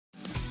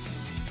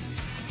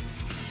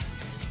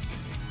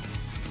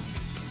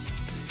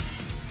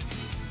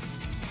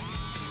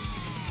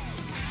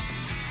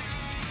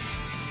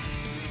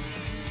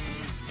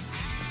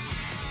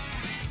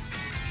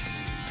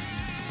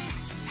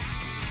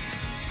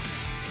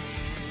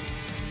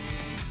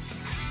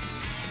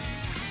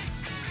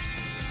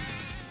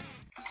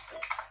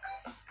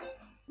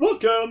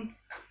Welcome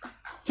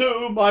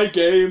to my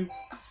game,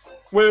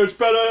 where it's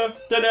better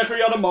than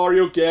every other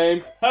Mario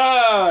game.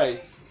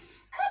 Hey!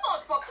 Come on,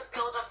 Bob the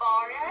Builder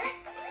Mario!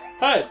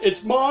 Hey,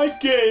 it's my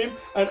game,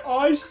 and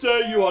I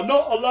say you are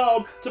not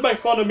allowed to make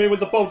fun of me with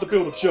the Bob the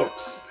Builder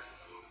jokes.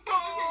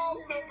 Bob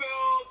the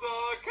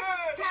Builder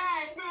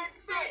can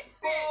fix it.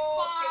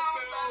 Bob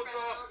the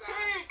Builder,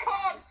 he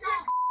can't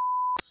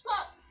fix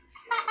Shut!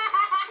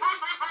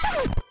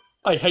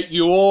 I hate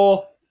you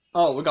all.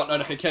 Oh, we got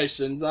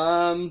notifications.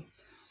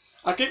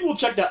 I think we'll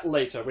check that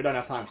later. We don't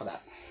have time for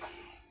that.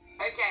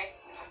 Okay.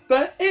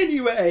 But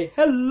anyway,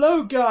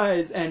 hello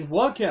guys, and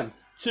welcome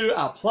to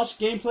our Plush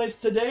gameplays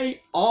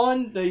today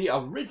on the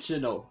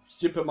original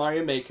Super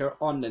Mario Maker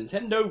on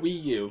Nintendo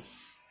Wii U.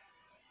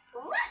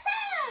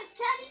 Woohoo!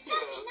 Candy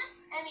Candy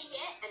Emmy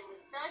here, and we're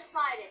so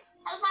excited.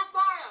 How's my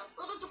Mario?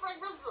 Little to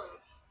bring with you.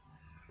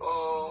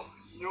 Oh,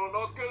 you're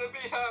not gonna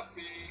be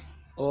happy.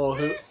 Oh,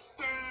 who?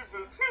 Steve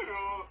is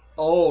here.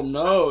 Oh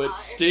no,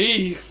 it's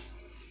Steve.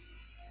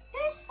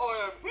 Yes,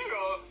 I am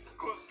here,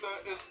 because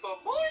there is the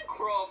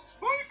Minecraft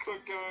Maker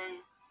game.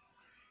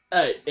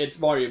 Hey, it's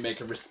Mario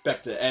Maker,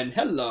 respect it. And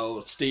hello,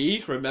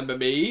 Steve, remember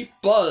me?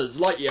 Buzz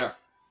Lightyear.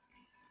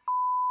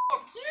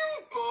 Fuck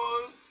you,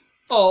 Buzz.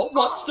 Oh,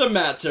 what's the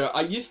matter?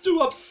 Are you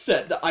still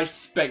upset that I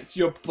spanked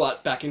your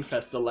butt back in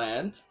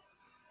Festerland?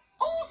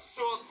 Oh,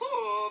 shut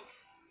up.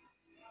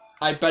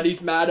 I bet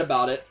he's mad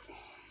about it.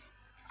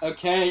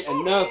 Okay,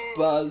 enough,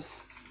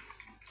 Buzz.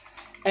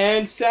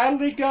 And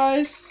sadly,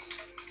 guys,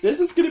 this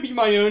is going to be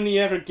my only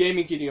ever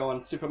gaming video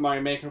on Super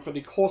Mario Maker for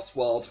the course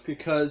world,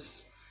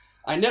 because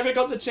I never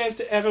got the chance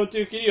to ever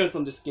do videos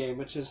on this game,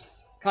 which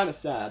is kind of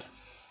sad.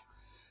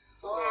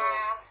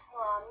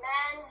 Oh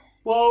man.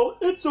 Well,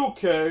 it's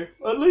okay.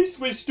 At least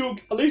we're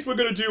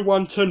going to do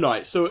one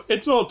tonight, so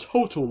it's not a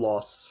total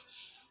loss.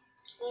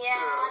 Yeah,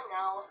 I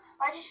know.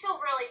 I just feel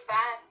really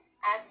bad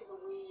after the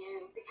Wii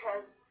U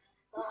because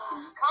I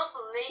can't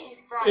believe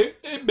that.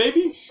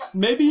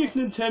 Maybe if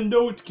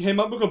Nintendo came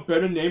up with a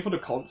better name for the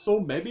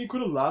console, maybe it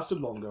could have lasted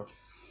longer.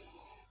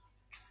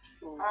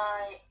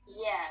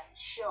 Yeah,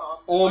 sure.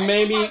 Or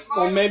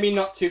But maybe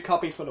not too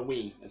copy for the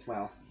Wii as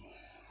well.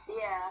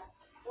 Yeah.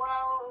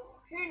 Well,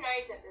 who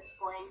knows at this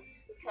point?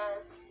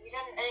 Because we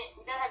don't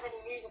have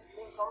any news of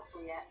the new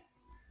console yet.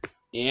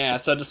 Yeah,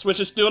 so the Switch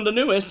is still the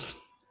newest,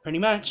 pretty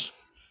much.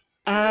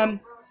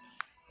 But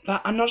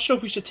I'm not sure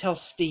if we should tell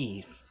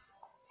Steve.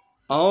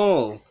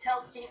 Oh. Just tell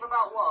Steve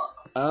about what?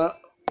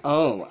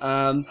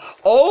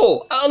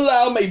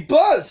 Allow me,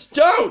 Buzz,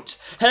 don't!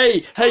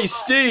 Hey,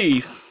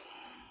 Steve!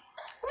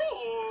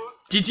 What?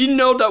 Did you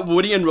know that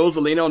Woody and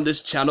Rosalina on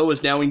this channel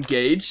is now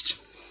engaged?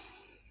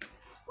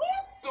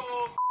 What the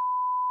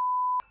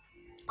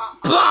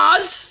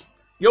Buzz!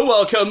 You're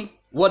welcome.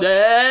 Woody!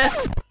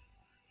 Buzz,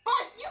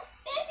 you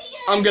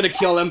idiot! I'm gonna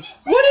kill him.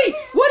 Woody,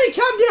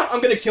 calm down! I'm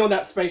gonna kill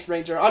that Space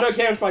Ranger. I don't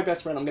care if it's my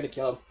best friend, I'm gonna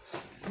kill him.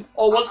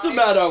 Oh, what's the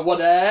matter,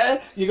 Woody?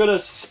 You gonna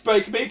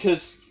spank me?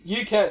 Cause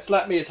you can't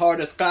slap me as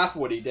hard as Clap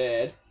Woody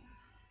did.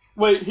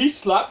 Wait, he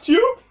slapped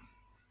you?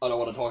 I don't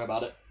want to talk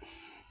about it.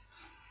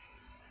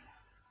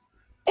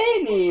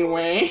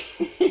 Anyway,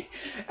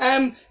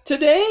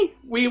 today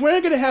we were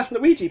gonna have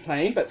Luigi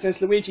playing, but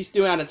since Luigi's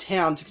still out of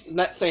town to,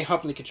 let's say,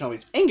 hopefully control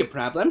his anger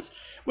problems,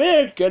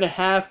 we're gonna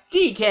have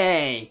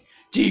DK!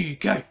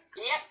 DK! Yep.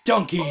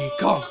 Donkey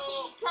Kong!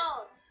 Donkey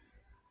Kong.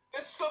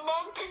 It's the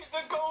monkey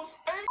that goes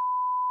ape.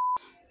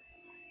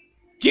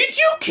 Did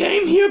you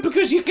came here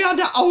because you found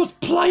out I was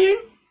playing?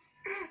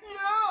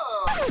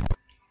 Yeah.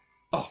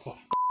 Oh, for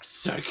f***'s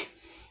sake.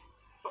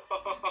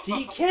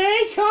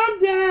 DK, calm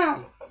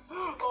down!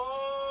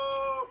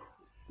 Oh.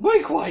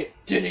 Be quiet,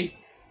 Diddy.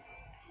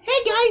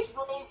 Hey guys!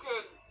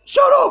 Broken.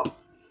 Shut up!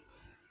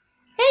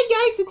 Hey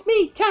guys, it's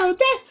me,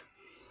 Toadette.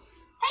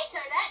 Hey,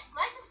 Toadette.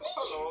 Glad to see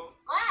you. Hello.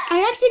 Glad.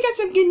 I actually got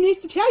some good news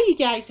to tell you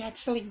guys,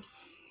 actually.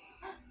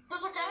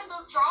 Does it get a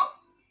new job?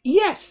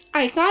 Yes,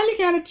 I finally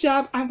got a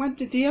job I want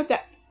to do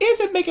that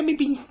isn't making me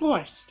being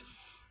forced.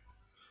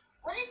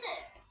 What is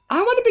it?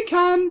 I want to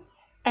become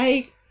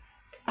a,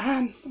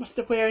 what's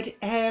the word?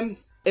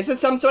 Is it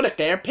some sort of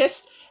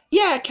therapist?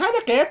 Yeah, kind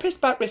of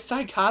therapist, but with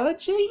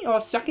psychology or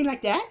something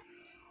like that.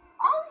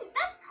 Oh,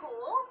 that's cool.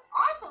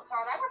 Awesome,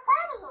 Toadette. We're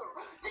proud of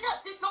you.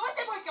 Did someone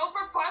say my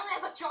girlfriend finally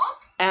has a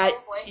job?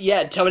 Probably.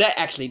 Yeah, Toadette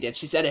actually did.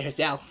 She said it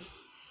herself.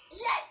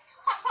 Yes!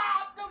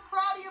 I'm so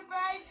proud of you,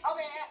 babe. Come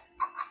here.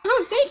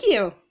 Oh, thank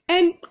you.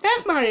 And,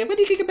 Mario, what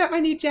do you think about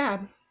my new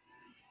job?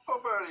 Oh,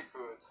 very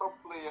good.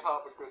 Hopefully you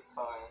have a good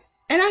time.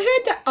 And I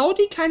heard that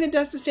Aldi kind of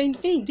does the same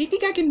thing. Do you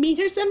think I can meet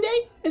her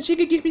someday? And she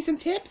could give me some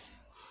tips?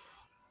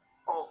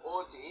 Oh,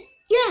 Audie?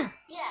 Yeah.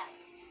 Yeah.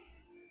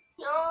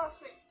 Yeah, I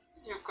think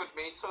you could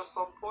meet her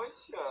some point,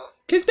 yeah.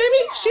 Because maybe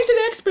she's an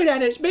expert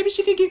at it. Maybe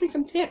she could give me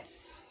some tips.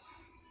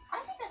 I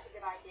think that's a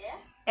good idea.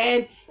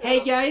 And,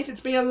 hey guys,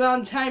 it's been a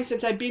long time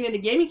since I've been in a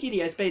gaming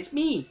videos, but it's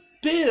me,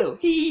 Bill.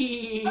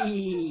 Hee.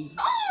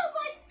 Oh,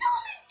 my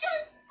darling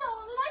ghost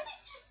darling. I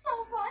missed you so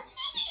much.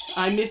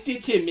 I missed you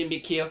too,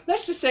 Mimikyu.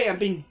 Let's just say I've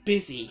been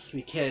busy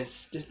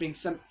because there's been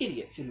some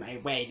idiots in my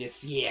way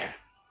this year.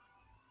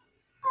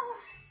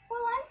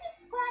 Well, I'm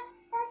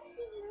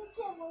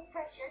Yeah, well,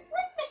 precious.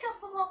 Let's make up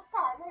for lost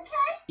time,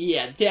 okay?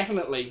 Yeah,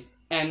 definitely.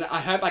 And I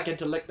hope I get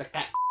to lick the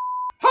cat.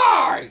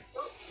 Hi!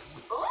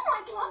 Oh,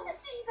 I'd love to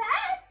see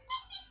that.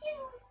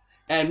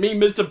 And me,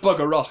 Mr.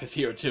 Bugger Rock, is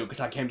here too, because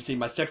I came to see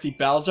my sexy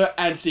Bowser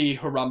and see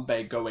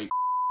Harambe going.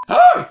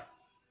 Ah!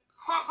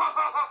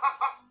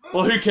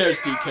 Well, who cares,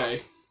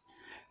 DK?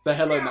 But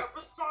hello, Yeah,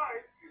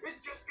 besides, it's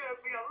just gonna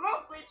be a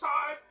lovely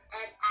time,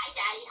 and Hi,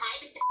 Daddy.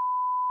 Hi, Mr.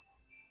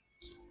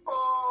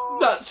 oh,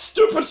 that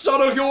stupid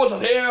son of yours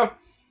is here!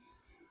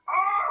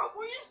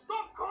 will you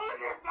stop calling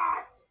him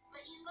that?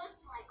 But he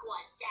looks like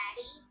one,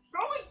 Daddy. No,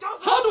 he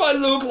doesn't. How do I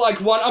look like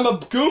one? I'm a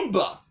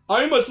Goomba!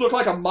 I almost look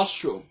like a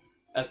mushroom,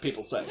 as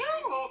people say.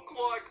 You look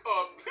like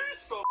a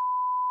piece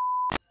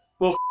of.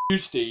 Well, you,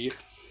 Steve.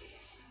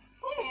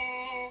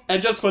 Mm.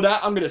 And just for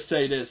that, I'm gonna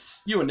say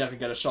this. You will never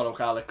get a shot of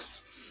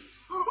Alex.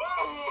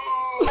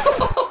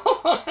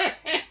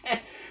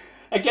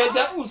 I guess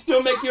that will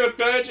still make you a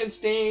virgin,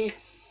 Steve.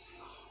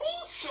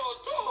 Oh, shut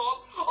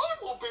up! I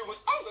will be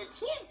with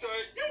Alex one day,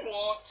 you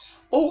watch!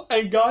 Oh,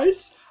 and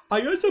guys,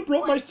 I also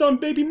brought my son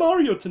Baby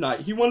Mario tonight.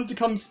 He wanted to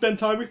come spend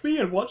time with me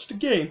and watch the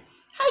game.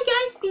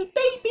 Hi guys, it's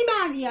Baby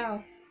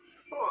Mario.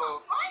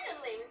 Oh,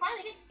 Finally, we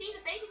finally get to see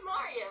the baby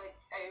Mario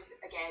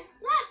again.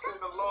 Let's go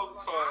been a see long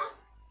him, time.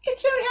 It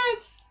sure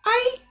has.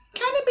 I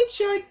kind of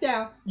matured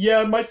now.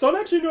 Yeah, my son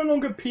actually no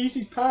longer pees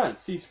his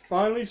pants. He's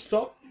finally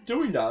stopped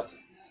doing that.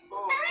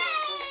 Oh,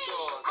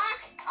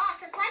 thank God.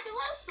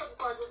 Congratulations,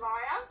 Bugger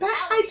Mario. But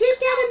I did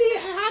get a new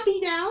hobby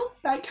now.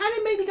 That kind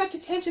of made me got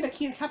detention a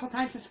couple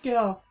times at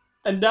school.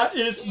 And that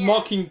is Yeah.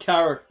 mocking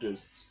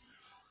characters.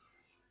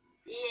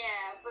 Yeah,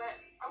 but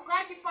I'm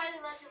glad you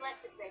finally learned your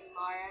lesson, baby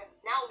Mario.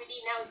 Now all we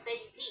need now is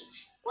baby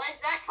Peach. When's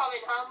that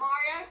coming, huh,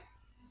 Mario?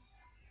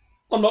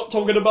 I'm not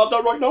talking about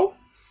that right now.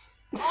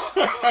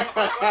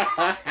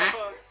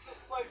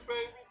 Just like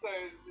baby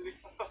Daisy.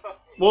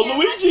 Well, Yeah,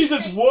 Luigi's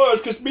that's is the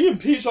worse because me and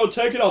Peach are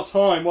taking our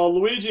time, while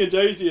Luigi and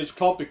Daisy is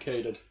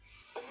complicated.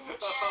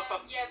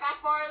 Yeah, back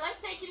Mario,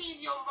 let's take it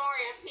easy on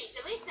Mario and Peach.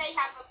 At least they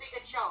have a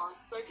bigger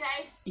chance,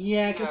 okay?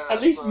 Yeah, because Yeah,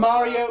 at least so,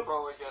 Mario.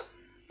 probably get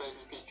baby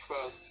Peach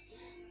first.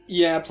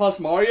 Yeah, plus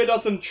Mario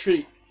doesn't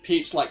treat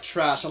Peach like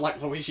trash,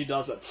 unlike Luigi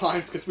does at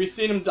times, because we've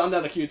seen him done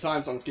that a few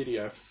times on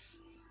video.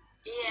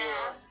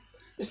 Yes.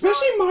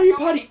 Especially Mario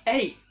Party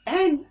 8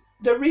 and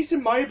the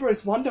recent Mario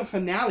Bros. Wonder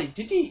finale.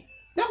 Did he?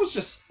 That was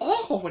just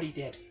awful what he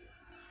did.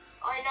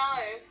 I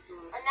know.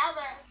 And now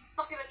they're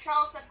stuck in a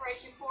trial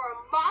separation for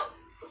a month.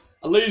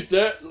 At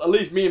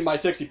least me and my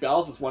sexy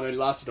Bowser's one only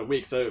lasted a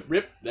week, so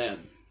rip them.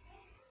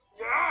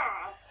 Yeah,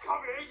 come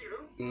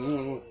here,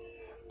 you.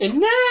 And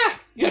nah!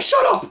 Yeah,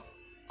 shut up!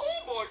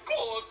 Oh my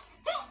God,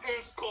 that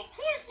is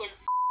completely.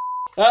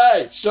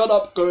 Hey, shut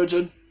up,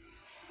 Gurgen.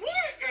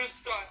 What is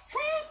that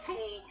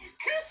turtle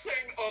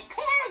kissing a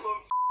pile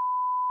of?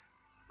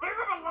 Leave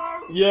it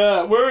alone.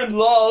 Yeah, we're in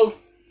love.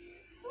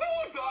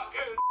 No, that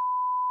is.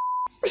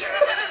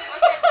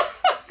 Okay,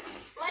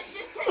 let's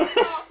just get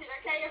started,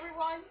 okay,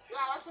 everyone? Yeah,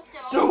 let's just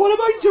get So on. what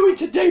am I doing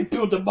today,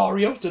 Builder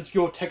Mario, since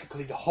you're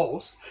technically the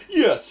host?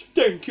 Yes,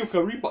 thank you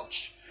very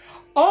much.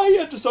 I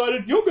have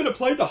decided you're going to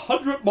play the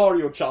 100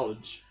 Mario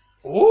Challenge.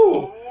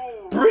 Ooh,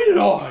 bring it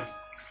on!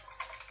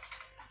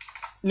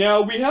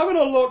 Now, we haven't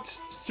unlocked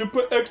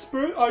Super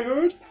Expert, I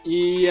heard?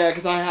 Yeah,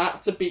 because I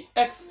have to be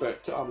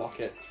Expert to unlock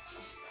it.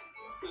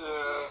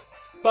 Yeah.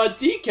 But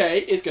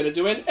DK is going to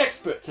do an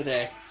Expert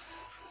today.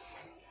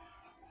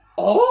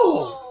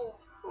 Oh!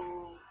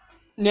 Oh,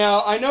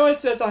 Now, I know it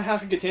says I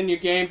have to continue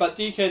game, but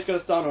DK is going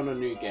to start on a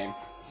new game.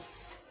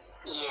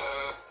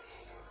 Yeah.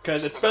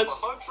 Because it's That's been...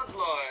 100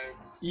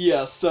 lives.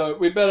 Yeah, so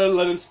we better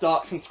let him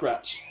start from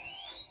scratch.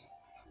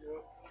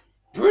 Yep.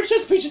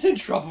 Princess Peach is in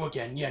trouble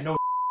again. Yeah, no.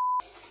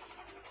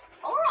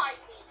 alright,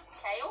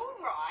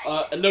 DK,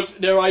 alright. Look,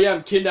 there I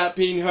am,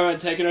 kidnapping her and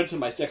taking her to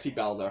my sexy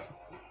Bowser.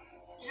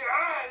 Yeah.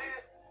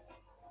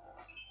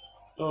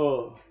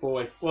 Oh,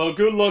 boy. Well,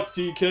 good luck,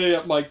 DK,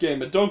 at my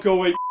game, and don't go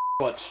away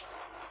much.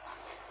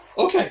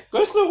 Okay,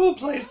 this level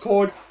play is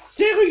called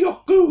Say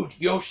You're Good,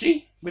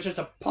 Yoshi, which is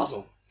a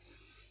puzzle.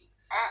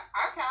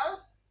 Okay.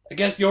 I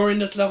guess you're in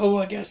this level,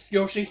 I guess,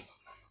 Yoshi.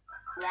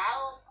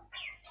 Well,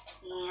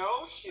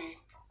 Yoshi.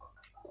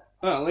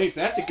 Well, at least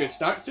that's a good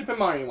start. Super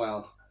Mario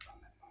World.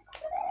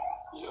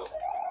 Yep.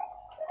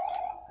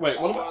 Wait, It's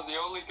what one about... of the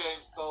only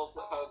game styles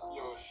that has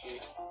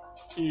Yoshi.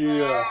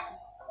 Yeah.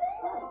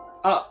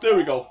 Ah, there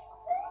we go.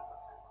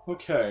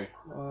 Okay,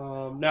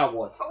 now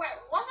what? Oh wait,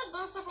 wasn't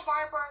New Super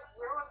Mario Bros.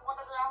 U was one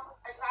of the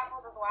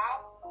examples as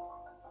well?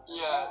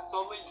 Yeah, it's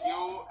only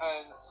you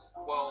and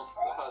World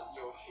that has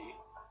Yoshi.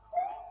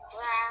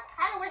 Yeah,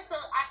 kind of wish they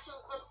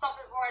actually did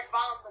something more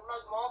advanced and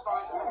made more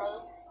versions of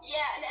it.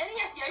 Yeah, an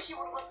NES Yoshi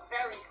would have looked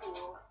very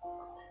cool.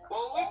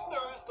 Well, at least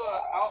there is an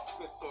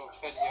outfit of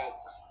NES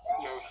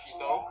Yoshi,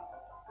 though.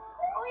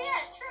 Oh yeah,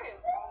 true.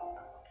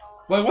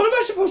 Wait, what am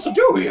I supposed to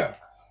do here?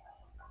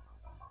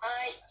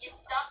 You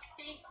stuck,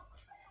 D?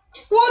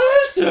 You stuck? What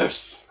is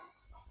this?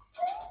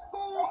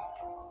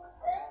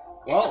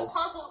 It's Whoa. a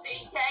puzzle,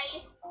 DK.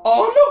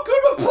 Oh, I'm not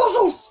good with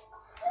puzzles!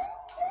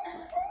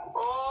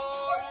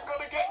 Oh, you're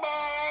gonna get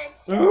mad!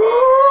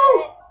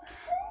 Oh!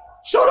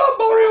 Shut up,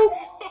 Mario!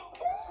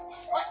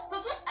 Like,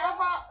 did you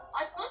ever?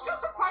 I think you're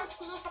supposed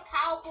to use the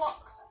power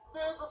blocks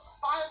near the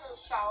spinal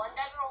shell and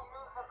then it'll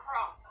move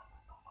across.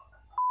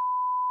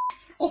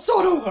 I'll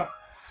start over.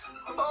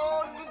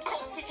 Oh, it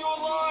costed your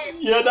life!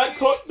 Yeah, that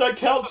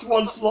counts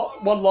one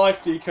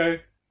life,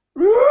 DK.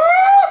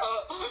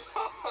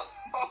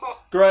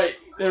 Great,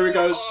 there he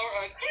goes. You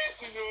are an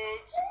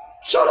idiot!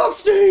 Shut up,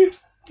 Steve!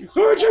 You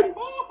virgin!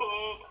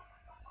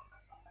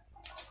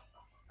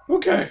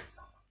 Okay.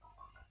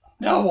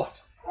 Now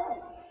what?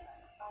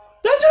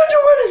 That didn't do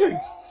anything!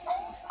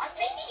 I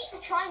think you need to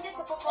try and get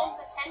the bomb's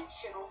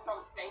attention or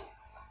something.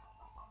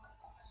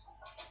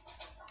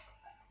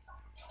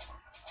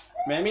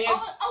 Maybe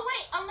it's... Oh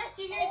wait, unless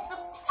you use the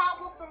power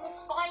blocks on the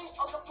spine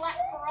of the black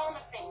piranha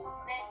things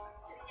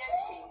next to the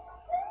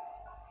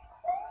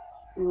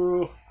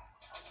Yoshis.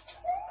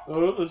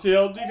 Let's see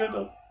how DK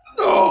does.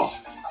 Oh!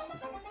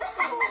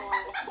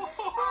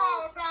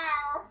 Oh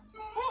no!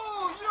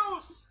 Oh, you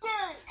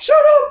stink!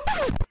 Shut up!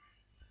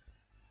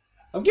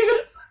 I'm giving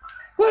it...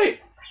 Wait!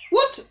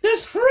 What?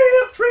 There's three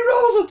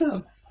rows of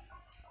them!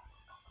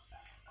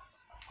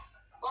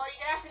 Well, you're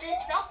gonna have to do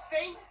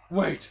something.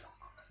 Wait.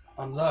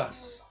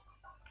 Unless...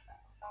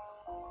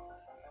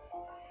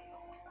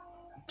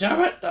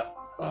 Damn it!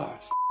 Oh,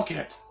 fuck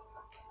it.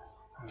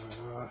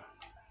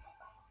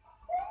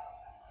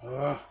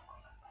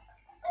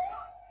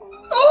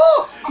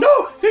 Oh!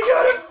 No! He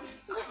got it!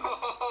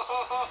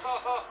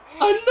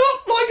 I'm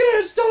not liking it!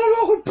 It's starting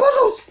off with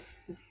puzzles!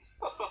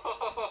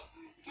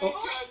 DK,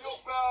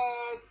 you're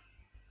bad!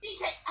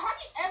 DK, have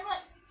you ever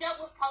dealt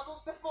with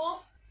puzzles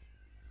before?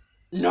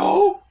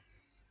 No!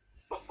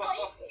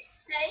 Like,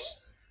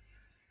 saves?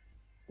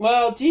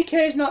 Well,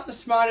 DK's not the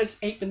smartest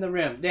ape in the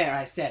room. There,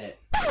 I said it.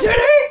 Did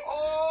he?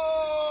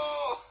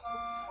 Oh!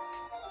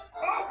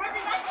 Oh, maybe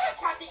that's why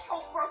Candy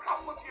Cole broke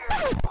up with you.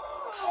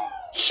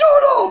 Shut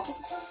up!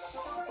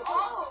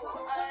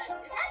 Oh,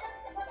 is that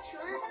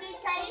true,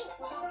 DK?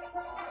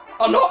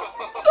 I'm not...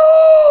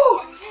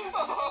 No!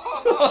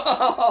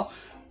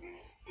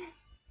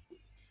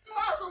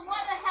 Bowser, why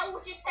the hell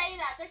would you say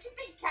that? Don't you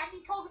think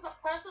Candy Cole is a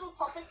personal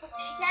topic for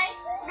DK?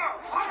 No,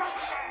 I don't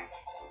care.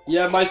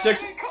 Yeah, my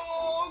six... Candy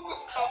Kong!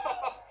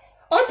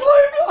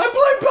 I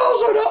blame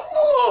Bowser now!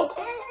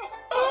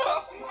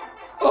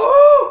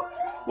 Oh!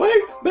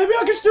 Wait, maybe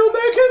I can still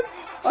make it?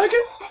 I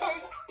can...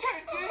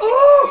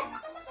 Oh!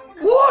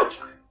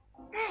 What?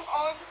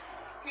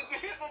 Did you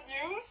hear the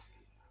news?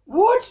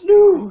 What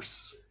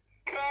news?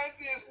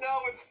 Candy is now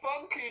with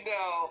Funky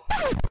now.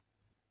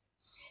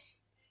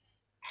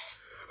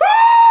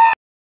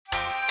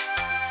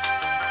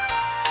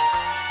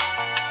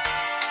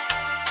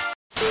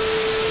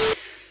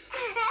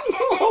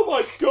 Oh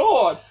my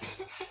god!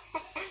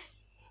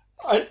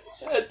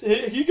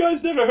 You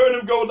guys never heard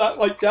him go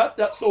like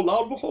that so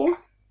loud before?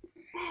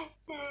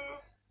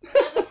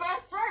 There's a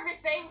first for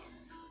everything.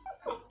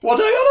 Well,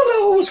 the other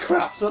level was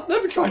crap, so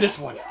let me try this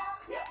one.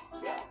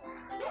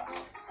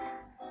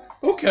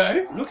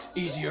 Okay, looks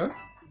easier.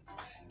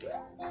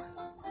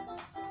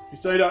 You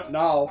say that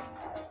now.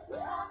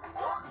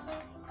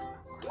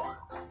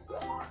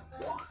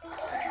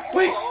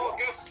 Wait, Oh,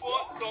 guess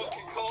what,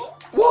 Donkey Kong?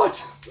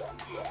 what?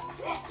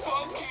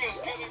 Funky is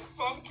getting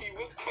funky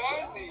with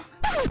Candy.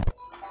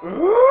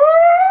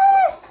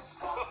 Oh!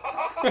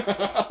 I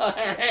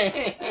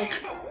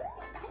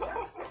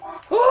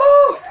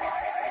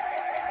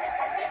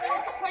think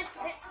you're supposed to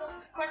hit the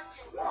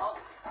question block.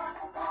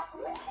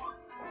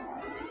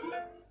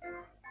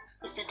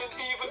 If you can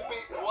even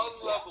beat one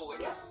level in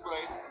this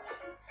race.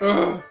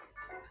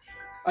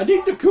 I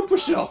need the Koopa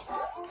Shell.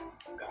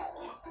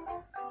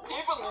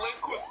 Even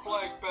Link was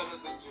playing better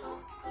than you.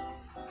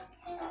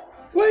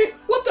 Wait,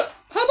 what the?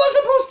 How am I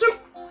supposed to?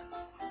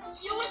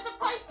 You were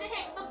supposed to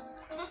hit the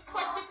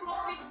question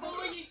block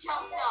before you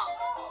jumped up.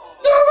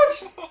 Damn it!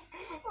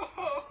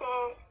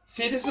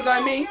 See, this is what I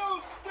mean? You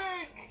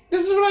stink!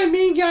 This is what I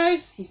mean,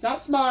 guys. He's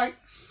not smart.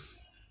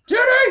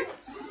 Judy!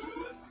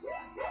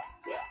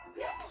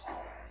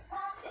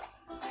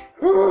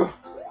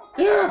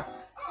 There!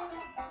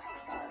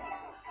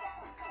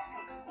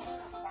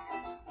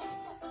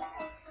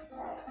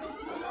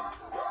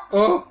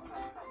 Oh!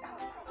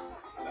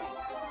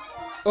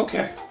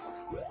 Okay.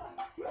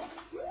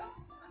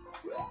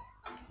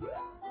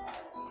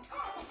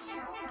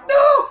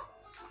 No!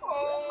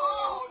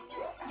 Oh,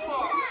 you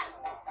suck!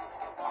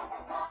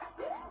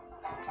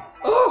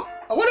 Oh!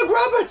 I want to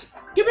grab it!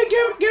 Give me!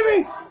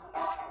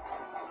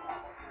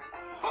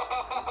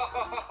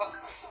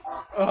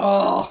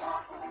 Oh!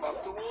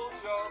 After wall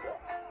jump.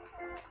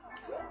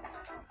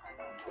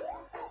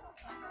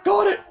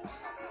 Got it!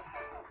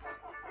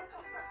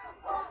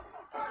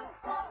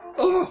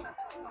 Oh!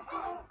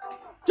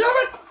 Damn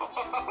it!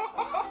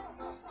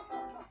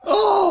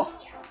 Oh!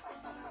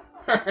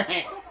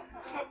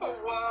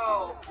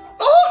 Wow.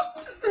 Oh!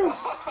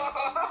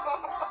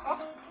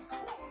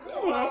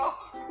 Wow,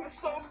 you're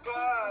so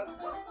bad.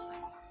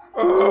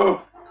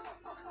 Oh!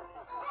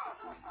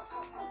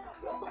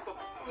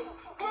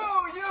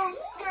 Boo, you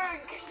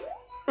stink!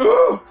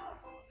 Oh!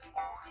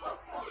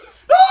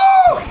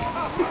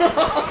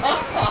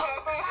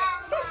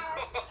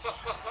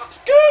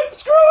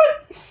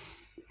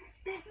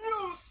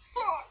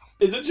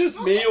 Is it just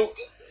me,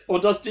 or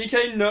does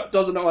DK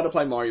doesn't know how to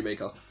play Mario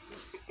Maker?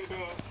 Even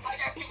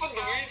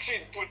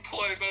Luigi would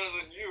play better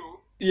than you.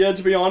 Yeah,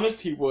 to be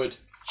honest, he would.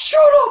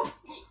 Shut up!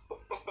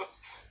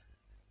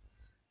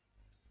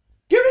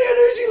 Give me an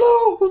easy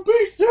level,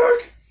 beast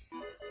jerk!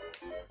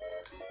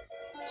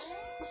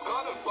 It's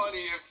kind of funny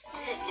if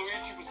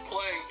Luigi was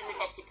playing, he would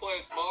have to play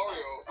as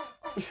Mario.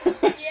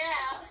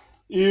 Yeah.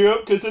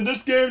 Yep, because in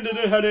this game they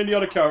didn't have any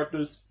other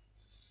characters.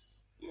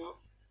 Yep.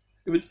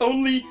 It was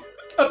only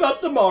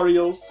about the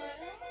Marios.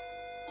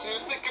 Do you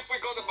think if we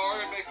got a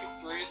Mario Maker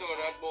 3, they would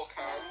add more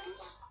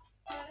characters?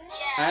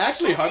 Yeah. I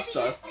actually hope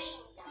so.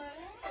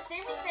 Because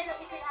didn't we say that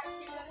we could have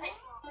Super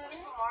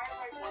Mario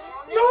Bros. 1 on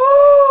there?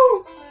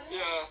 No!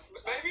 Yeah,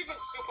 maybe even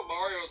Super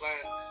Mario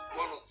Land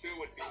 1 or 2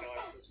 would be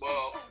nice as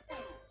well.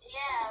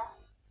 Yeah.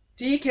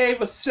 DK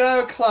was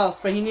so close,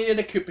 but he needed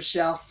a Koopa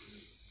shell.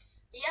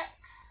 Yep.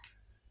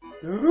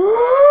 No!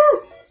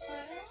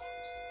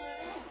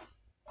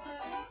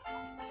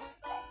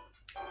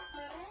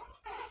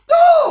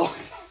 Oh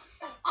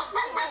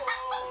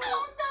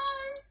no!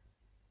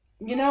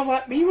 You know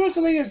what? Me,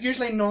 Rosalina is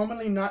usually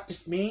normally not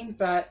this mean,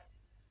 but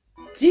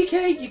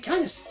DK, you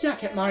kind of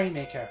suck at Mario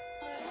Maker.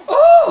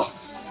 Oh!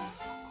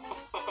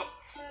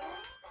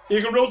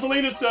 Even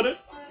Rosalina said it.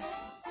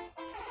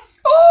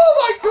 Oh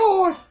my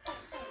god!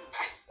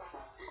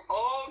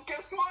 Oh,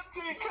 guess what,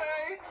 DK?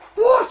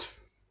 What?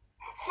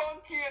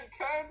 Funky and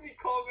Candy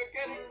Kong are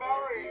getting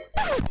married.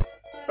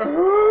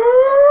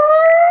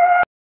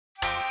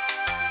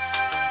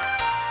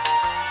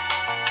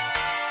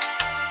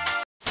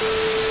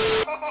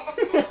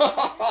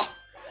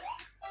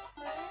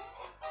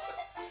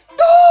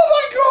 Oh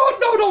my god!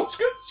 No!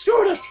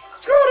 Screw this!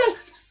 Screw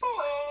this!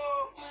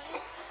 Oh.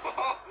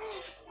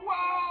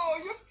 Wow,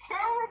 you're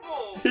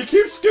terrible. He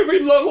keeps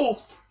skipping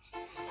levels.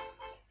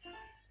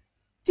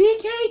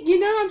 DK, you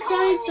know I'm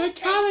studying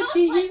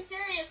psychology. I'm quite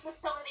serious with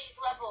some of these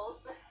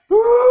levels.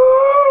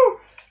 Woo!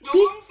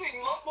 You're losing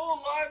a lot more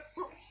lives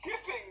from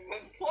skipping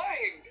than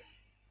playing.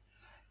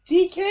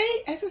 DK,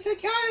 as a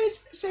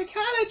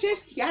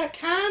psychologist, you gotta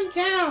calm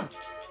down.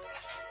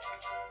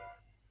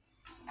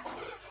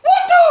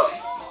 What the?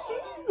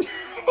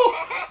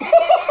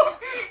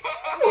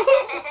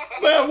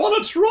 Man,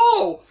 what a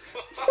troll!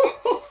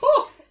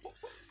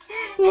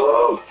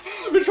 Oh,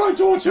 let me try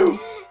door 2.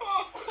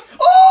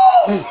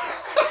 Oh!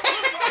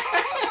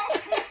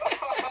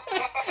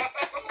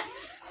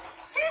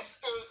 This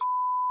is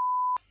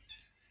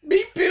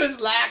Me feels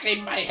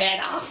laughing my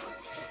head off.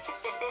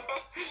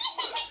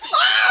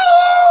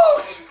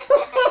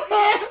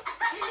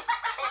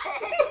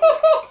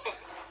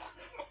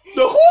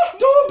 The horse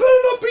door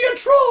better not be a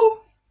troll!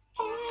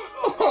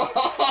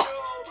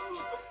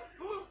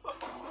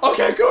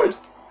 Okay, good.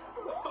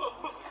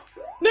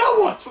 Now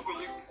what? You're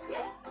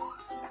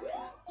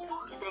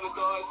gonna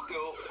die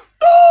still.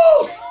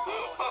 No!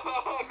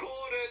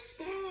 Caught it.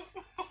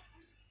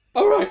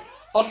 Alright,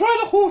 I'll try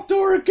the horse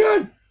door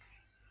again.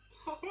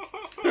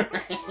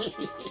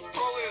 It's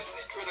probably a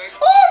secret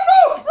exit. Oh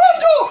no!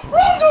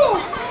 Wrong door!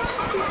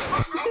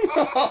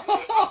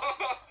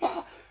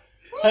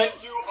 Hey.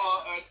 You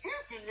are an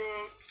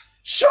idiot.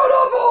 Shut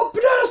up, old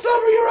banana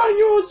slammer, you're on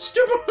your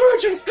stupid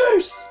virgin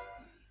goose!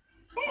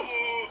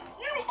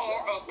 You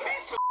are a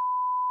piece of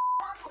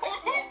I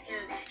hope you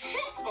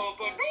shove a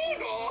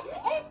banana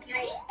up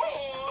your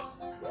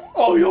ass.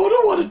 Oh, you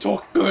don't want to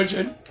talk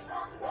virgin.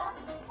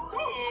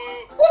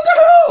 What the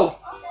hell?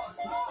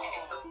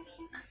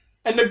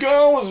 And the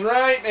girl was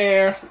right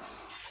there.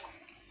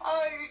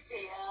 Oh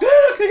dear. I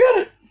got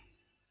it!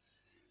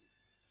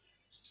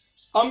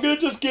 I'm gonna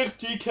just give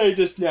DK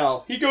this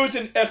now. He goes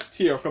in F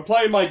tier for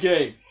playing my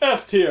game.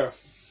 F tier.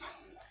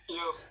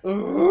 Yep.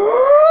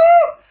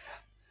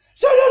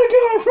 Say that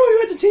again, I'll throw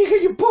you at the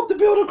DK, you bump the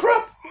builder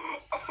crap!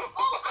 Oh, I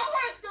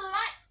want us to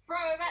like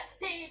throw him at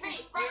the TV,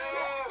 throw him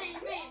at the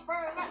TV,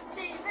 throw him at the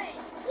TV.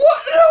 What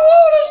the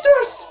hell is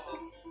this?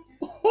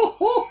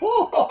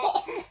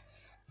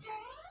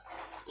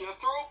 You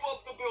throw Bob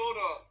the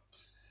Builder.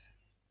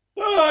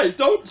 Alright,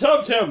 don't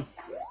tempt him.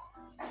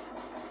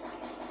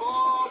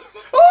 Bob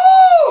the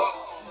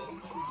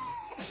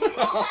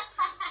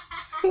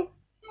Oh!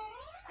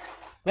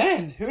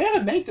 Man,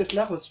 whoever made this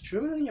level is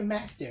truly a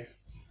master.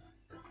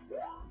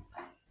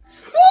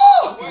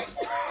 Oh! Wait,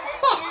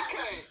 DK.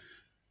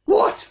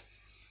 What?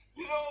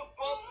 You know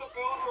Bob the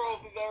Builder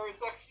over there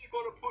is actually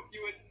going to put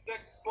you in the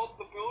next Bob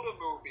the Builder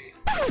movie.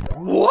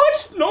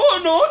 What? No,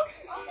 I'm not.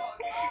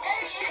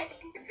 There he is.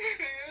 He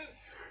is.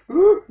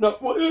 No,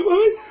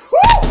 wait.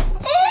 Oh!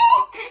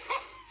 Oh!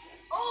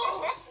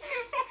 Oh,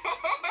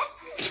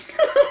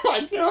 Oh my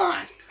god!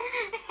 I'm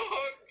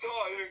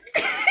dying.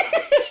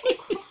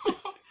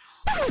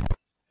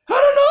 I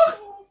don't know!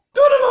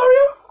 Go to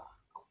Mario!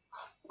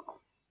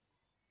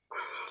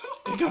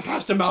 You gotta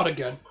pass them out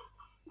again.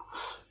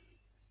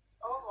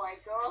 oh my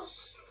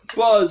gosh.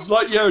 Buzz,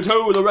 Lightyear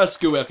to the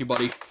rescue,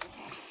 everybody.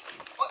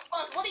 What,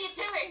 Buzz, what are you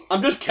doing?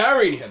 I'm just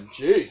carrying him.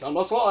 Jeez, I'm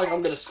not like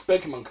I'm gonna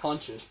spank him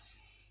unconscious.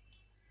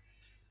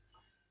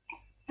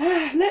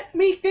 Let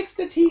me fix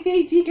the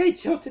TV. DK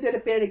tilted it a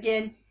bit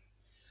again.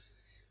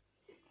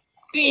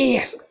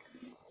 Yeah.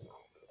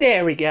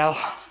 There we go.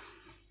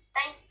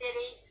 Thanks,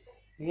 Diddy.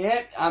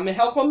 Yep, I'm a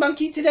helpful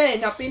monkey today,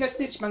 not being a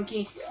snitch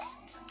monkey.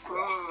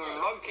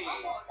 Monkey.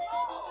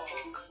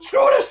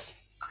 Scrotus!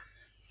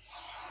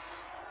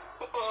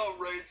 Oh,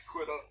 rage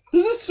quitter.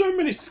 This is so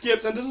many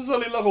skips, and this is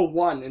only level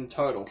 1 in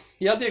total.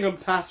 He hasn't even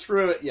passed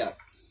through it yet.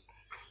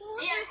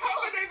 Yeah, You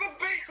haven't even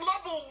beat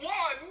level 1!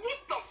 What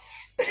the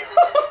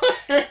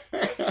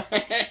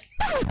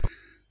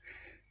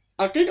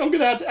I think I'm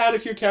gonna have to add a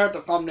few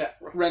character thumbnail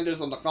renders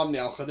on the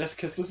thumbnail for this,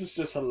 because this is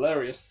just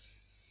hilarious.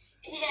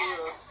 yeah,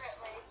 definitely.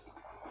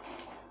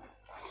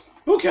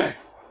 Okay,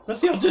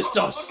 let's see how this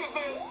does. Look at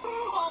this!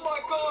 Oh my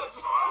god!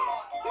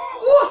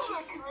 What? So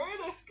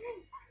creative!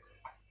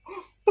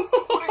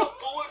 Putting a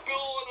bullet bill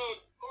on a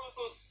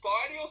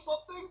spidey or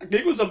something? I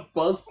think it was a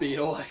buzz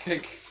beetle, I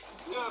think.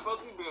 Yeah,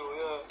 buzzing bill,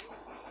 yeah.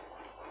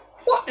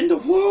 What in the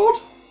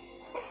world?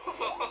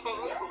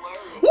 That's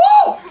hilarious.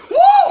 Whoa!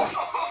 Whoa!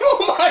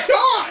 Oh my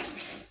god!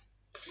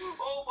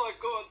 Oh my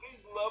god,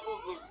 these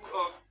levels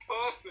are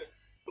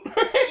perfect.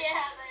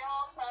 Yeah, they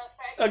are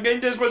perfect. I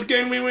think this was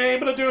good. We were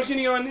able to do a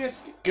video on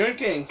this. Good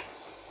king.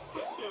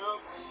 Yeah.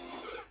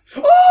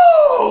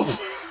 Oh!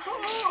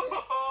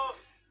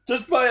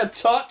 Just by a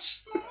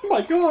touch. Oh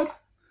my god.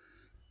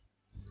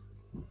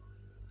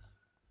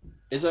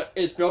 Is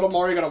Builder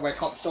Mario gonna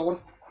wake up soon?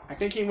 I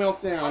think he will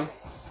soon.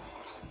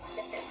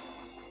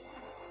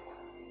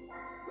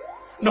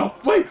 No,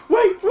 wait!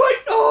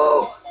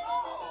 Oh!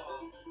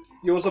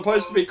 You were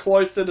supposed to be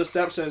close to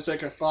deception so you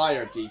can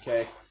fire,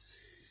 DK.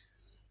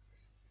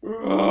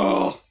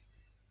 Ugh.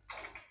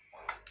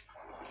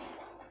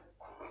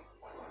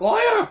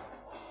 Liar!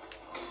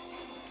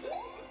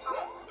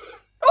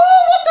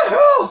 Oh, what the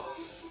hell?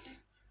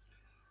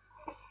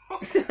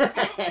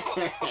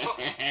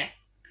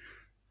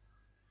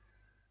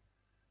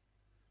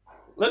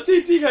 Let's see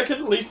if DK can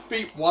at least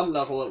beat one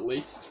level at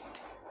least.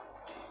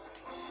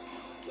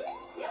 Yeah,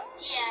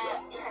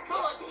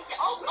 come on, DK.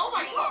 Oh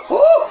my gosh.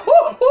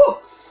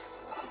 Oh!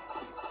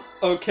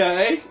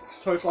 Okay,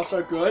 so far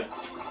so good.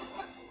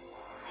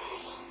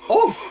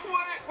 Oh!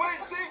 Wait,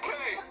 DK!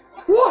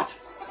 What?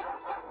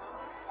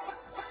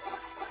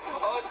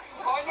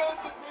 I know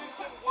the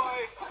reason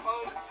why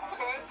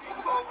Candy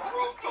Kong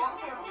broke up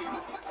with you.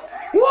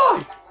 Why?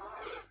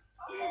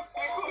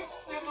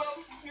 Because you love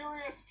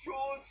Curious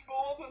George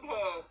more than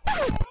her.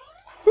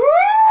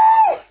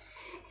 Woo!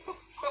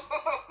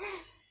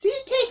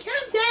 DK,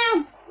 calm down!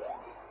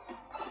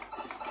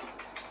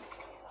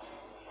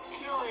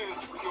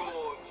 Curious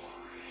George.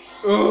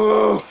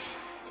 Ugh!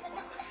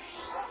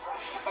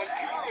 And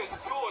Curious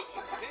George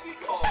is Diddy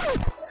Kong.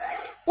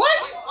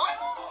 What? What?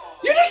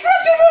 You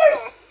distracted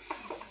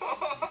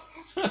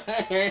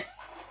me!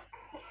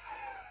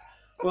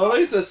 Well, at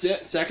least the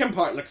second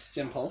part looks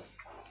simple.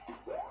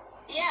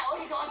 Yeah, all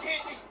you gotta do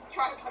is just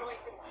try and run away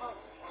from the phone.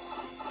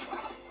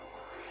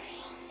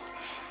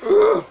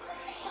 Ugh.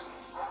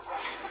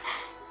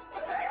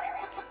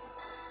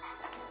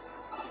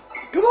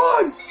 Come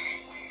on!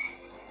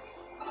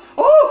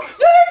 Oh,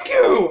 thank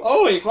you!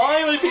 Oh, he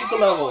finally beats a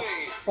level.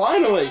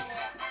 Finally.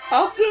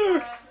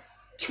 After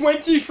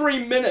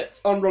 23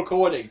 minutes on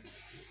recording.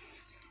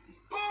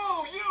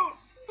 Boo, you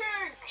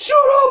stink! Shut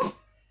up!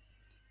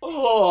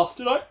 Oh,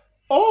 did I?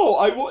 Oh,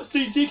 I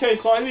see DK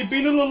finally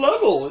beating a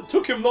level. It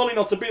took him long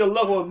enough to beat a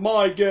level in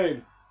my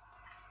game.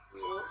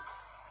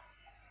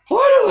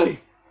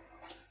 Finally!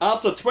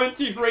 After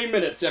 23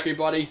 minutes,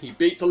 everybody, he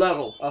beats a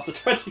level. After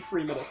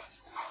 23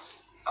 minutes.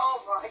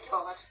 Oh my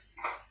god.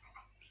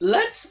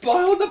 Let's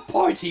spoil the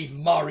party,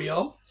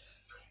 Mario.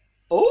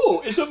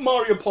 Oh, is it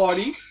Mario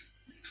Party?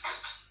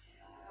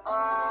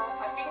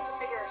 I think it's a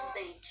figure of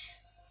speech.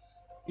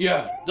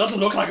 Yeah,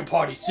 doesn't look like a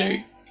party,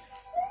 see?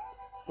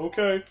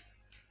 Okay.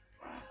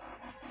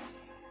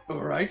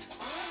 Alright.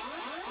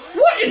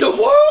 What in the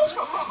world?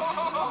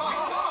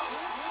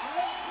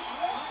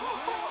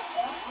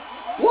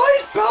 Why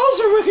is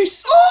Bowser with his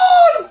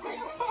son?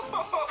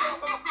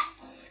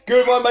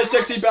 Good one, my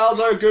sexy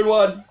Bowser, good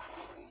one.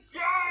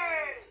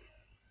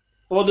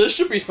 Well, this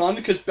should be fun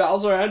because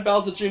Bowser and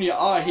Bowser Jr.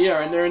 are here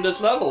and they're in this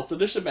level, so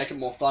this should make it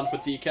more fun for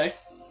DK. Yeah,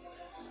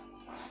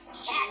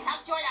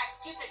 come join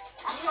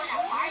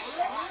our party.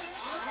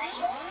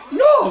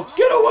 No!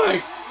 Get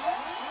away!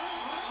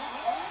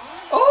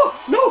 Oh!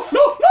 No!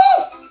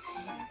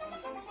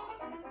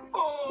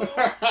 Oh,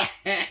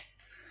 You're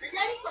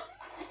getting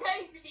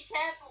to be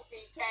careful,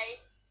 DK.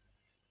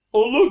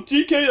 Oh look,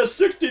 DK has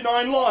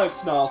 69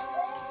 lives now.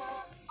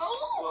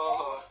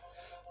 Oh!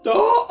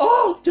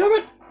 Oh, damn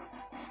it!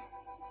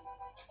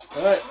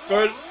 Alright,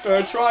 go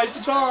try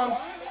the charm.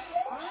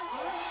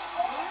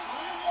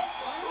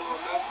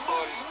 that's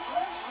funny.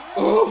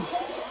 Oh!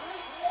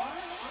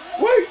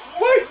 Wait!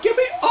 Get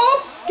me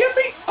up! Get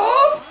me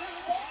up!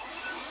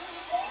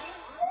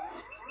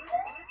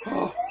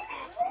 Oh.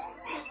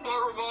 That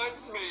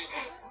reminds me,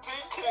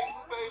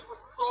 DK's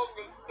favorite song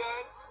is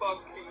Dance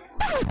Monkey.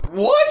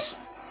 What?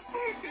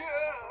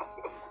 Yeah!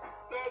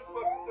 Dance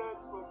Monkey.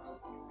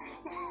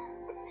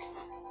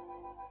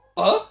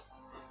 Huh?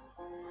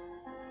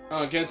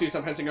 Oh, I can't see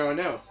some fencing going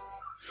else.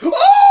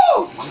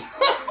 Oh!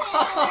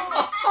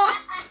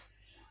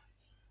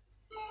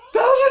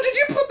 Bowser, did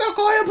you put that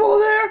fireball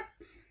there?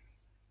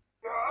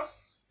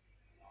 Yes.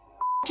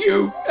 F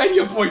you and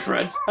your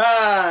boyfriend.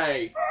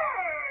 Hey!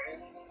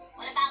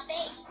 What about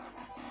me?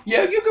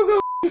 Yeah, you go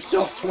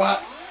yourself,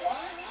 twat.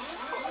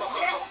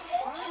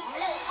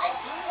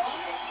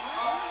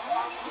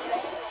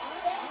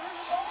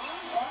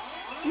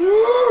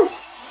 Woo!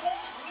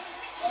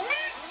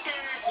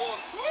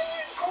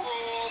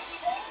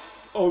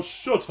 Oh,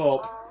 shut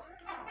up.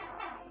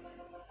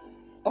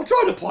 I'm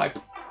trying to pipe.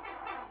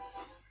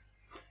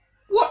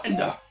 What in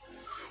the...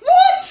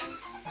 What?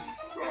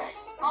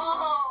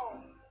 Oh!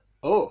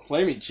 Oh,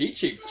 flaming cheat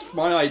sheets. It's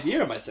my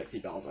idea, my sexy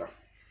Bowser.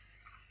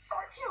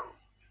 Thank you.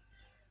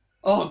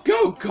 Oh,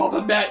 go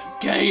copper that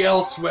gay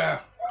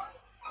elsewhere.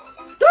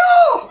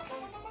 No!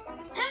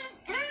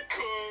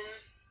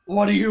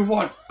 What do you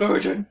want,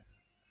 Urgent?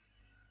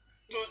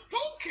 The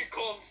Donkey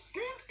Kong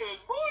skin in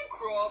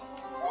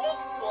Minecraft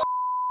looks like...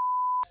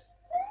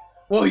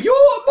 Well,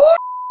 you're more...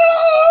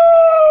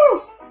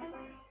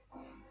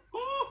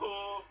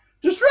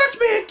 Distract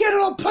me again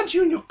and I'll punch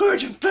you in your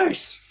virgin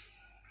face.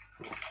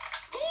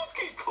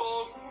 Donkey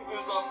Kong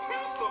is a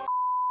piece of...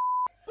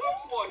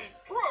 That's why he's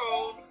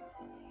proud.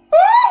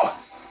 Oh!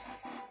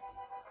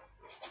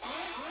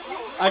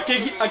 I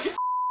think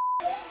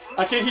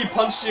he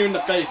punched you in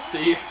the face,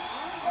 Steve.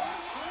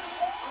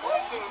 I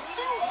didn't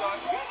feel that.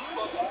 His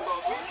punches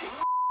are weak as...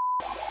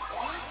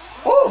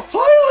 Oh,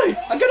 finally!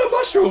 I got a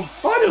mushroom!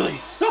 Finally!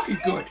 Sucking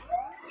good.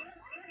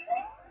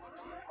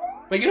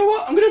 But you know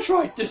what? I'm gonna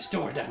try this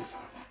door then.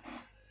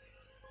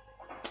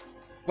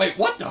 Wait,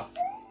 what the?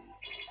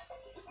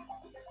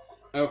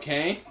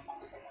 Okay.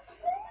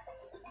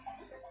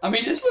 I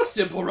mean, this looks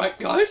simple, right,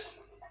 guys?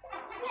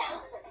 Yeah, it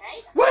looks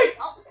okay. Wait!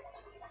 Oh,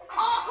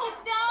 oh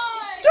no!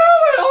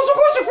 Damn it! I was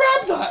supposed to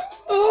grab that!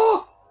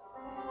 Oh!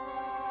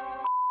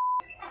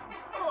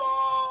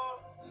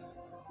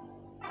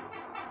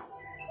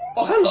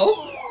 Oh,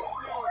 hello!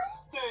 You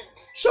stink.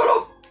 Shut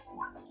up!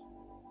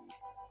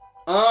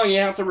 Oh, you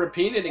have to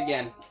repeat it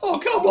again. Oh,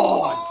 come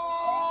on!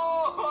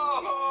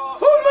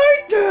 Who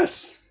made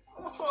this?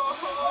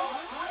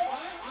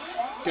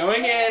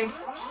 Going in.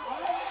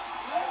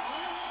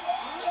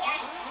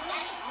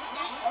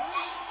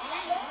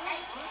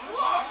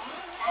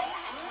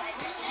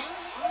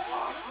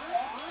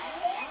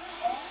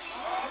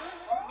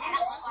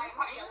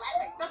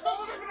 That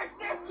doesn't even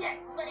exist yet!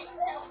 But it's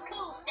so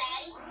cool,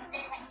 Daddy!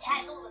 It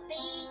has all the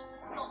bees,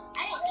 and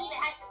it even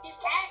has some new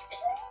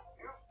characters.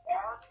 New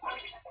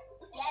characters?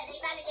 Yeah,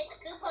 they've added in the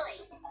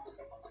Koopalings.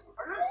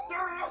 Are you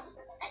serious?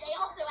 And they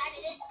also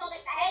added in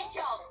Sonic the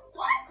Hedgehog.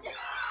 What?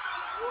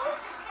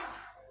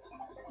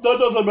 That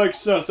doesn't make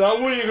sense.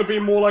 That wouldn't be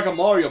more like a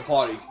Mario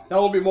Party.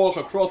 That would be more like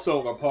a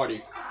crossover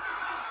party.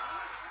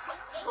 But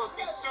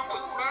The it's so Super cool.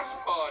 Smash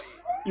Party.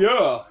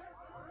 Yeah.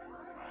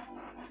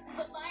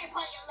 But Mario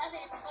Party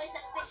 11 is the most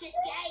ambitious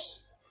game.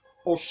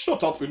 Oh,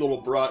 shut up, you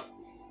little brat.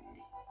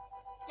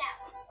 Yeah.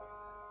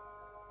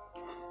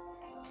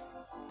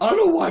 I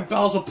don't know why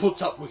Bowser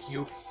puts up with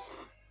you.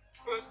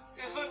 But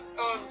isn't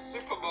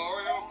Super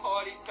Mario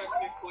Party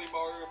technically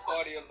Mario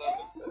Party 11?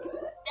 No,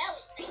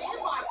 it's the new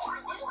Mario. It's a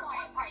new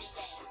Mario Party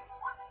game.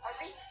 A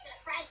reboot to the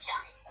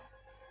franchise.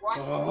 What?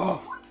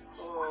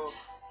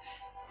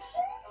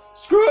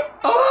 Screw it!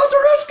 Oh, the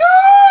red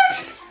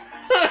skirt!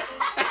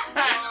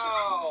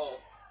 Wow!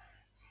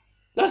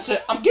 That's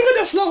it. I'm giving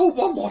this level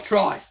one more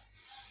try.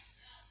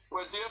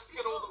 Wait, so you have to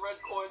get all the red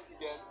coins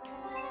again?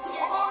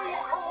 Yeah.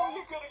 Oh,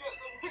 you're gonna get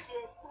them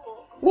again.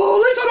 Oh. Well,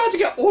 at least I don't have to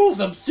get all of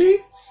them,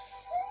 see?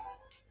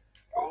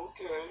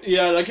 Okay.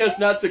 Yeah, I guess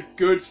that's a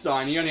good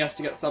sign. He only has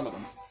to get some of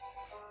them.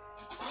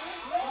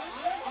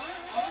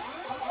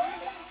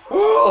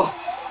 Oh!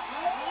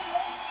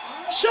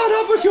 Shut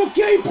up with your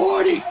gay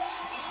party!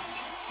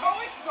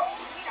 Oh, it's not.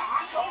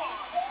 Come on.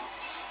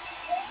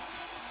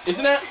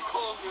 Isn't it? Donkey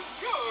Kong is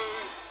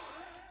good.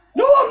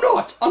 No, I'm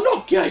not! I'm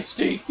not gay,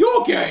 Steve!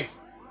 You're gay!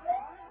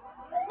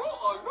 No,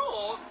 I'm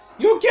not.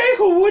 You're gay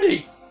for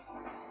Woody!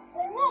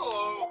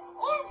 No,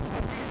 I'm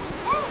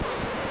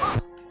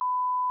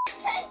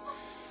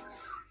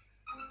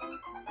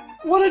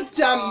What a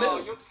damn...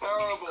 Oh, you're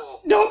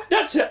terrible. No,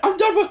 that's it! I'm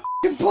done with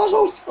f***ing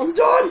puzzles! I'm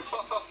done!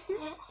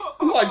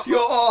 Oh my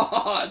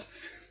god!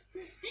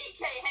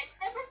 DK has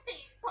never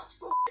seen such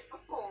bullshit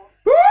before.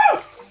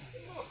 Woo!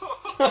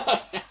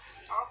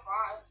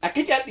 I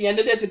think at the end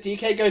of this, if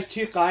DK goes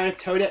too far and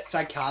Toadette's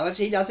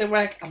psychology doesn't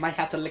work, I might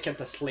have to lick him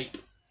to sleep.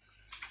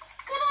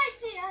 Good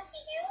idea.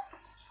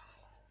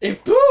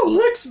 If Boo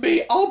licks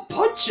me, I'll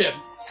punch him!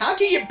 How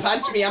can you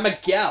punch me? I'm a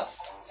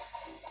ghost!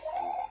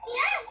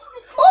 Yeah.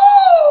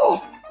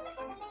 Oh!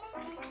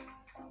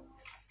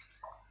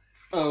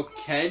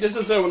 Okay, this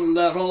is a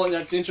level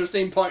that's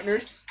interesting,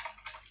 partners.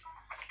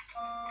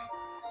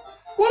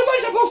 What am I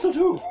supposed to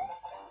do?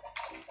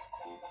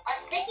 I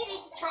think he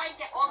needs to try and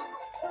get on.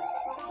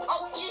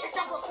 Oh, you need to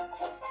jump on.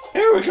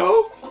 Here we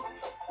go.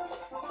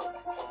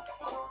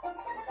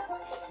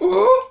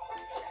 Oh,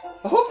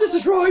 I hope this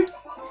is right.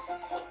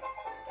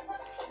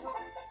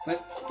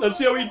 Let's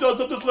see how he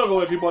does at this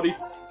level, everybody.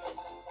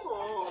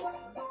 Oh.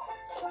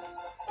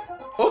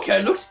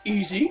 Okay, looks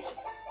easy.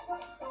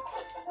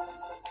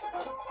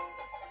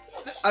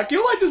 I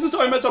feel like this is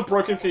almost a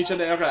broken feature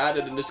they ever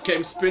added in this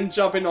game, spin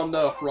jumping on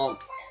the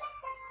romps.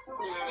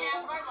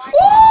 Yeah, my life.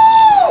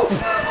 Woo!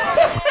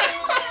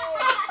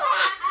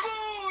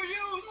 Oh,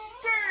 you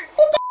stink!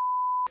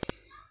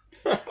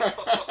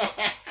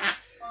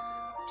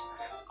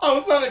 I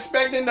was not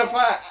expecting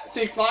to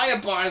see fire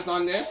bars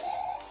on this.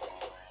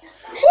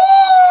 Woo!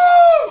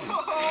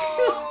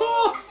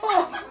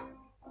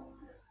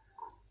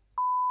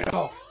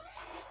 Oh.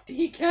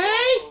 DK?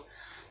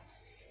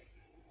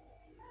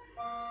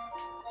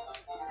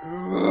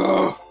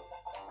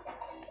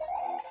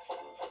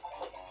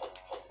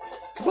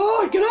 Come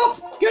on, get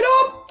up! Get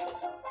up!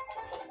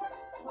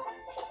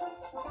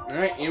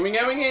 Alright, here we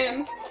go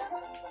again.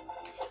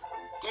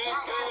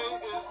 DK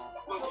is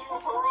the new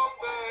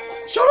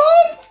Harambe! Shut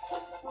up!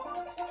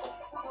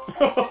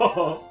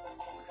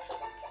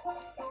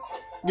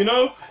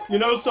 You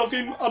know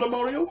something, other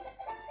Mario?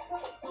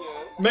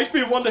 Yes. Makes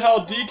me wonder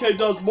how DK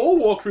does more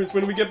walkthroughs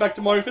when we get back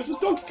to Mario vs.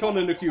 Donkey Kong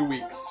in a few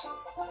weeks.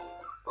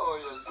 Oh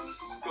yes,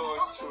 it's going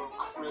to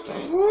really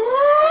big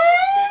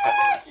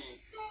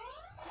monkey.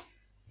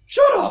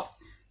 Shut up!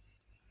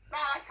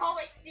 Man, I can't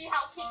wait to see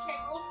how King K.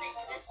 Rool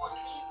thinks of this once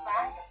he's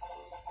back.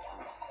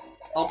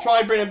 I'll try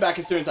and bring him back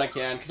as soon as I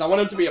can, because I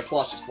want him to be a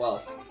plush as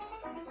well.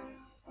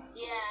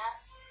 Yeah.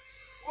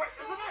 Wait,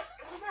 isn't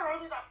there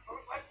only that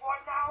bootleg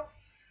one now?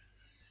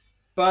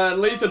 But at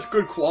least it's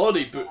good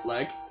quality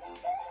bootleg.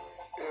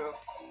 Yeah.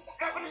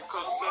 Yeah, but it's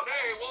Because so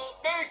Sine won't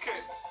make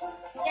it!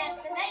 Yes,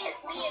 Sine is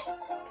being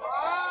slow.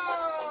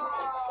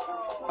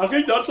 I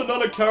think that's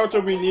another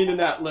character we need in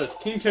that list,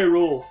 King K.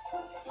 Rool.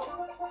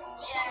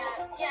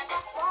 Yeah, that's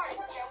right.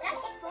 Yeah, we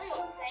actually saw your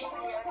Sine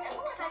video, and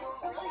everyone had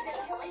some really good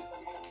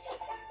choices.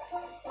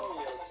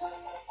 Oh yes.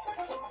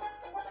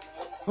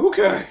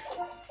 Okay,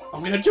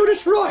 I'm gonna do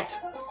this right.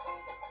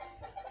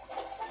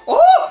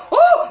 Oh!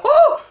 Oh!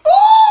 Oh!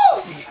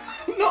 Oh!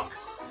 No!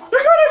 I got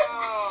it!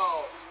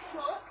 Wow!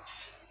 Whoops.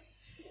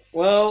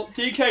 Well,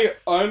 DK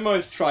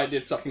almost tried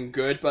did something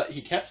good, but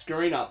he kept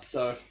screwing up,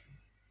 so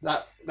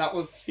that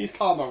was his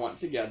karma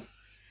once again.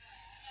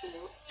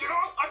 You know,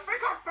 I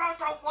think I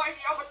found out why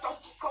the other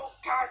Donkey Kong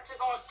characters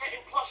aren't getting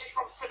plushes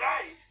from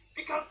Sine.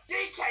 Because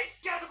DK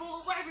scared them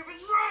all away with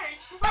his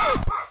rage!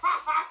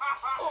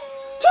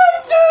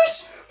 Take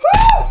this!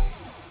 Woo!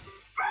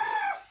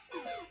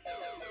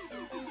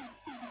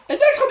 And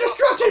thanks for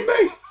distracting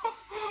me!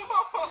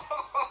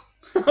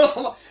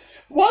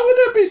 Why would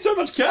there be so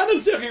much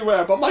cannons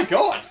everywhere? But my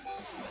god!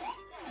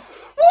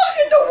 What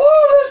in the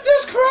world is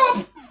this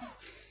crap?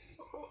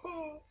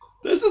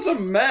 This is a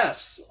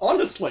mess,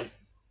 honestly.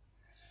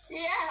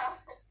 Yeah.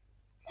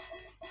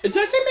 It's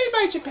actually made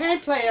by a Japan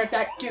player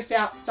that gives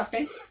out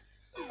something.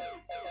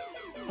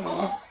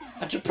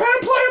 A Japan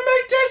player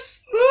made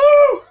this?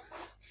 Woo!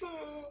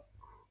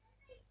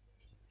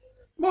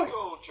 My,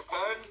 Go,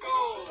 Japan,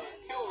 go!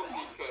 Kill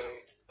DK!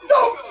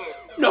 no! Kill him!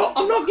 No,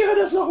 I'm not giving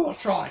this level a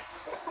try.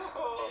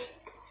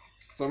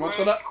 So much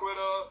for that. Rage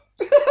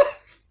quitter!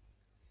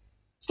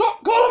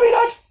 Stop calling me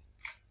that!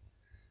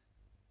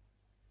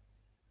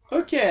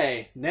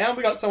 Okay, now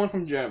we got someone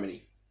from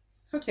Germany.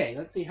 Okay,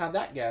 let's see how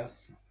that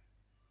goes.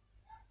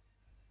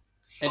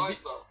 And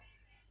Scheiße.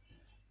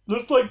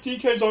 looks like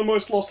DK's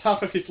almost lost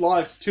half of his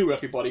lives too,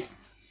 everybody.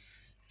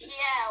 Yeah,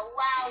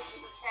 wow,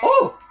 DK.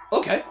 Oh!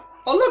 Okay.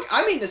 Oh look,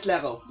 I'm in this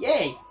level.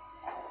 Yay!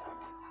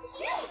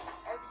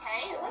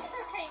 Okay, it looks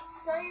okay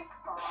so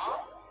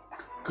far.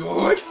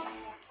 Good.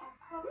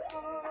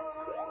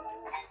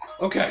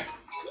 Okay.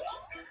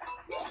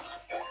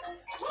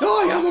 Die,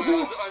 I Hammer! swore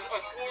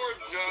in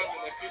German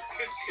if you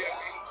didn't hear me.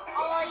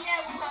 Oh, yeah,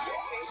 we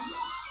heard you.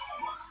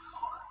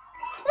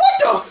 What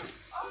the?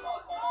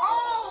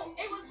 Oh,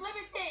 it was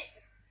limited.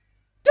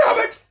 Damn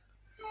it!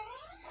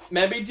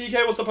 Maybe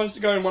DK was supposed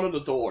to go in one of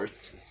the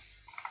doors.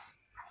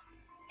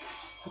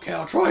 Okay,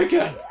 I'll try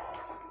again.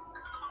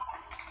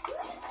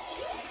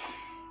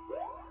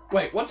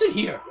 Wait, what's in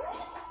here?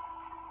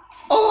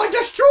 Oh, I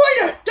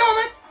destroyed it! Damn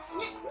it!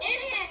 You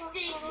idiot,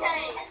 DK.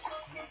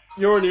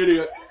 You're an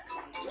idiot.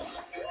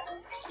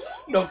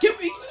 No, get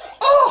me!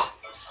 Oh!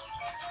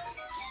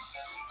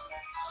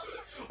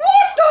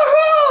 What the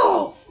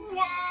hell?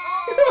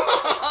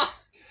 Wow!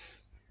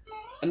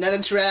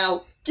 Another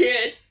trial.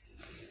 Kid.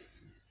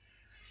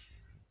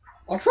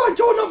 I'll try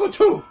door number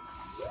 2.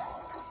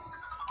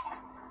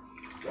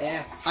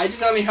 Yeah, I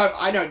just only hope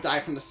I don't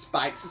die from the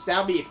spikes, because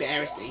that'll be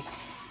embarrassing.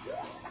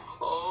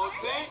 Oh,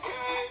 DK!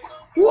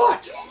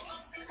 What?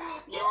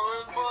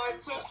 You're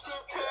invited to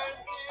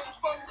Candy and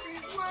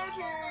Funky's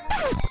wedding!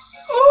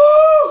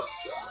 Oh!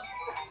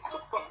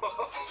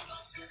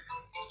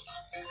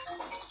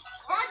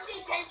 Run,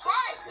 DK,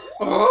 run.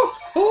 Oh!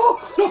 Oh!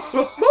 No!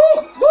 No!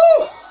 Move!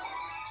 Move!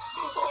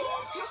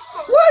 Oh, just a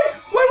Wait!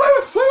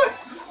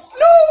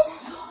 No!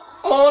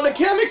 Oh, the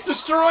Kamix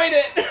destroyed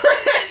it!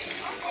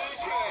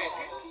 DK!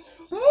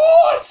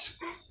 What?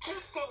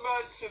 Just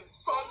imagine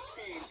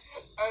Funky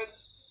and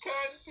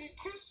Candy see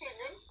kissing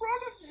in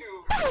front of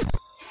you.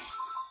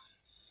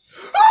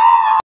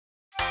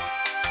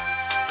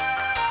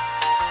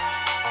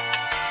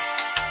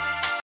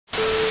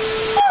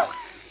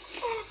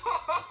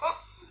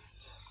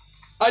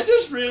 I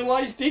just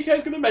realized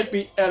DK's gonna make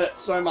me edit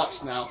so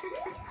much now.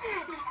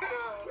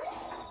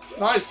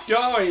 Nice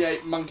going,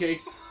 ape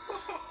monkey.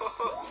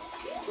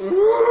 What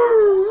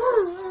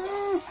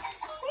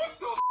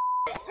the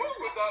is wrong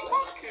with that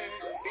monkey?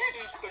 He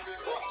needs to be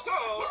put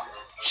down.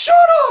 Shut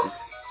up!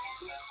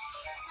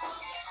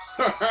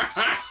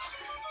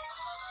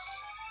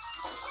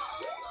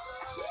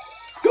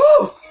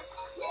 Go!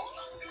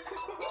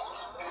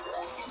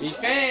 Be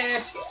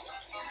fast!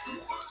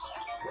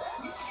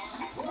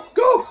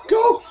 Go!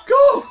 Go!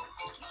 Go!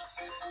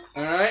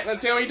 Alright,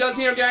 let's see what he does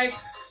here,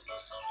 guys.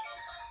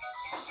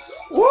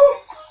 Woo!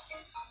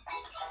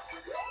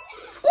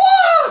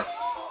 Woo!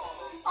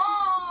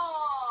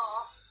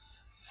 Oh!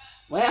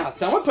 Wow,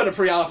 someone put a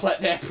pre-outlet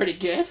there pretty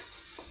good.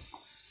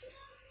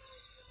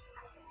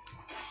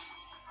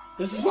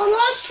 This is my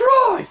last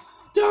try!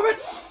 Damn it!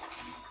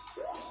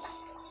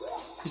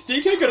 Is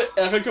DK gonna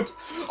ever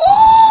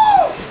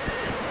Oh!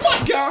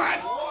 My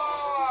god!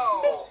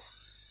 Wow!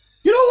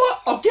 You know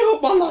what? I'll give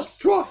up my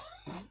last try.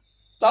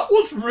 That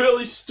was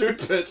really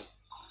stupid.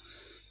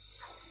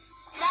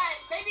 Man,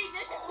 maybe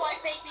this is why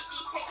baby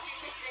DK's been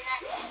missing in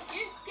action.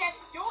 You scared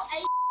your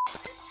and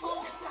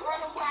told him to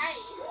run away.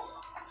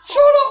 Shut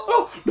up!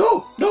 Oh,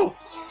 no, no!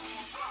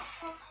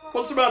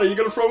 What's the matter? You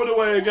gonna throw it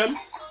away again?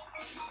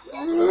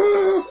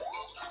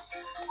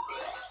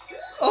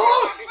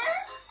 Oh!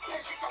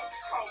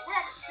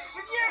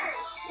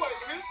 Wait,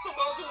 who's the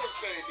mother of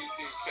baby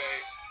DK?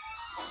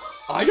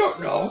 I don't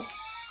know.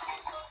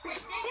 Wait,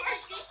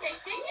 DK,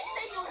 didn't you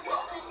say you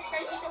adopted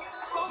baby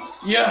Donkey Kong?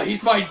 Yeah,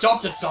 he's my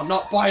adopted son,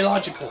 not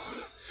biological.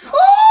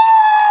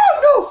 Oh!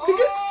 No!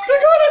 They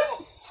got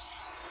it!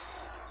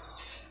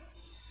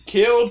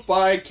 Killed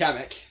by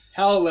Kamek.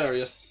 How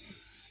hilarious.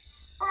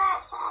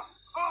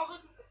 Oh,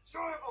 this is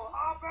enjoyable,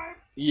 huh, babe?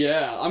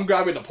 Yeah, I'm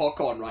grabbing the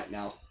popcorn right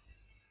now.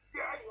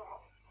 Yeah, you are.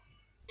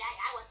 Dad,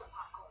 I want some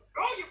popcorn.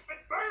 Oh, you've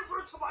been very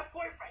rude to my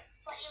boyfriend.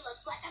 But he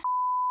looks like a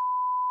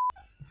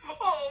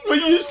Oh,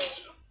 Will you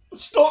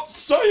stop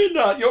saying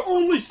that? You're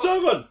only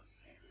 7.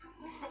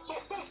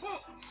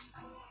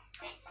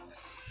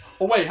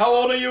 Oh wait, how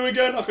old are you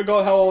again? I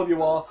forgot how old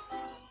you are.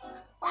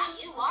 Wow,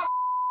 you are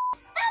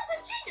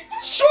Bowser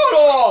Jr. Shut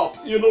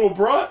up, you little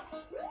brat.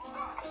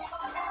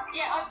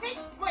 Yeah, I think,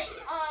 wait,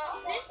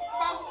 did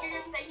Bowser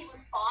Jr. say he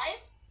was 5?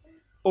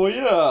 Oh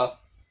yeah.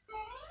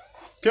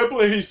 Can't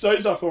believe he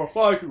says that for a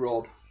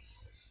 5-year-old.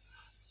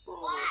 What?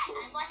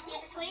 I watched the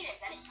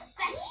In-Betweeners, and it's the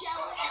best show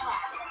ever.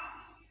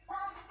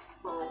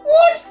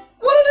 What?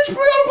 What are these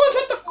pre-autoplays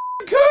at the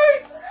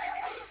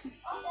f***ing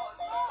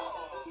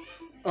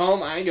Oh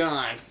my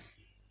god.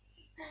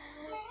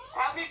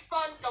 Having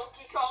fun,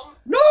 Donkey Kong.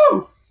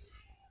 No!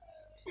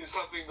 He's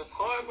having the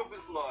time of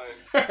his life.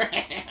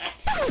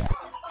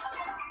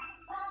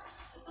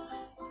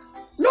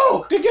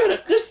 No! They get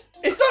it! It's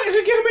not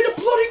even giving me the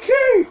bloody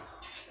key!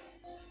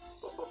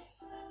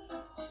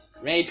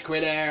 Rage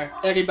quitter!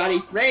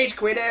 Everybody, rage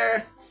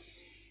quitter!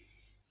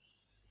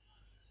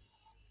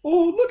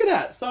 Oh, look at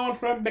that! Someone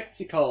from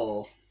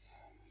Mexico.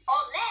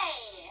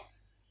 Olé!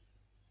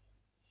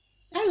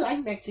 I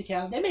like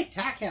Mexico. They make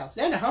tacos.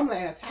 They're the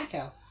homeland of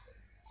tacos.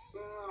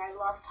 I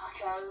love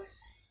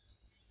tacos.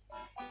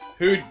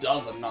 Who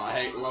doesn't not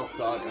hate love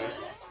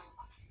tacos?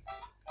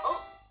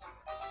 Oh,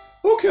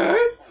 Okay.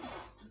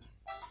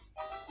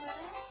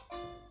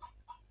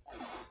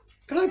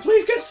 Can I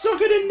please get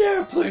suckered in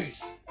there,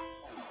 please?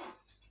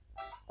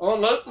 Oh,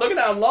 look at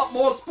that. A lot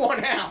more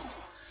spawn out.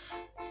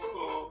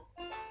 Oh,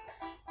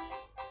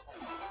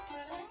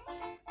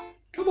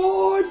 Come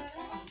on.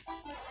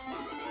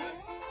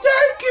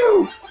 Thank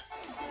you.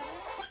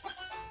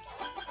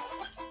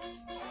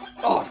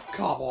 Oh,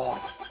 come on.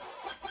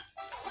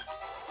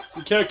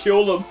 You can't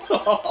kill them.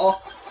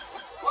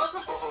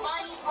 welcome to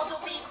Spiny Puzzle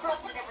Bee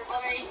Crossing,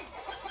 everybody.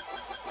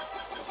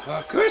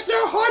 Curse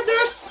their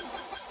hardness.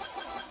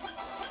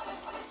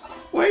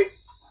 Wait.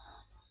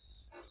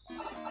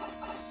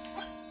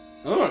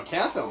 Oh, a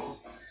castle.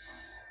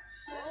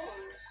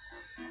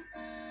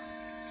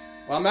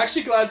 Well, I'm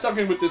actually glad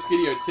something with this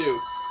video too.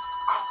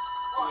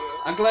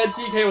 What? I'm glad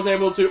DK was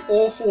able to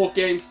all 4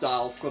 game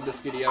styles for this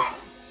video.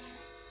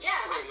 Yeah,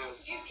 that's up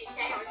to you, DK,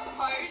 I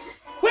suppose.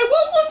 Wait,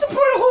 what was the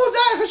point of all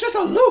that if it's just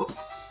a loop?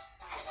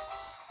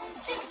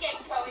 Just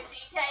get going,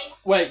 DK.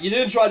 Wait, you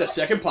didn't try the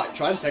second pipe.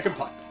 Try the second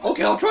pipe.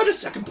 Okay, I'll try the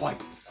second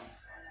pipe.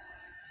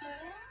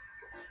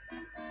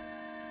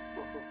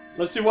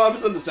 Let's see what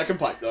happens in the second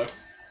pipe, though.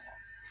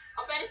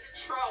 I bet it's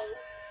a troll.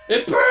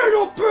 It better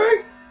not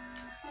be!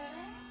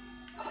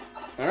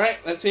 Alright,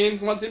 let's see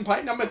what's in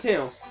pipe number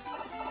 2.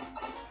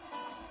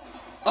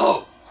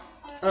 Oh!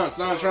 Oh, it's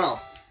not a troll.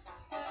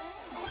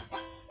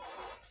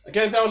 I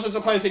guess that was just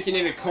a place that you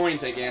needed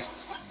coins, I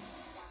guess.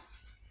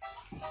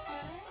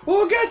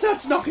 Well, I guess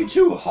that's nothing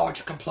too hard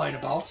to complain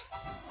about.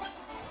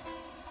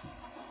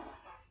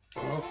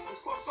 Oh.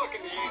 this looks like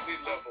an easy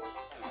level.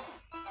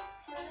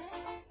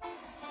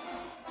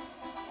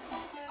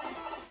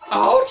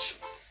 Ouch!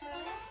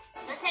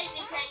 It's okay,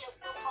 DK, you're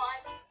still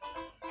fine.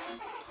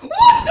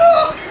 What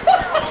the?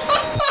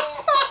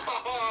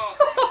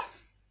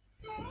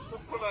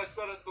 Just when I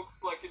said it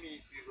looks like an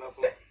easy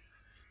level.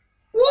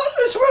 What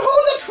is with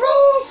all the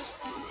trolls?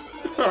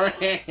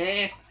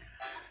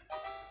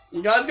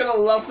 You guys gonna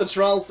love the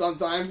trolls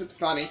sometimes, it's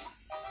funny.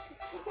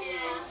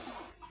 Yeah.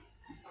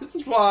 This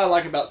is what I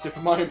like about Super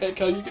Mario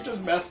Maker, you can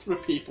just mess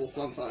with people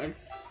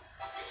sometimes.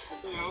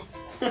 Yeah.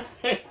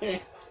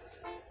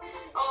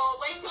 Oh,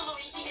 wait till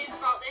Luigi hears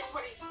about this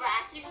when he's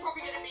back. He's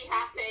probably gonna be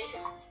happy.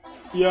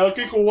 Yeah, I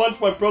think for once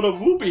my brother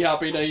will be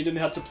happy that he didn't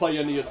have to play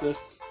any of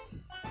this.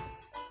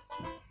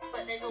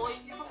 But there's always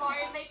Super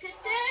Mario Maker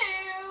 2!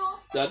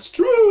 That's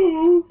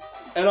true!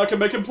 And I can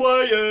make him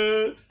play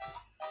it!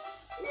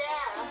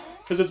 Yeah.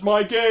 Because it's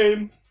my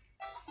game.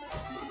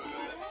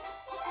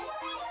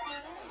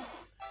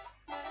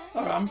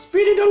 Alright, I'm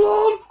speeding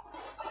along!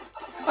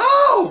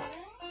 Oh!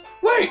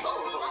 Wait!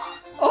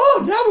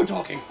 Oh, now we're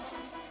talking!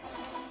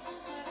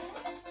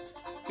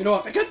 You know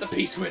what, forget the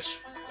P-switch.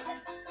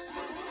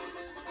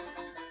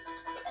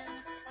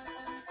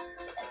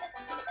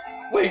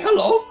 Wait,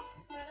 hello?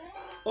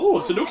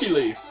 Oh, Tanuki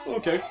leaf.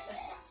 Okay.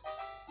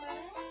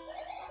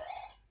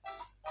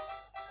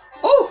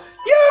 Oh,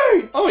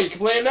 yay! Oh, you can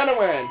play another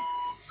one.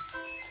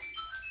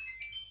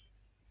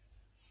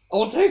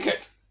 I'll take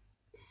it.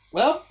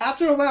 Well,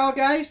 after a while,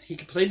 guys, he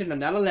completed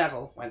another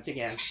level once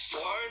again.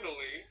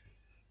 Finally.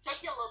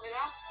 Took you long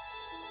enough.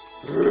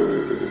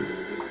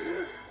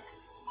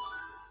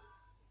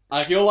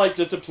 I feel like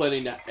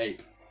disciplining that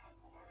ape.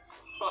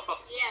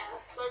 Yeah,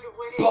 so do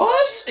we.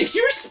 Buzz, if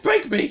you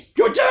spank me,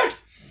 you're dead!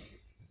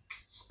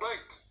 Spank.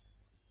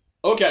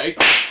 Okay.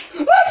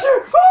 That's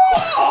it!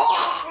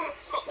 Oh!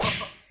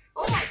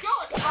 Oh my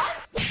god,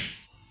 Buzz!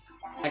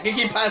 I think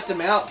he passed him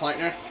out,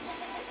 partner.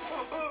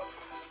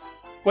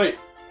 Wait,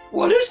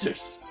 what is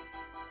this?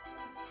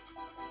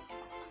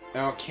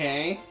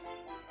 Okay.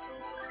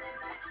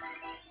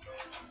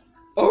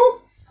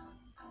 Oh!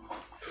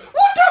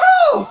 What the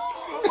hell?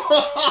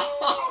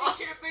 Probably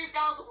should have moved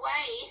out of the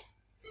way.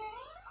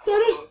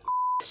 That is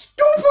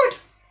stupid!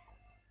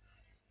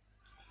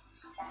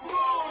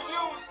 Oh,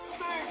 you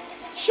stink.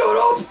 Shut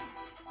up!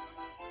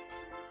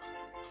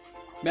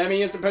 Maybe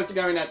you're supposed to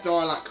go in that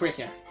door a lot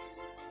quicker.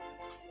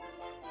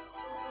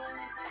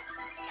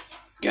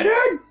 Get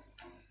in!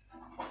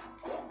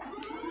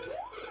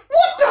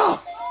 What the? Oh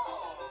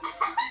my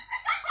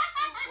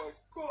god.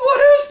 What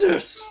is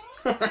this?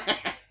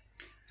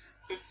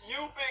 It's you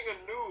being a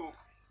noob.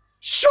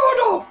 Shut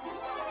up!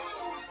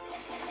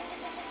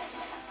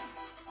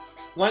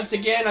 Once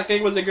again, I think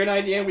it was a good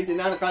idea we did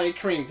not apply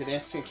cream to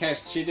this in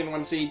case she didn't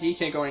want to see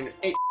DK going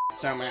ape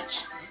so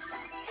much.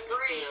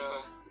 Agreed.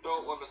 Yeah,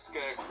 don't want to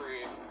scare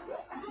Cream. Yeah,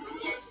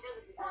 she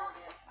doesn't deserve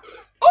it.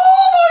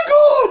 Oh my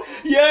god!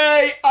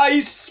 Yay!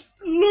 I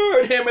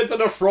lured him into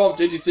the front.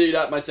 Did you see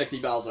that, my sexy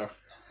Bowser?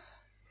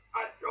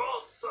 And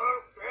you're so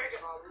big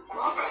and I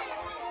love it.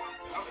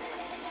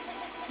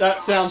 That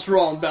sounds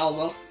wrong,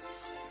 Bowser.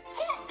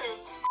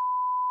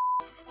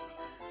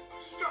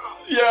 Shut up.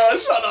 Yeah,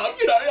 shut up.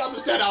 You don't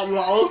understand how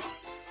long.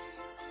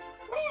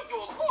 Oh, your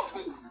love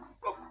is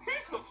a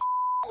piece of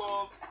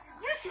love.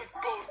 You should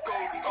go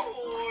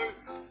toy.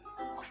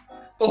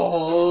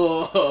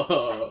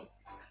 Oh.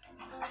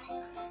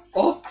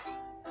 Oh.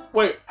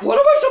 Wait, what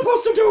am I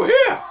supposed to do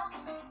here?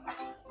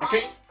 I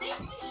think you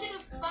should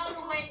have found a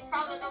way and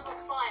found another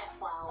fire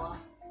flower.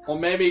 Or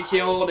maybe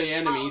kill the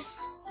enemies.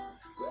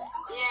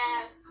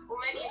 Yeah, or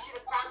maybe you should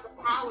have found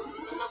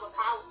another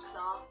power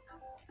star.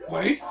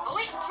 Wait. Oh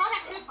wait, try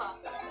that Koopa.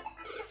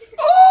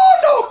 Oh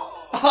no!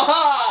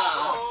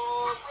 Haha!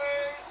 Oh,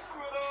 rage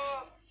critter.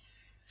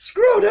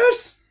 Screw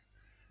this!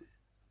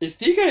 Is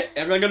DK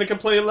ever gonna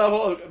complete a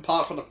level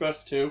apart from the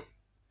first two?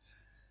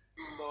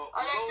 No,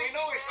 I don't well, we think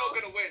know he he's will. not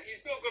gonna win.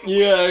 He's not gonna win.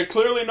 Yeah,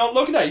 clearly not.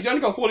 Look at that. He's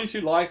only got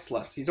 42 lives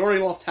left. He's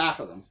already lost half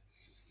of them.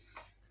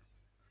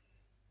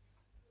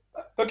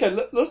 Okay,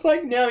 looks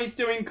like now he's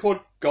doing called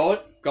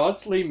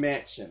Godsley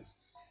Mansion.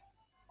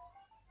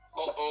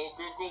 Uh-oh,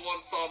 Google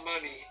wants our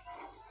money.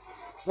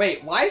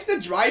 Wait, why is the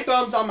dry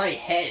bones on my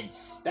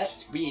heads?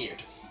 That's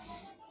weird.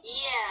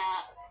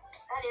 Yeah,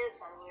 that is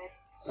kind of weird.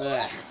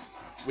 Ugh,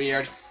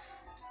 weird.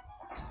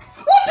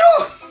 What the?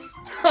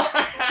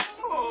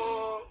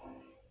 Oh,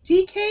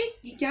 DK,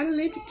 you gotta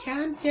learn to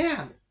calm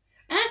down.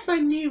 As my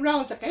new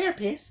role as a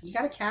therapist, you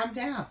gotta calm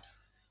down.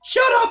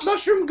 Shut up,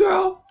 Mushroom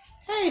Girl!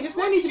 Hey, there's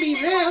no What need did to you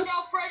be say to my rude.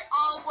 girlfriend?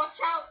 Oh, watch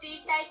out,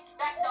 DK.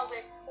 That does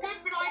it.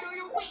 Good, but I know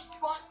your weak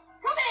spot.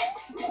 Come in.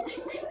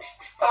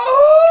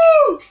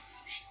 Oh!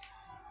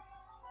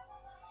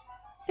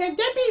 Yeah,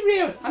 don't be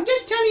rude. I'm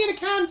just telling you to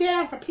calm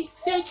down for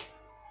Pete's sake.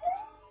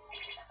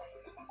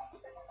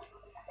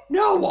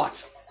 Now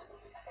what?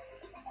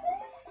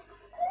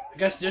 I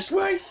guess this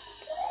way?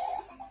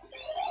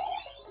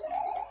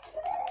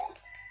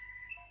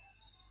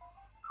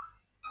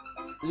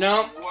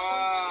 No.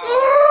 wow.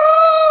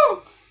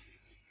 Oh!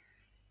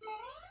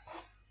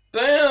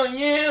 Boo,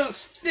 you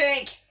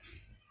stink!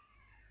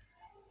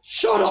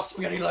 Shut up,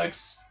 Spaghetti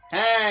Legs!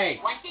 Hey!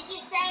 What did you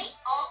say?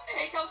 Oh,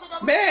 here comes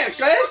another. Man,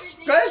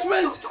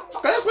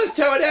 Glynis was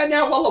towing down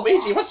now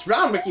Waluigi. What's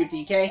wrong with you,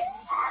 DK?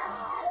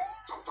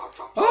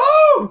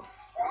 Oh!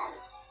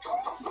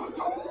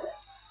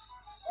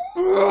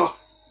 Ugh.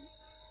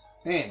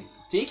 Man,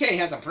 DK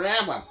has a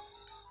problem.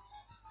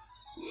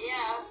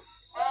 Yeah.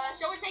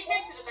 Shall we take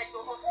him to the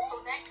mental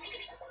hospital next?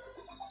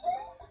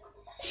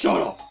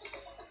 Shut up.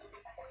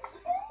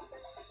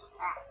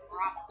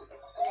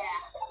 Yeah.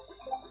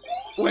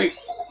 Wait.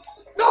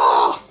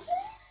 Ah!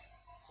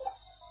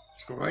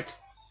 Screw it.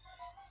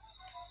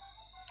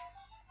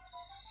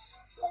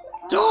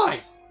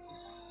 Die!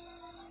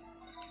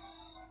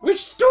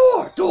 Which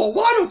door? Door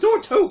 1 or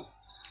door 2?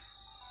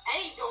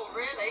 Any door,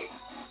 really.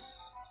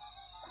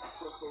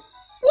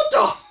 What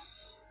the?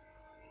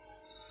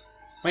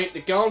 Wait,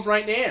 the gun's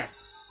right there.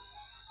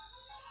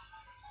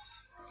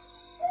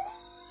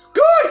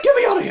 Good! Get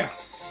me out of here!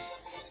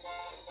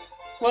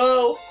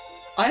 Well,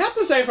 I have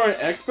to say for an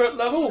expert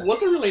level, it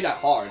wasn't really that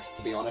hard,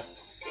 to be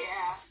honest.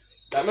 Yeah.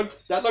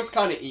 That looks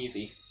kind of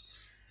easy.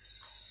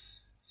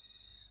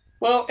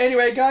 Well,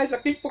 anyway, guys, I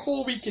think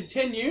before we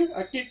continue,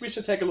 I think we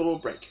should take a little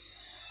break.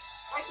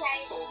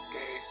 Okay.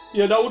 Okay.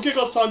 Yeah, that will give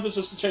us time to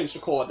just change the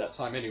call at that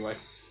time anyway.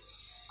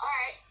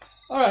 Alright.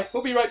 Alright,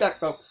 we'll be right back,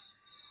 folks.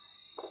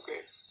 Okay.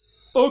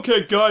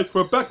 Okay, guys,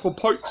 we're back for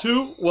part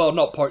 2. Well,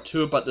 not part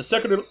 2, but the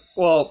second...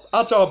 Well,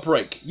 after our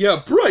break.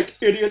 Yeah, break,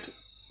 idiot!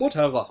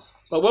 Whatever.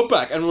 But we're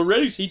back, and we're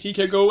ready to see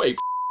TK go ape.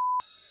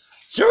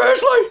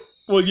 Seriously?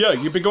 Well, yeah,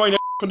 you've been going ape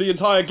for the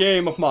entire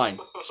game of mine.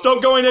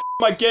 Stop going ape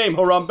for my game,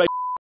 Harambe.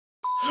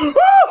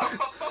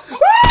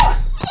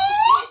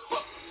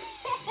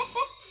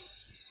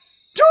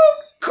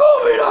 Don't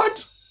call me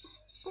that!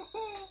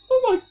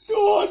 Oh my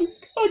god,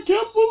 I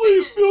can't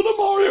believe Fiona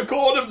Mario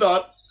called him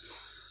that.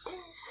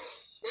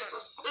 This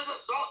is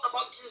not the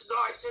monkey's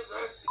night, is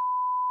it?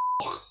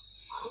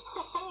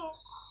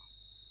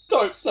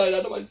 Don't say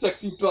that to my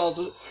sexy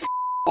bastard.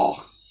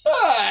 Oh,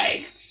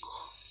 hey!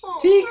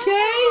 DK,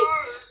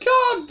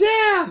 calm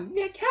down.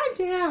 Yeah, calm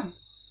down.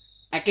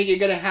 I think you're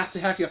gonna have to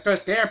have your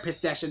first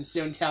therapist session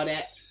soon,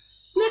 Toadette.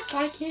 Looks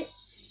like it.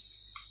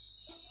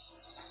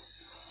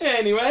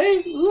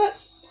 Anyway,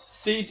 let's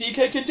see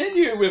DK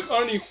continue with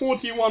only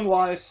 41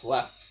 lives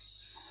left.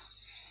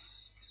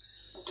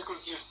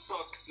 Because you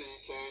suck,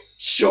 DK.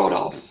 Shut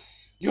up!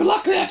 You're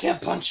lucky I can't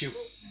punch you.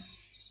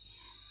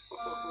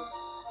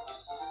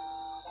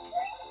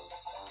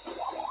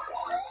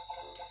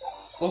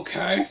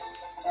 Okay.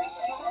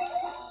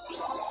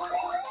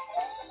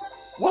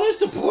 What is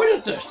the point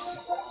of this?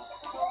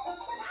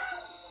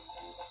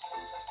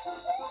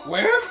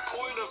 Where? The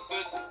point of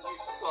this is you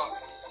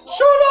suck.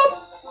 Shut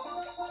up!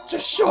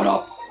 Just shut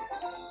up!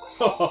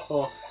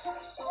 What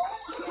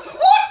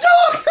the?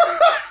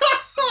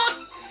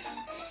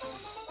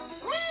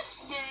 Me,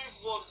 Steve,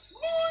 wants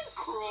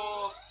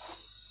Minecraft.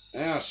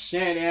 Oh,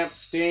 shut up,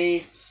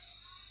 Steve.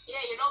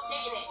 Yeah, you're not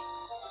getting it.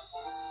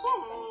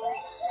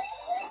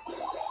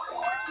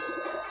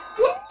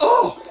 What?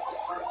 Oh!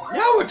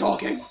 Now we're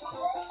talking!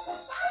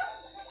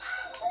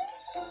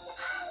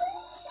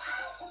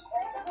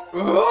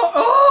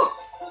 Oh!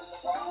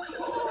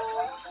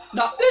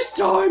 Not this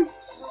time!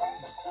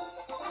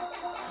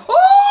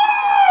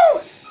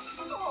 Oh!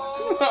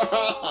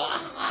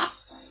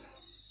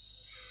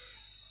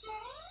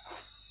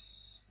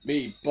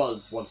 Me,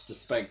 Buzz, wants to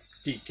spank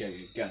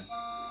DK again.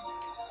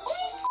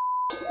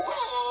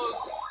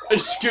 Buzz!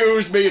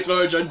 Excuse me,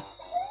 virgin.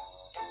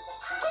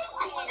 Don't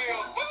call me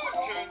a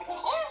virgin.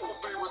 I will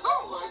be with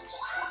Alex.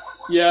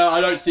 Yeah,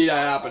 I don't see that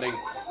happening. I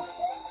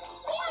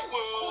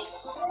will.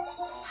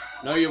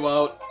 No, you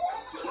won't.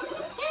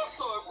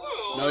 Yes, I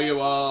will. No, you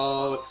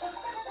won't.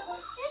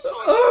 Yes, I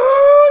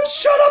will.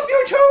 Shut up,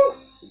 you two!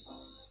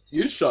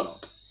 You shut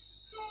up.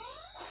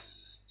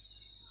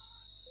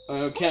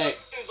 Okay.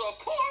 This is a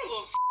pile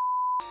of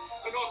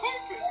and I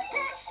hope his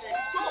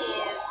batteries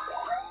die.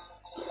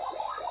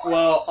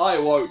 Well, I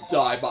won't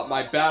die, but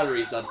my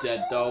batteries are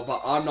dead, though.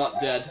 But I'm not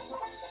dead.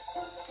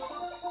 Well,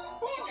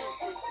 you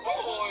should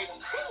die.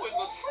 Go in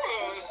the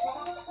trash.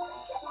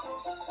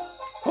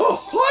 Oh,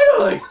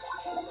 finally!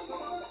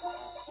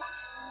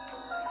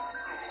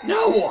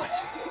 Now what?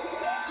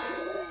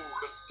 Ooh,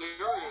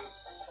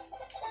 mysterious.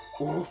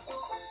 Ooh.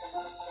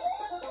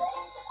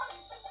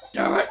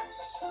 Damn it!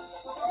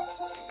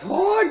 Come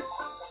on!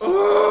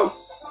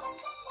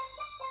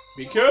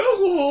 Be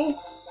careful!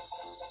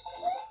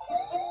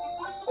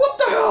 What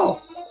the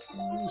hell?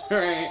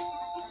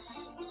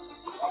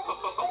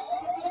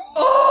 Oh!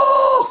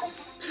 Oh!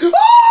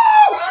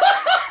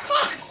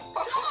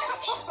 Oh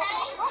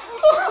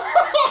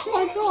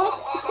my god!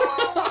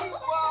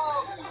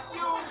 Wow,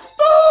 you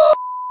Oh!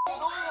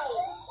 it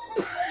all.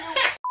 You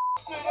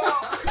it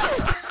up.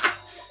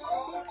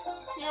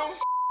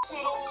 You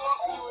it all up,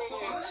 you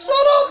idiot.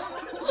 Shut up!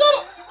 Shut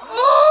up!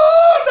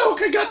 Oh! No one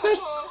can get this!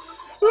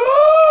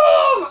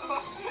 Oh!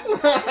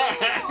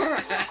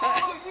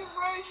 Oh, you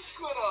rage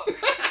quitter.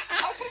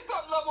 I think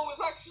that level was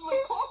actually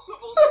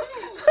possible too.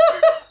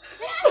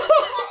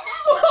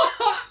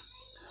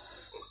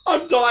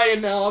 I'm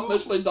dying now. I'm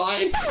literally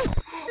dying.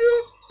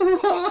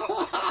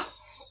 I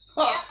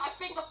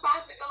think the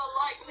fans are gonna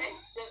like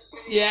this.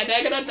 Yeah,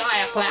 they're gonna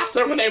die of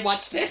laughter when they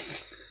watch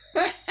this.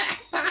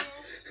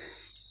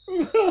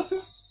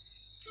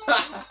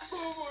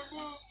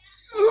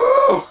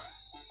 Ooh,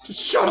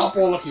 just shut up,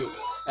 all of you.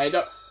 Hey,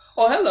 no.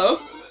 Oh, hello.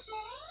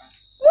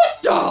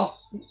 What the?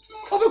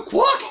 I'm a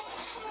quack.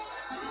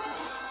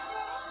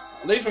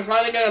 At least we're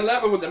finally gonna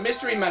level with the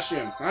mystery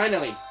mushroom.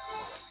 Finally.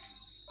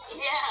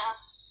 Yeah.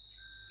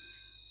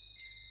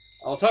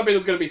 I was hoping it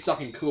was gonna be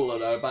something cooler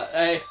though, but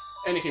hey,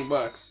 anything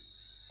works.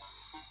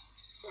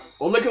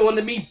 Oh, look at one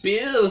of me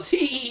bills.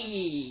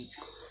 Hee.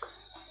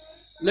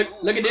 Look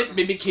at this,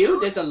 BBQ.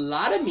 There's a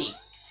lot of me.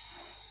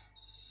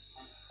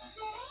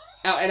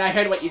 Oh, and I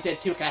heard what you said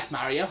too, Cat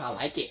Mario. I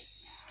like it.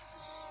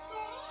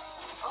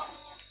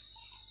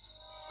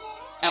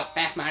 Oh,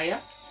 Bath Mario.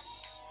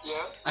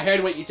 Yeah? I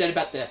heard what you said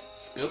about the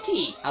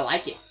spooky. I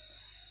like it.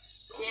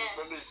 Yes.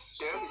 But it's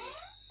scary.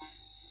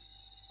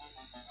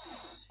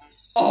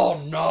 Oh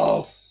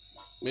no!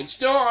 Which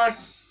door?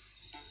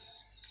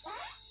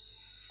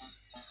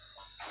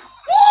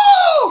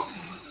 Woo!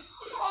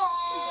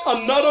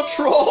 Another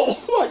troll!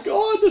 Oh my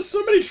god, there's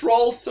so many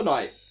trolls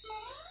tonight.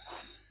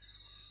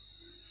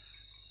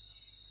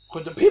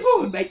 Could the people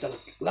who make the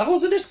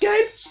levels in this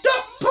game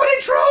stop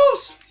putting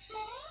trolls?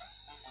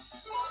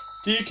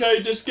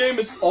 DK, this game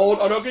is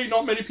old. I don't think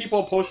not many people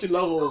are posting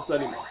levels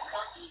anymore.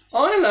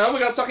 Oh hello, we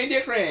got something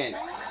different.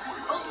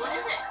 Oh, what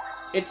is it?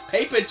 It's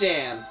Paper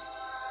Jam.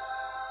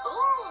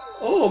 Oh.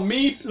 Oh,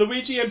 me,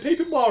 Luigi, and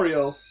Paper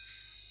Mario.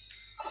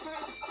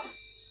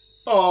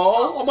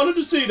 Oh, I wanted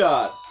to see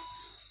that.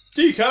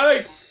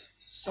 DK,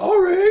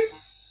 sorry.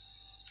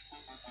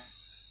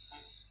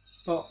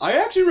 Oh, I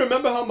actually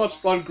remember how much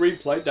fun Green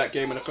played that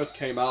game when it first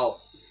came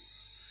out.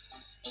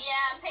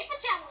 Yeah, Paper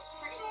Jam was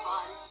pretty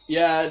fun.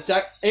 Yeah,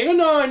 even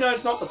though I know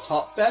it's not the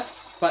top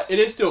best, but it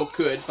is still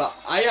good. But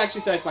I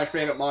actually say it's my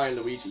favorite Mario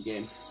and Luigi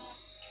game.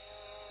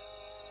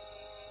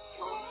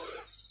 Awesome.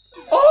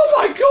 Oh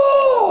my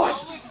god!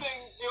 The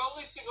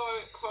only thing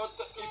I heard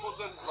that people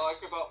didn't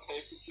like about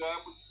Paper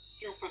Jam was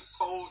stupid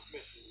Toad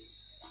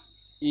missions.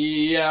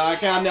 Yeah, I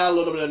found that a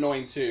little bit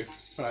annoying too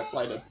when I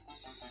played it.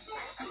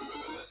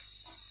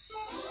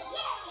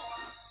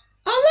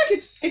 Oh look,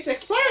 it's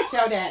Explorer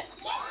Toadette.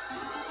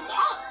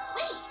 Oh,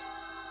 sweet.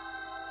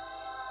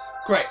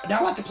 Great, now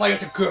I want to play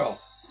as a girl.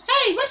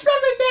 Hey, what's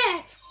wrong with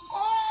that?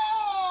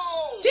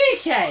 Oh!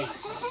 DK!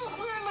 Did you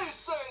really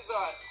say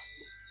that?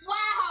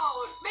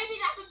 Wow, maybe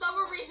that's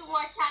another reason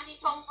why Candy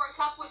Tom broke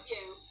up with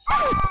you.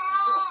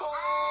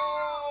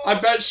 Oh! I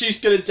bet she's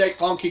gonna date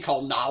Donkey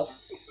Kong now.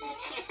 Yeah,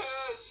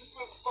 she's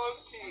with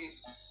Funky.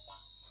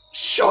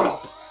 Shut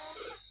up!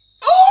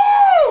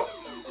 Oh!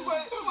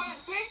 Wait,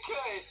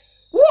 DK!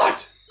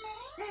 What?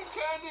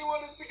 Candy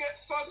wanted to get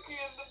Funky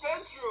in the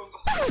bedroom.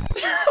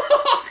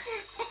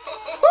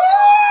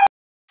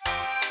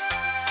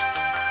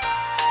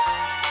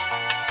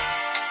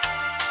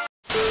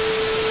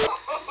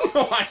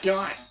 Oh my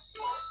god.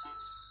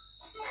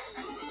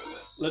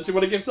 Let's see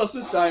what it gives us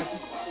this time.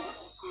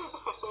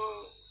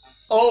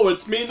 Oh,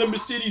 it's me and the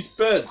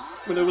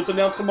Mercedes-Benz when it was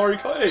announced on Mario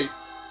Kart 8.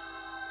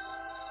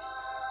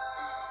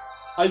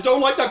 I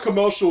don't like that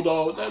commercial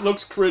though, that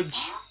looks cringe.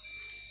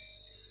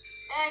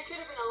 It could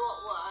have been a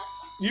lot worse.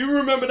 You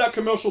remember that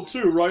commercial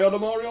too, right, Otto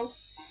Mario?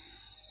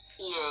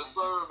 Yes,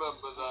 I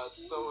remember that.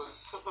 That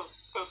was a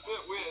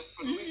bit weird,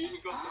 but at least we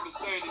got the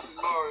Mercedes in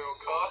Mario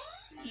Kart.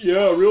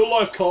 Yeah, real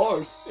life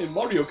cars in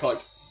Mario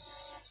Kart.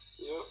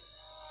 Yep.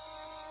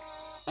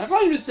 I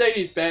find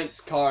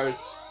Mercedes-Benz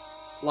cars,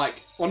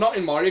 like, well not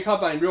in Mario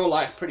Kart, but in real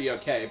life pretty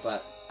okay,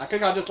 but I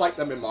think I just like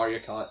them in Mario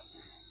Kart.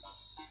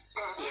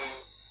 Yeah.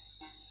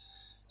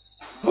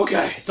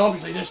 Okay, it's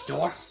obviously this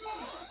door.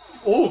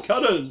 Oh,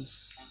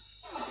 cannons!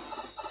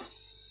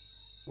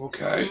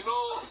 Okay. You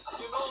know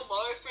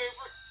my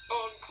favorite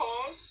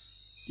cars?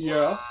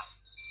 Yeah.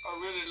 I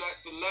really like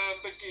the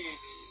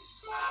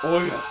Lamborghinis.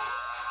 Oh yes.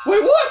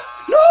 Wait, what?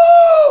 No!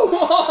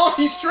 Oh,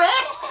 he's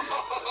strapped?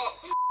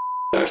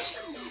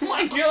 Yes.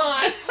 My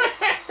god!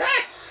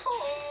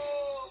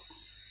 Oh.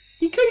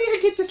 He couldn't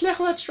even get this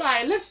level a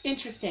try. It looks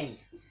interesting.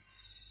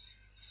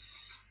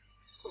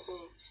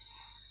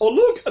 Oh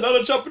look,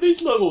 another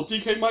Japanese level,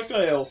 DK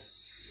Michael.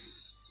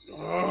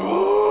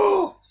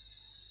 Oh.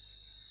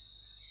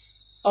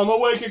 I'm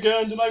awake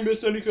again, did I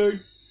miss anything?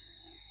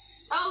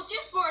 Oh,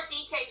 just more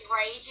DK's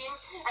raging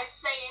and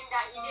saying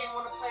that he didn't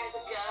want to play as a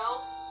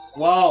girl.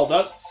 Wow,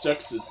 that's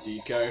sexist,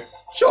 DK.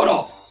 Shut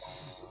up!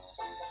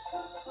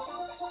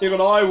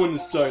 Even I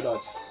wouldn't say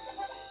that.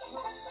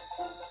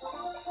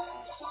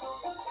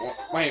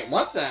 Wait,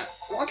 what the?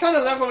 What kind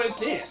of level is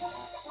this?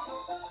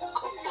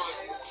 Looks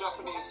like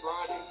Japanese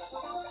riding.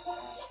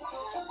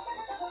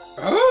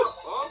 Huh?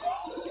 Huh?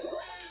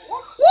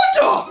 What? What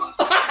the?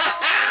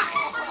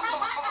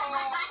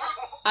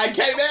 I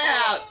came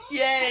out!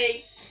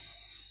 Yay!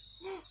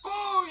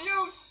 Boo,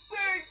 you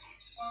stink!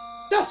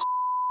 That's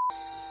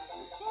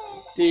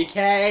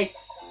DK.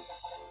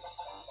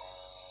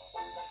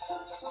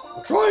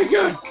 I'll try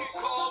again. Donkey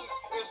Kong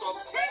is a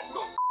piece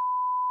of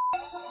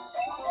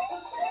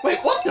Wait,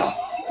 what the?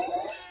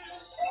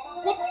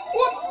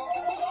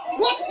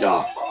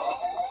 Duh.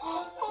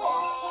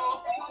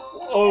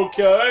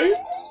 Okay.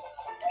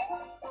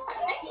 I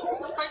think he's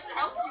supposed to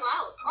help you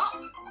out.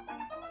 Oh,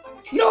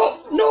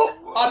 No,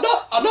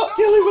 I'm not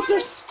dealing with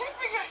this. Skipping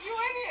it, you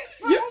idiots!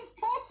 That You- was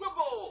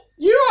possible!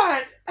 You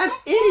are an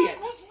The idiot.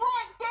 flag was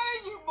right there,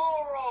 you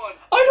moron!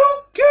 I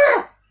don't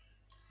care.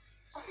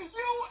 You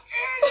Oh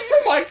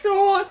idiot! my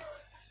god.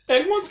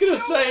 Everyone's gonna You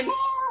say.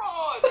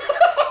 moron!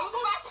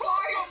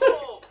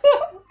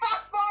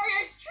 Fat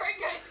Mario's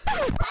triggered.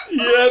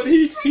 Yeah,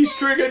 he's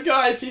triggered,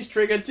 guys. He's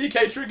triggered.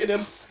 DK triggered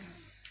him.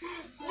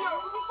 Yeah,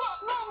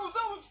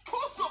 that was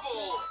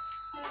possible!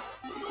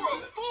 You're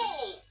a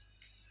fool!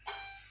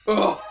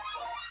 Oh,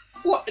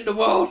 what in the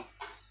world?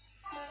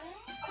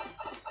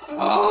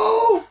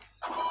 Oh!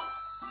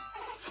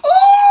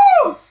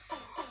 Oh!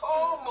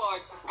 Oh my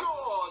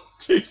god!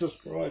 Jesus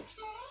Christ.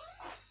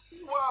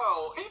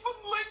 Wow, even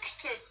Link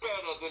did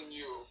better than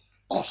you.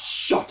 Oh,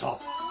 shut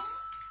up.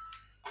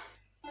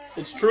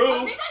 It's I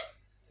true. think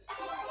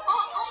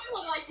I've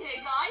got an idea,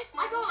 guys.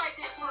 I got an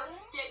idea for a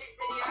gaming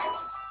video.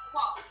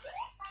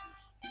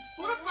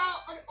 What about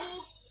an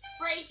all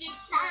raging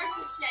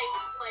characters game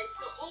we play?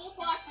 So all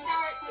my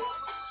characters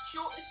with the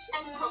shortest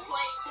temper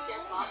playing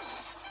together.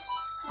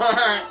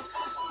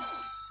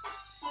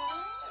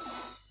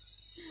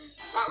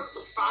 That would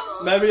be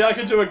fun. Maybe I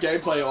could do a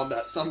gameplay on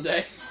that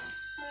someday.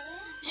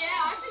 Yeah,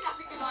 I think that's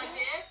a good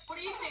idea. What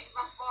do you think,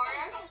 Matt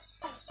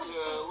Mario?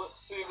 Yeah,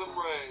 let's see them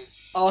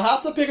rage. I'll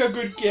have to pick a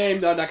good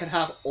game though that can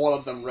have all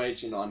of them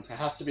raging on. It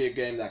has to be a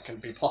game that can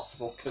be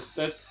possible, because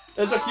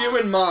there's a few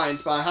in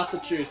mind, but I have to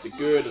choose the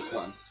goodest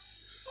one.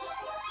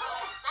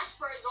 Smash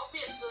Bros,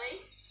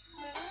 obviously.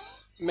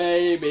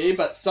 Maybe,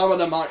 but some of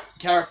them aren't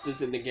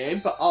characters in the game,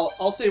 but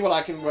I'll see what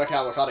I can work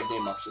out with other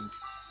game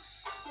options.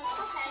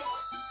 Okay.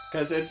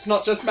 Because it's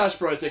not just Smash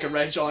Bros they can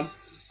rage on.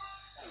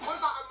 What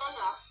about Among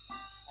Us?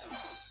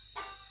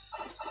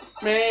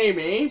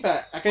 Maybe,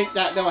 but I think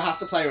that they'll have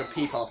to play with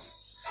people.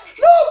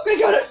 No! They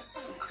got it!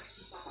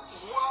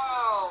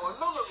 Wow,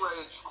 another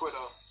rage quitter.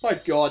 My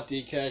god,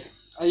 DK.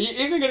 Are you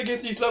even gonna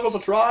give these levels a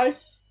try?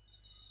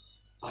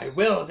 I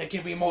will. They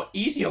give me a more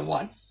easier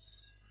one.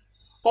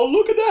 Oh,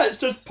 look at that! It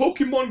says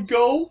Pokemon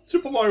Go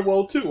Super Mario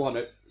World 2 on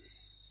it.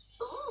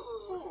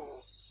 Ooh.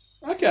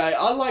 Ooh. Okay,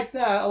 I like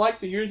that. I like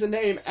the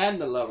username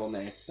and the level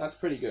name. That's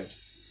pretty good.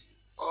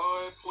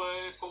 I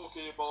play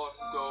Pokemon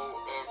Go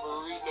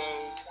every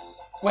day.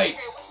 Wait,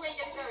 Okay, which way are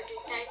you gonna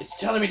go, DK? it's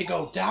telling me to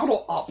go down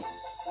or up. Which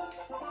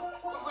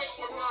way are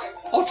you gonna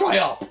go? I'll try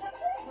up.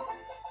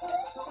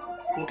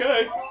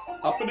 Okay,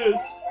 up it is.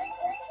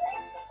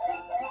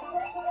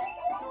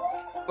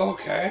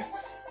 Okay.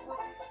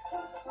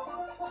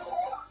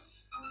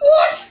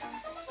 What?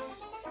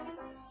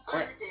 Oh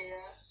Right. dear.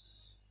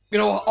 You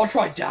know what? I'll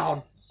try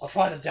down. I'll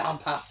try the down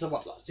path.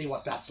 See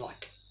what that's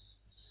like.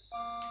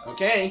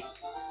 Okay.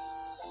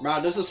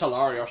 Man, this is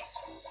hilarious.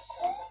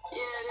 Yeah,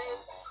 it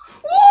is.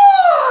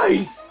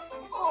 Why?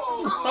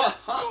 Oh my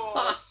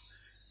god.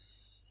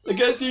 I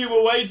guess you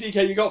away,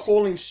 DK. You got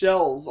falling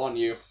shells on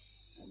you.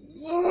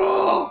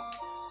 Ugh.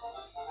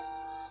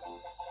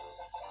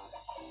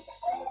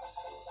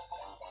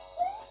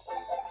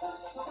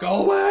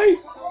 Go away.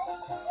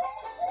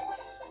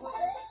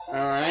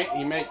 Alright,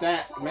 you made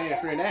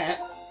it through that.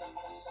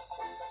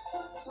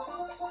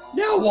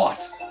 Now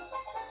what?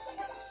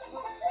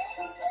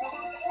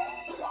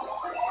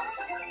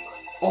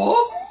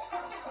 Oh?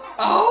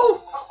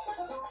 Ow!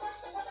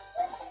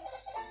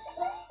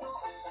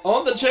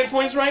 Oh, the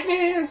checkpoint's right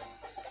there.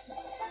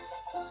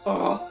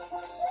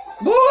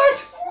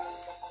 What?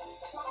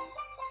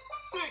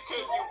 Take it,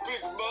 you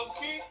big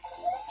monkey.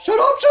 Shut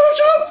up! Shut up!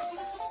 Shut up!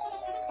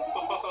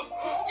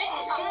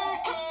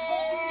 DK!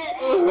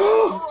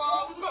 Ugh.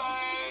 Harambe!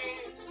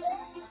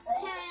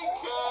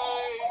 DK!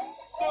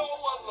 No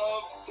one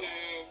loves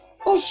him.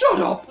 Oh, shut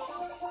up!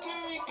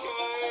 DK!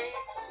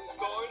 He's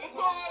going to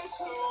die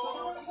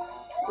soon.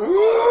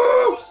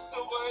 Ugh. Just to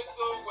wait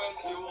when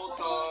he will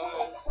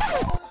die.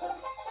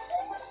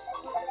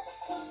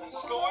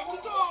 He's going to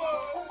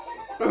die.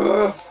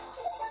 Ugh.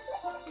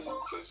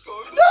 DK's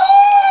going to go.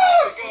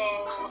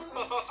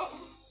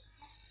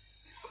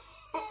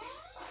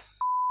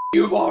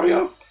 You,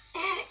 Mario.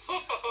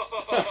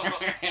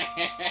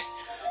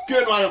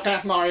 Good one, okay,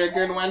 Mario.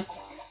 Good one.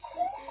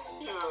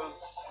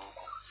 Yes.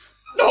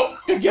 Nope,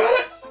 you get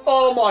it.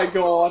 Oh my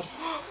god.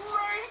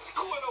 Rage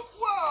quitter,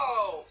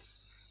 wow!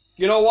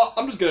 You know what?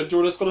 I'm just gonna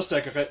do this for the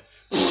sake of it.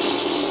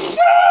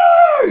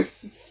 Only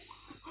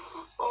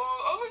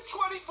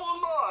 24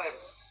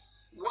 lives.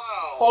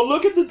 Wow. Oh,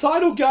 look at the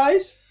title,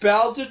 guys.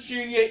 Bowser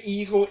Jr.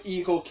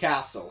 Eagle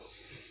Castle.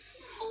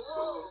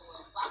 Ooh,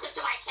 welcome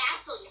to my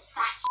castle, you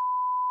fat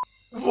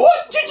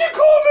What did you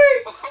call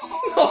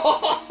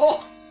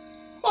me?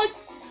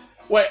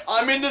 Wait,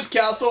 I'm in this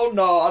castle?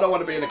 No, I don't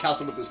want to be in a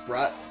castle with this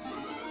brat.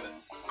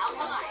 How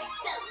come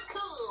it's so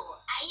cool?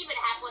 I even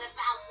have one of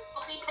Bowser's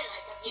body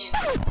pillars of you.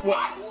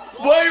 What?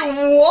 Wait,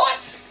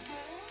 what?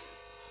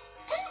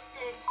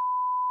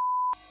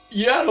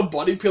 You had a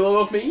body pillow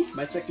of me?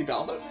 My sexy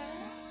Bowser?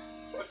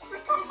 It's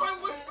because I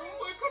wish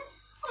we could.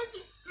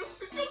 It's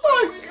because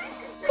I- I wish we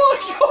could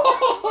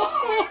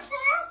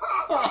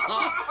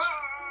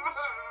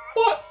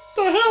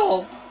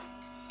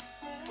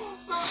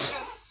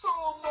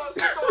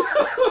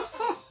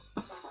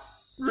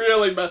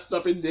messed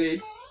up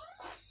indeed.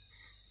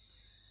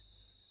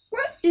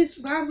 What is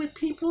wrong with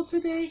people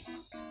today?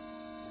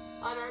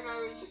 I don't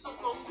know, it's just so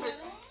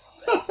bonkers.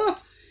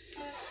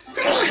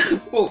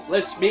 Oh,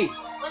 bless me.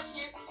 Bless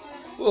you.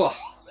 Oh.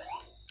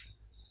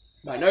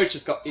 My nose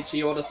just got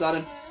itchy all of a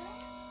sudden.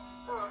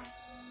 Oh.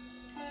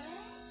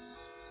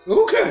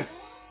 Okay.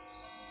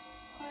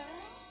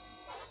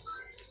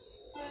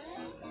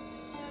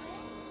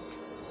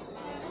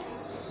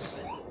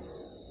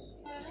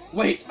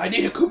 Wait, I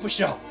need a Koopa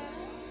shell.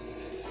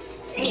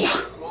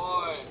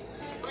 Why?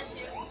 Bless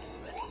you.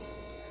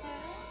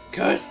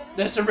 Cause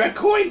there's a red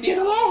coin near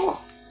the lava.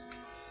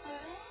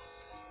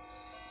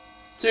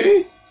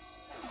 See?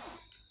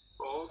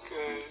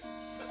 Okay.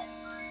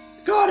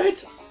 Got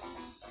it.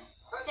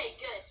 Okay,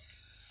 good.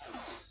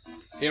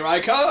 Here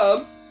I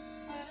come.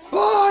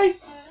 Bye.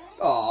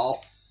 Oh.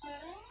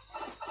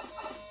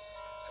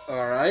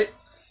 All right.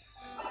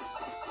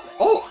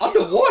 Oh,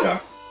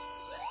 underwater.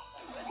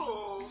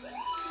 Oh.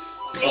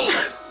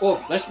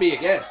 Oh, that's me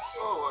again.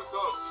 Oh my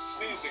god, I'm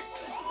sneezing.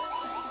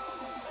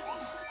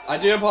 I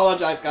do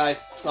apologize,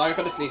 guys. Sorry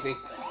for the sneezing.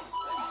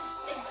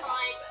 It's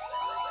fine.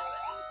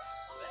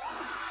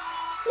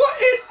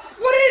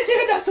 What is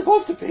even that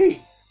supposed to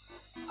be?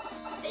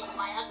 It's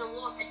my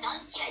underwater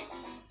dungeon.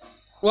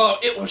 Well,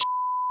 it was.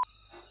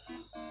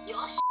 Your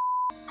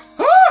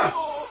Ah!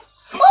 Oh.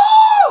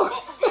 Oh!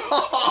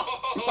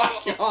 Oh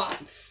my god!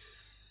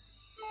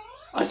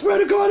 I swear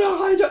to God,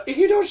 if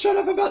you don't shut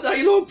up about that,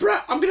 you little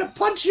brat, I'm gonna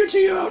punch you to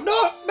your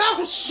mouth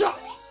is shut.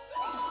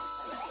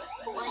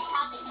 Well, you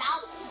can't be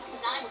child abuse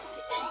because I would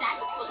consider that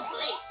would call the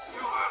police.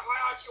 You know, I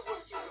actually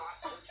wouldn't do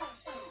that.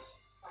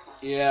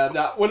 Yeah,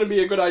 that wouldn't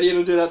be a good idea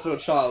to do that to a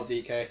child,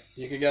 DK.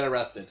 You could get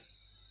arrested.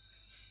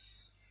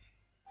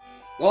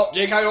 Well,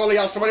 DK only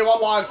has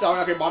 21 lives now,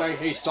 everybody.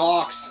 He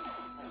sucks.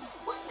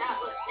 What's that?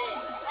 What's it?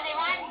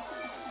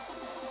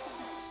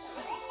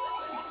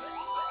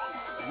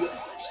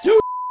 21? Stu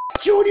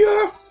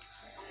Junior!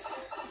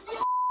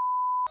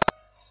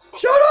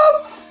 Shut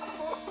up!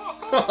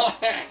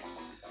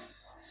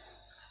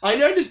 I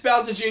know this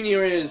Bowser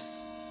Jr.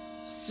 is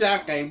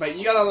sucking, but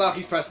you gotta love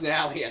his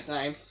personality at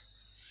times.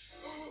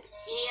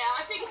 Yeah,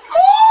 I think it's kind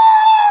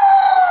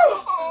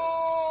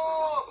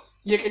Oh!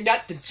 You can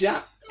get the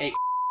jump. Hey,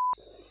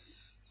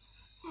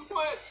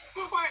 Wait,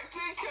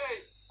 DK!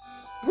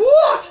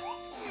 what?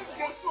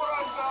 Guess what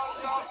I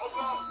found out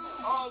about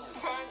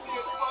Pansy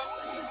and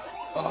Funky?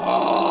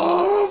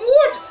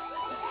 What?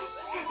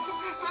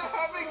 They're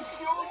having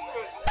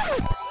children!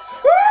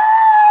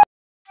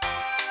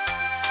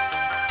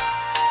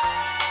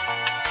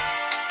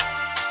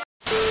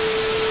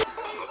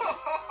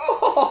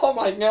 Oh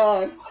my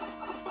god.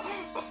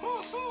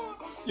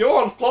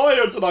 You're on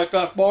fire tonight,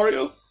 Beth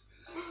Mario.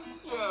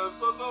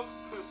 Yes, I love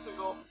pissing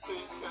off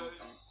DK.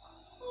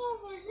 Oh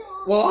my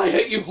god. Well, I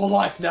hate you for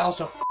life now,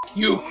 so f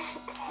you.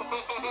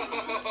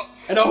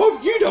 And I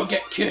hope you don't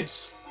get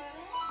kids.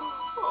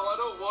 Oh, I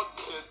don't want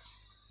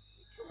kids.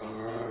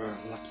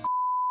 Lucky.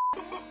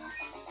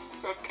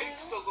 And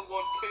Peach doesn't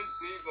want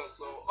kids either,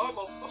 so I'm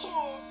a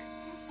fuck.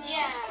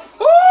 Yes.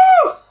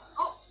 Oh!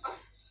 Oh.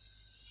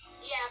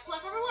 Yeah,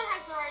 plus everyone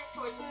has their own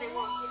choice if they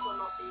want kids or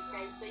not,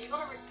 okay? So you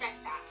gotta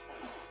respect that.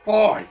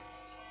 Fine.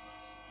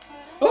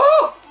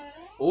 Oh!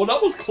 Oh,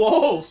 that was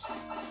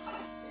close.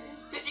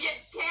 Did you get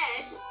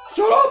scared?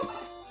 Shut up!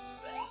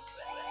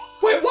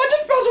 Wait, why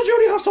does Bowser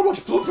Jr. have so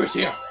much bloopers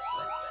here?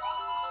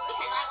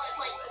 Because I want to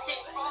play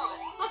Splatoon 4.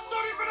 That's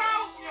not even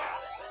out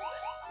yet.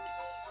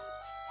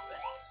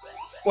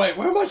 Wait,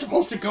 where am I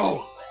supposed to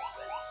go?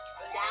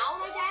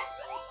 Down, I guess?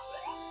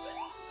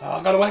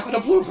 I gotta whack with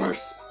the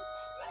bloopers.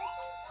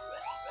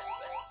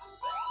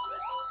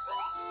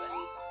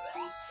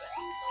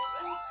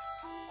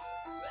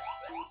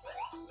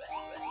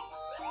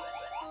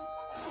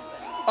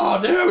 Oh,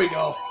 there we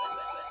go.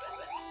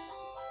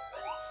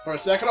 For a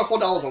second, I thought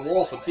that was a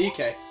wall for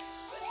DK.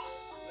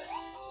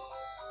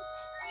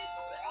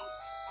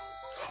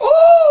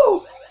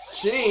 Oh!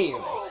 Jeez.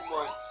 Oh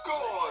my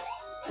god.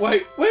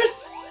 Wait, where's...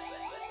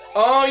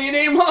 Oh, you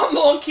need one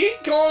more.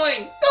 Keep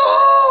going.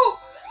 Oh!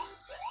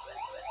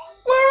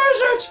 Where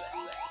is it?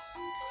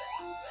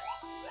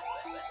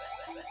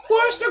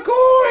 Where's the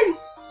coin?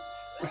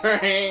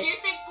 Do you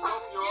think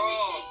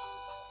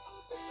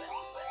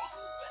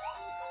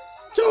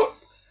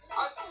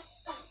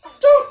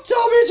Don't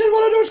tell me it's in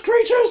one of those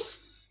creatures!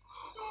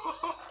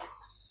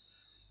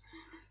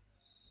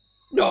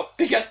 No,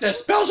 get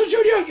this, Bowser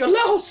Jr., your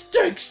level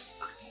stinks!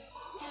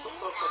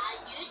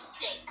 you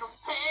stink of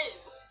poo.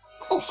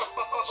 Oh,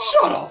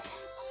 shut up!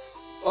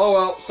 Oh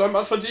well, so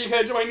much for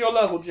DK joining your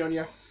level,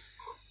 Junior.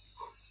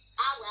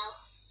 Ah well.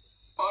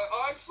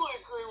 I actually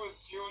agree with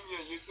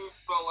Junior. You do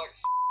smell like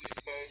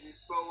DK. You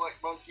smell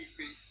like monkey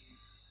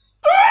feces.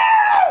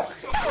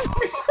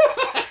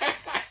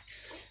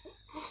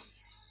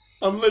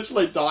 I'm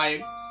literally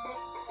dying.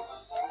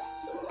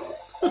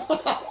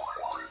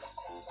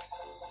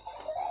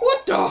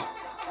 What the?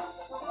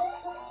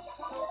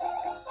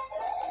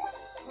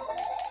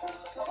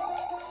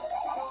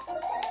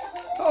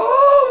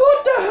 Oh, what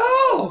the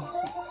hell?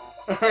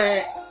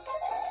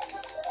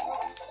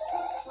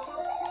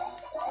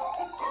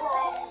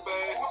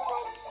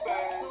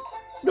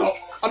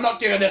 I'm not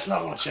giving this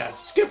level a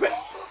chance. Skip it.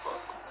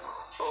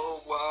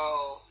 Oh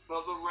wow,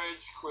 another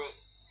rage quit.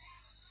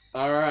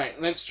 Alright,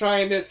 let's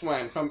try this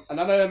one from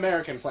another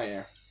American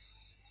player.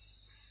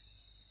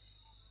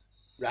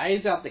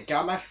 Rise of the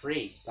Gamma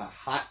 3, the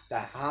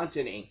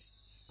haunting.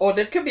 Oh,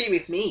 this could be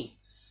with me.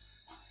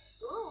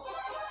 Ooh.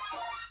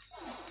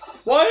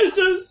 Why is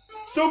there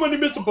so many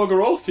Mr.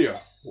 Buggeros here?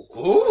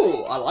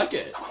 Ooh, I like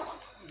it.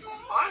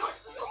 I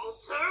like this level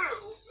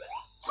too.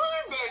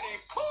 Too many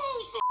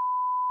pulls.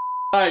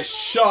 Hey,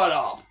 shut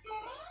up.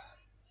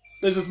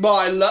 This is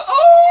my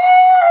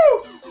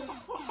Oh!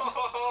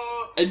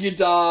 And you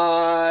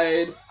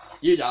died.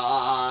 You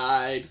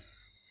died.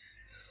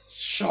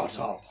 Shut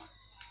up.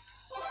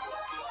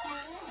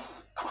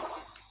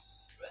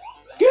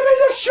 Give me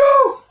the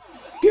shoe!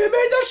 Give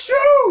me the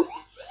shoe!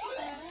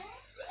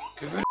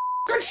 Give me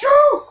the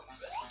shoe!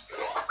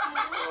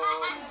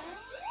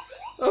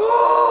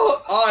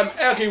 Oh, I'm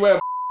everywhere.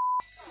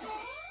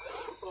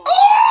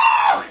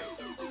 Oh!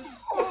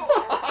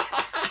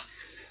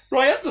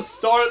 Right at the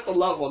start of the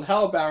level,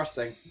 how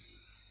embarrassing.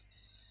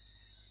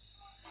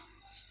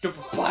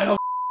 Stupid pile of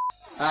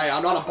Hey,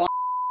 I'm not a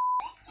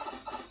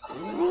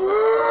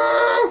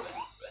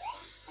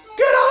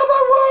Get out of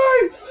my way!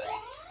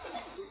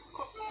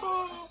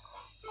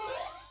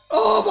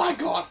 Oh my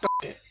god,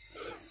 it.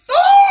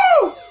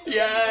 Oh!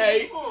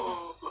 Yay!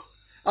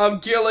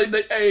 I'm killing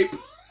the ape.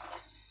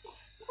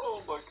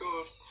 Oh my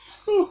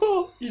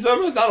god. He's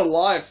almost out of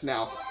lives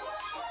now.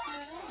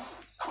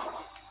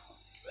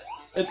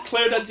 It's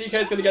clear that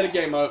DK is gonna get a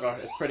game over.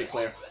 It's pretty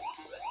clear.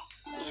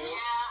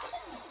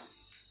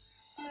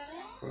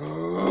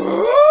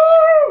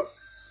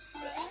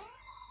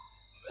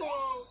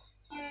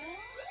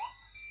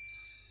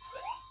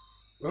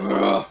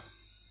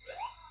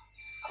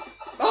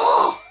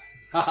 Oh!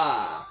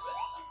 Haha!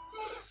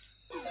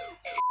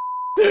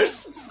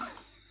 This!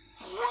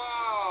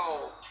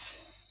 Wow.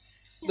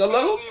 The I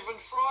level, haven't even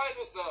tried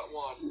it, that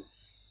one.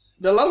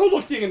 the level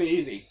looks even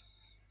easy.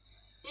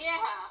 Yeah.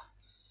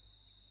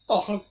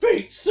 Oh, for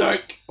Pete's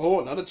sake!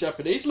 Oh, another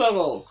Japanese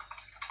level.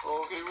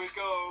 Oh, here we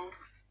go.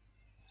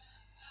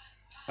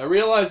 I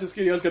realize this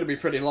video is going to be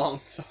pretty long,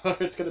 so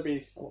it'll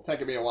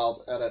take me a while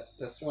to edit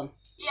this one.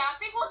 Yeah, I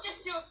think we'll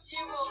just do a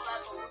few more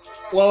levels.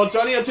 Well, it's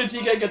only until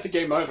TK gets a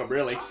game over,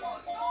 really.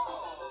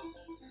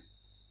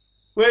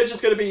 We're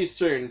just going to be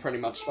soon, pretty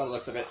much, by the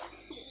looks of it.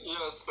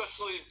 Yeah,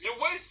 especially you're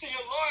wasting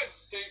your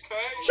lives, DK.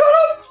 Shut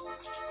up!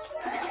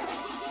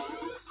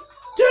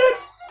 Did it!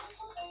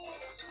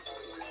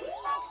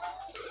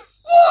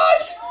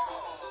 What?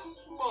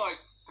 My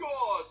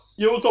god.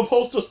 You were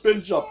supposed to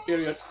spin jump,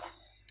 idiot.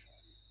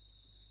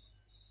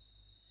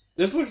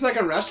 This looks like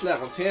a rush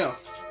level, too. Yeah.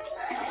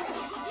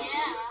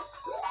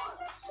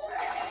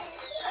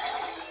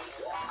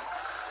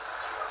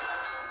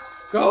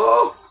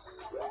 Go!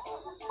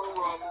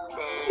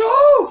 Harambe.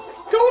 No!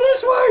 Go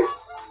this way!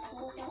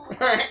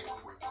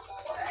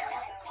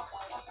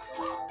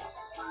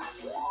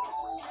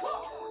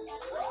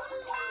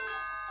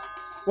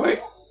 Wait!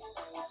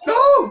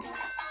 No!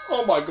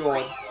 Oh my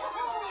god.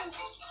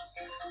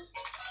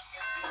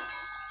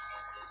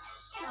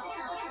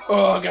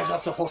 Oh, I guess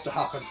that's supposed to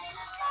happen.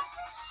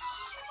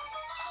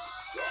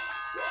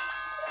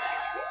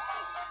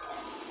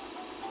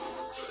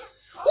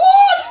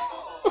 What?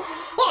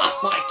 Oh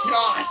my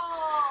god!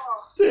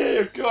 Oh.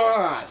 Dear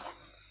god!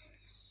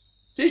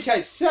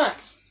 DK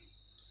sucks!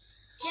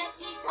 Yes,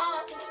 he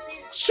does.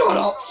 He's Shut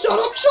up! Shut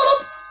up! Shut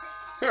up!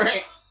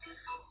 Alright.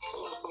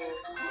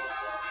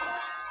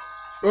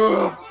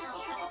 Ugh.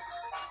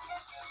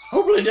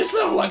 Hopefully this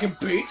level I can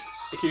beat.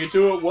 If you can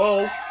do it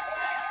well.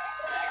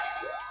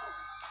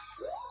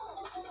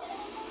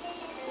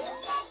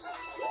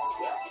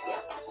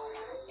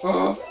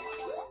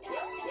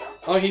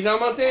 Oh, he's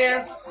almost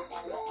there.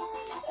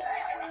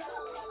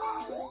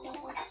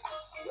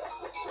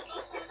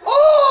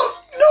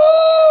 Oh,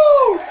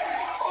 no!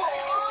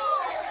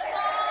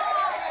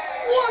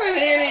 What an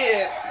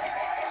idiot!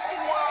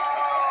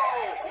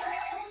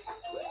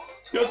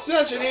 You're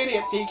such an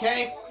idiot,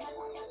 TK.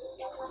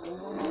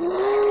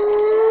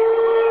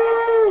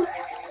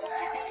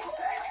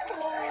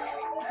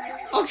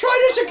 I'll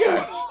try this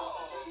again.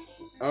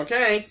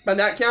 Okay, but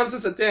that counts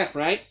as a death,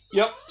 right?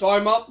 Yep,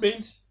 time up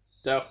means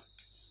death.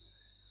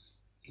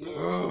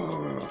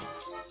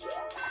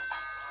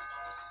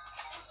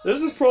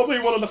 This is probably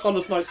one of the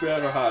funnest nights we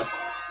ever had.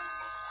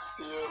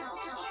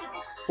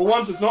 For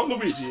once, it's not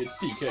Luigi, it's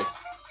DK. Yep.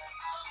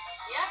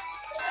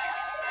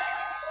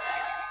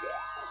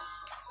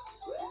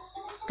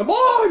 Come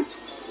on!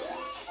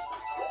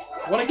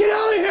 I want to get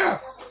out of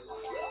here!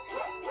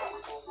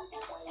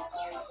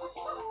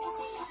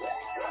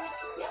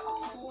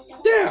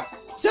 There!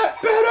 Is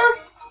that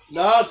better?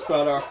 That's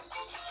better.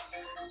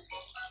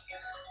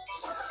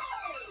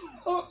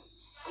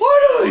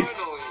 Finally!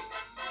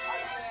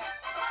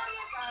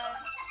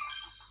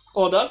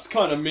 Oh, that's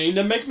kind of mean.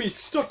 They make me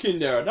stuck in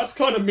there. That's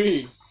kind of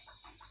mean.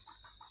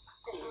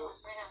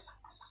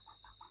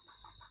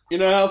 You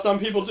know how some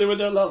people do with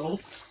their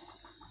levels?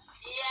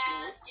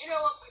 Yeah, you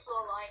know what people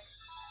are like.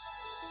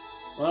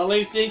 Well, at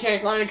least DK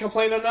ain't going to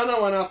complain another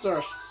one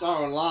after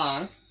so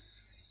long.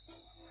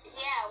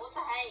 Yeah, what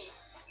the hey?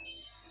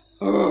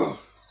 Ugh.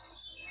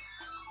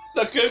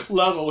 The 5th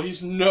level,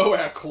 he's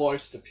nowhere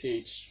close to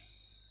Peach.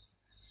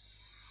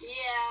 Yeah,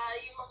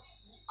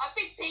 I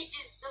think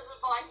Peaches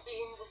doesn't like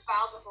being with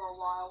Bowser for a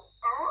while.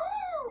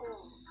 Oh.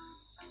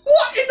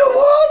 What in the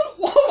world?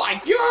 Oh my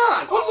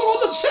god! What's wrong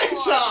with the chain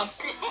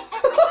chomps?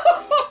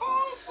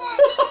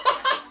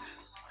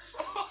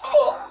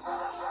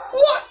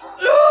 What?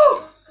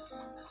 Oh!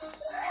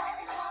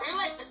 Who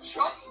let the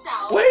chomps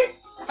out? Wait!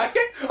 I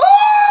can't.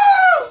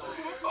 Oh!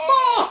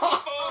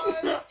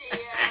 Oh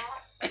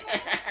dear.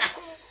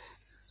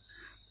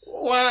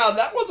 Wow,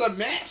 that was a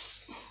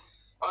mess.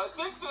 I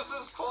think this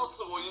is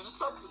possible. You just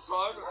have to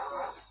time it.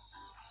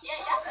 Yeah,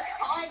 you have to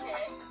time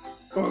it.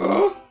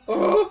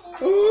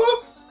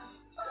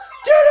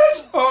 Did it!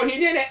 Oh, he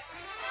did it.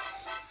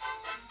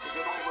 You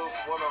get all those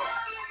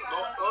one-ups.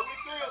 Not only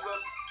 3 of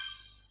them.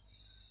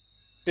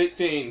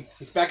 15.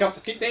 He's back up to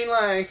 15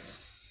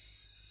 likes.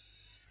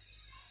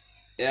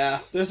 Yeah,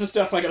 this is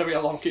definitely going to be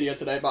a long video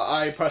today, but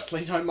I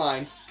personally don't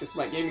mind, because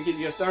my gaming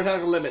videos don't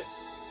have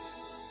limits.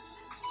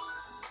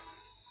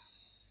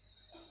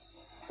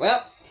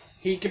 Well,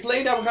 he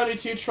completed over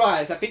 102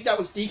 tries. I think that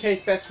was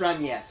DK's best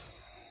run yet.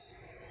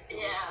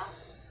 Yeah.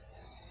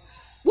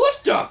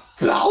 What the?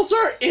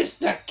 Bowser is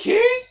the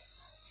king?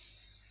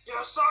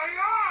 Yes, I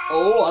am!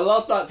 Oh, I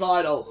love that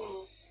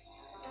title.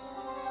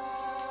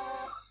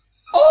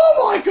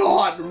 Oh my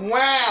god!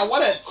 Wow,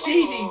 what a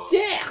cheesy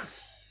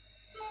death!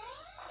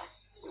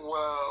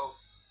 Well,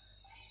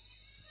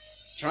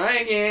 Try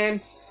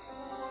again.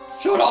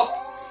 Shut up!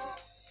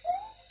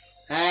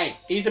 Hey,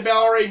 Isabelle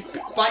already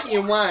bite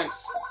you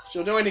once.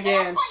 She'll do it I'll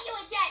again. fight you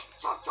again.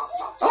 Chop, chop,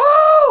 chop, chop.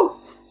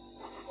 Oh!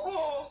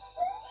 oh,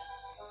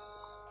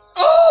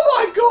 Oh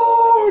my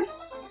god!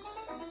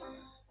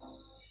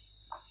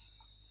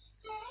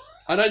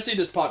 I don't see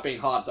this part being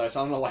hard though, so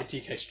I don't know why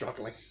DK's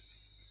struggling.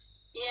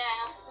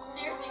 Yeah,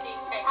 seriously,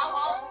 DK, how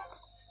hard?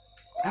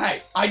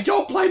 Hey, I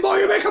don't play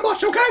Mario Maker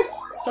much, okay?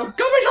 So go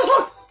be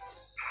yourself!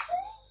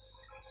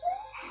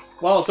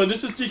 Wow, so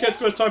this is DK's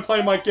first time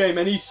playing my game,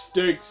 and he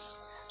stinks.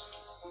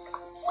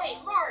 Wait,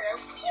 Mario,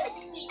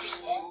 you beat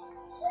it.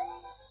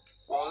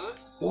 was it?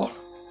 What?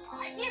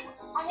 I hear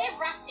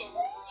rapping.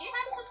 Do you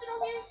have something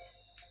on you?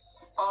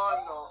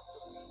 No.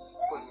 Just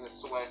putting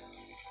this away.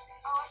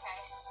 Oh,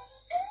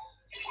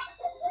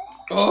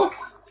 okay.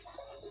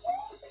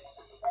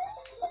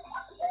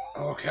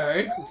 Oh? Okay.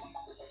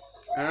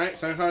 Alright,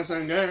 so far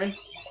so good.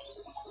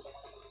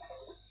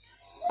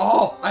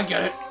 Oh, I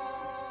get it.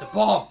 The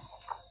bomb.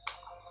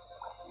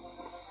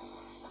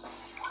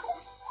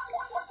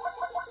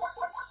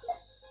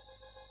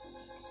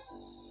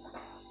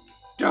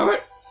 Do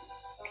it.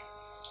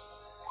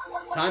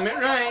 Time it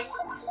right.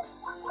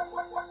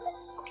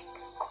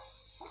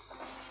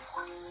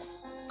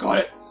 Got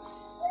it.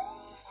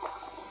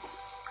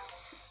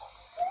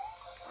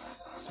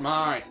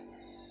 Smart.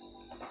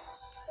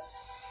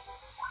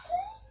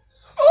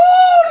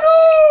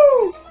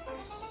 Oh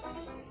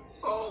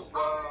Oh,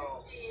 wow. Oh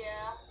dear.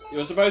 no! You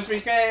were supposed to be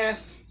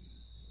fast.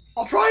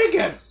 I'll try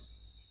again.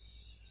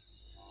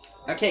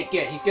 Okay,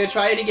 good. He's gonna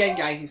try it again,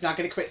 guys. He's not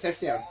gonna quit so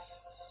soon.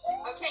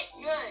 Okay,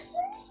 good.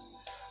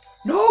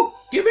 No!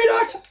 Give me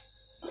that!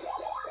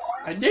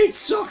 I need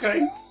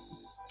something!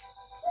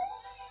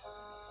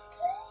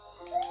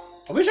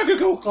 I wish I could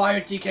go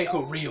hire DK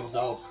for real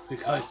though,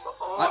 because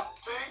Oh,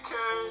 DK.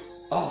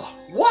 oh,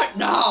 what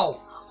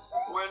now?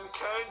 When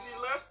Candy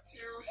left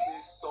you,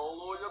 he stole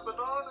all your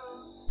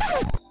bananas.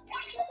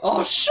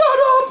 Oh, shut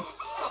up!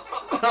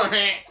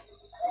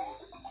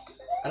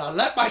 And I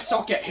let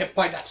myself get hit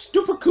by that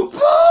stupid Koopa!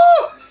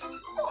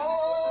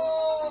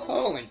 Oh!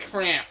 Holy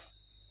crap.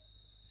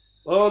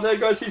 Oh, there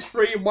goes his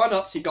 3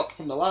 1-ups he got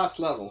from the last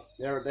level.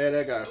 There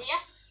they go.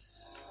 Yep.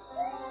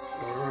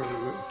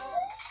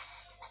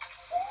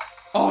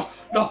 Oh,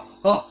 no!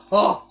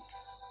 Oh!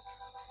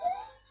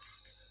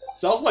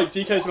 Sounds like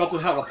DK's about to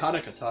have a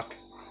panic attack.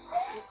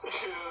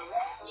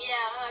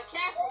 Yeah,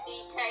 careful,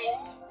 DK.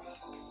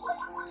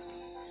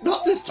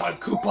 Not this time,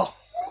 Koopa!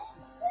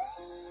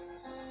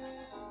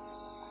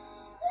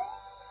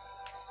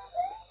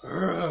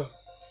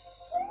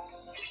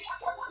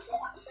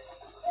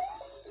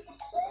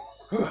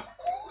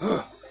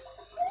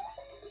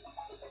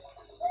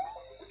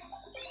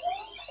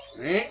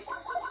 Eh?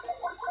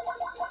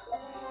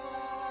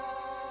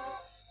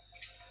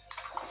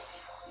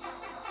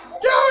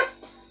 Do it!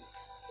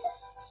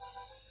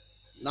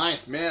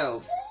 Nice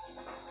meld.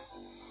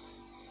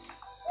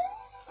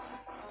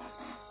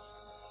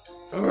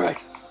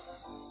 Alright.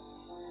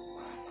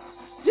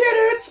 Did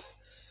it!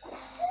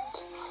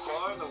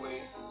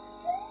 Finally.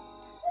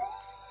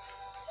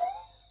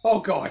 Oh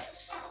god.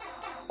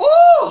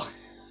 Oh!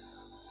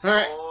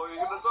 Alright. Oh,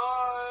 you're gonna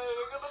die.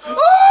 You're gonna die.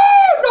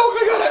 Oh! No,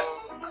 I got it!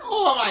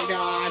 Oh my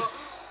god.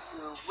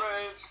 You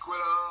rage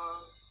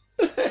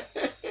quitter.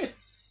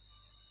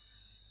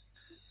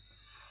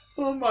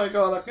 Oh my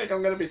god, I think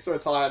I'm gonna be so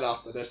tired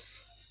after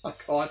this. I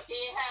can't.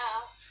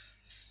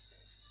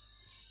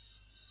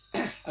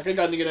 Yeah. I think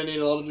I'm gonna need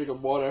a little drink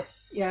of water.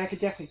 Yeah, I could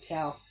definitely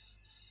tell.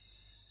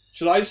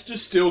 Should I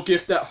just still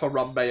give that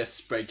Harambe a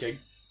spanking?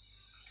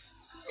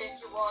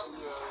 If you want.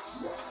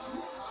 Yes.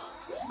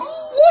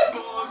 What?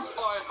 Buzz,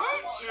 I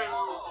hate you!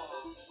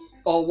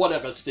 Oh,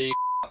 whatever, Steve.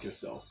 F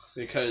yourself.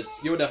 Because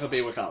you'll never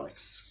be with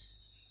Alex.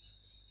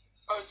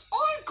 And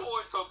I'm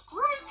going to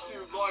break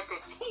you like a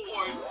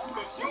toy,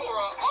 because you're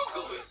an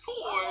ugly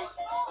toy!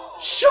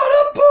 Shut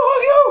up,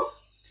 boy!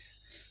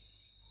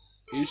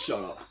 You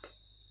shut up.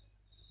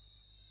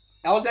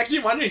 I was actually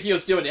wondering if he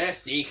was doing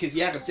SD, because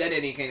you haven't said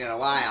anything in a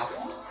while.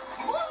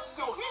 I'm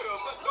still here,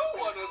 but no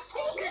one is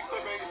talking to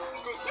me,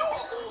 because you're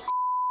all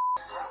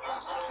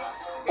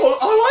Oh,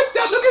 I like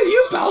that! Look at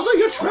you, Bowser!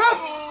 You're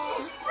trapped!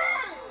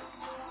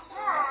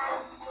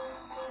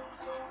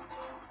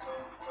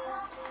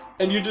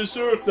 And you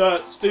deserve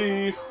that,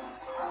 Steve.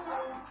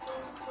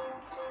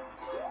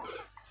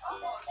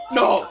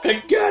 No,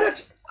 can get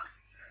it!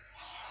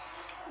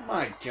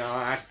 My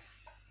god.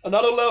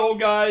 Another level,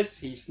 guys.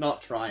 He's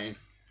not trying.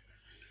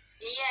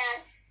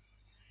 Yeah.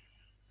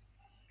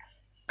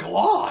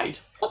 Glide?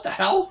 What the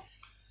hell?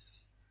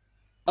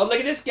 Oh, look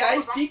at this,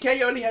 guys.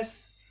 DK only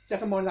has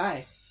 7 more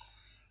lives.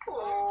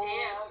 Oh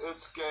dear.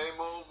 It's game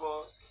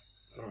over.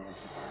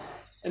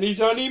 And he's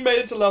only made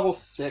it to level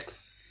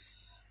 6.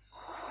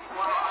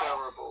 Wow.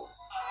 Terrible.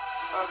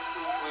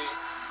 Absolutely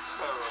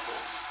terrible.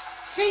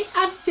 Hey,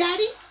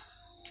 Daddy?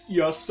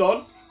 Yes,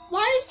 son?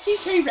 Why is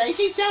DK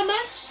raging so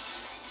much?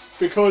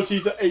 Because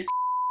he's an ape.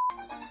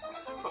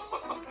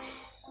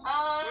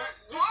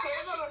 You say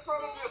that in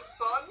front of your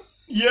son?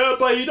 Yeah,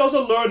 but he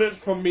doesn't learn it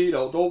from me,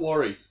 though. Don't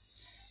worry.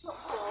 Okay.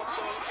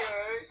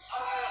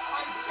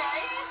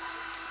 Okay.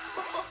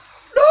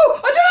 No!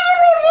 I did it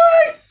the wrong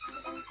way!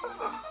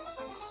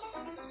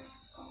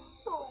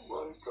 Oh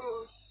my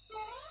god.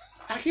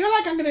 I feel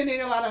like I'm gonna need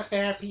a lot of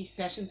therapy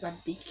sessions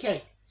on DK.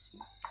 Yeah.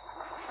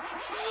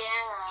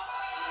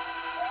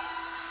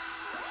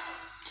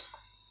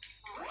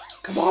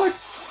 Come on!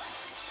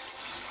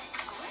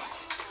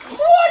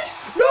 What?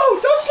 No!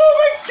 Don't slow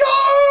me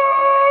down!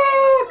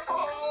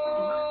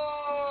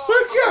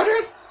 Forget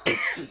it!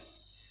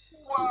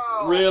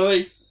 Wow.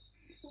 Really?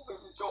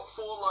 We've got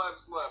 4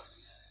 lives left.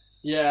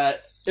 Yeah,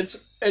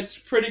 it's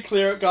pretty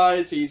clear,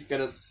 guys. He's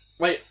gonna...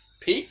 Wait,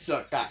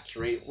 Pizza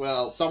Factory?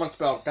 Well, someone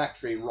spelled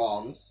factory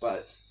wrong,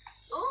 but...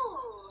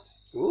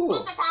 Ooh. Ooh.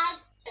 Pizza time.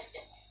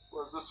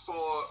 Was this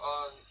for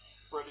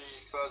Freddy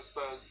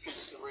Fazbear's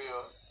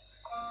Pizzeria?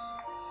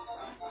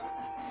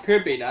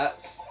 Could be that.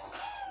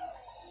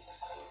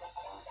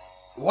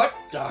 What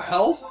the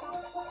hell?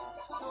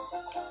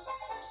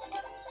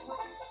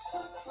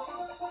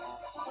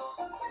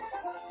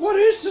 What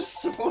is this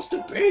supposed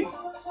to be?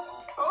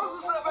 How does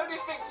this have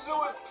anything to do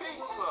with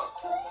pizza?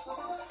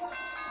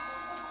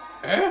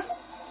 Eh?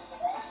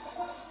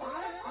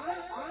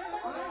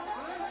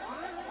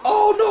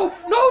 Oh no!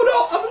 No!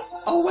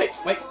 Oh wait!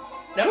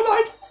 Never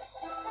mind!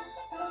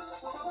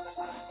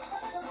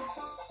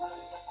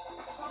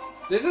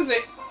 This is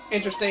an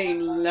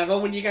interesting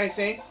level, would you guys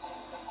say?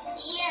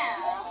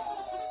 Yeah.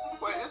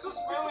 Wait, is this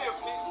really a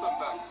pizza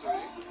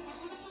factory?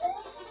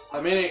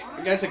 I mean,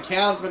 I guess it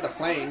counts with the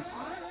flames.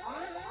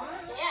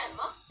 Yeah, it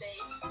must be.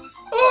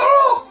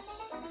 Oh!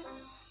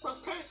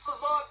 But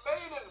pizzas aren't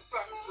made in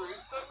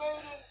factories, they're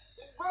made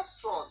in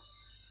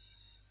restaurants.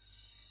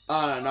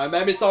 I don't know,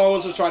 maybe someone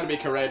was just trying to be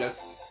creative.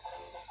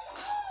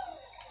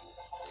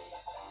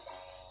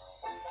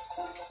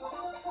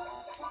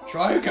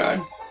 Try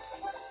again.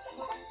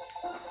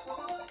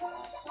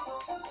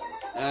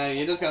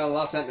 You're just gonna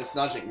love that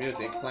nostalgic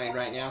music playing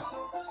right now.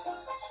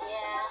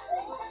 Yeah.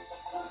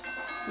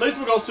 At least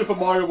we got Super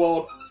Mario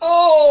World.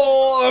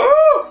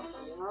 Oh!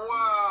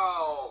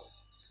 Wow.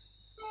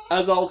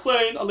 As I was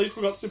saying, at least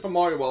we got Super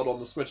Mario World on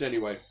the Switch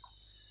anyway.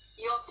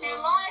 You got 2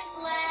 lives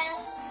left.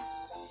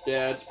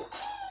 Yeah, it's...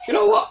 You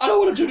know what? I don't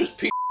want to do this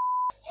pizza.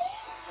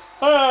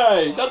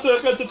 Hey, that's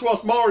offensive to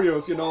us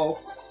Marios, you know.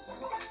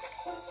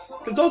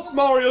 Because us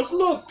Marios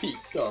love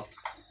pizza.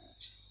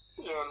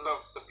 Yeah, I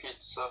love the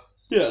pizza.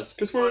 Yes,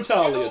 because we're You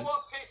Italian. know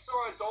what pizza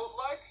I don't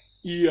like?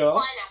 Yeah.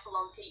 Pineapple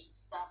on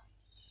pizza.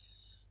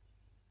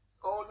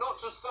 Oh, not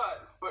just that,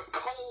 but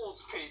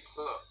cold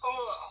pizza.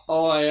 Ugh.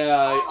 Oh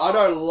yeah, I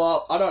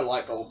don't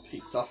like old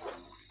pizza.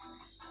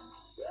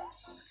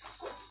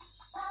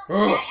 I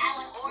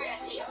want Oreo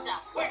pizza.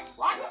 Wait,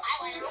 what? I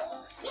want an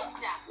old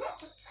pizza.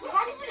 Does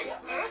that even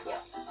exist?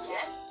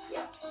 Yes.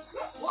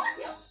 What?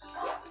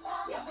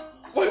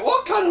 Wait,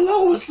 what kind of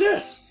level is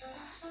this?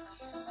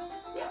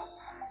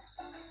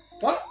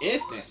 What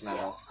is this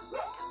level?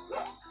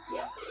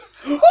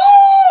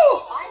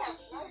 Oh! I have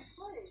no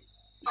clue.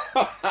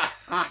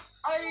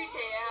 Oh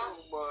dear.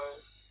 Oh my.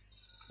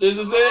 This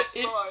is it.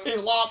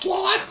 His last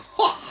life.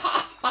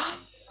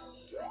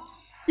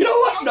 You know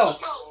what? No.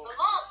 Donkey Kong, the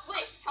last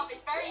wish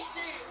coming very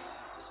soon.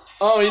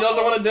 Oh, he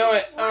doesn't want to do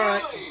it. All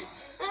right. Really?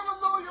 Even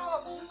though you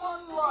have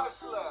 1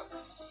 life left.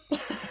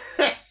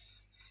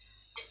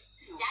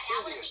 Daddy,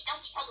 I want to see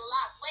Donkey Kong, the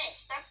last wish.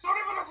 That's not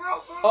even a real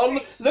movie. Oh,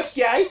 look,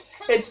 guys,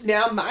 it's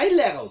now my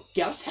level.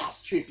 Ghost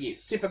House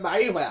Tribute, Super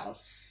Mario World.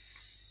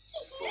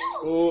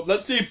 Oh,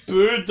 let's see if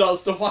Boo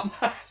does the one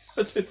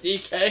to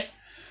DK.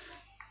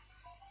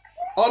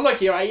 Oh, look,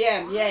 here I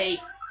am. Yay.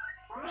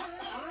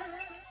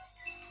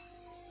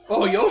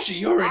 Oh, Yoshi,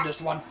 you're in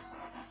this one.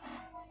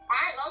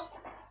 Hello.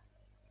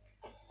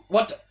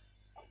 What the?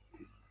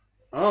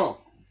 Oh,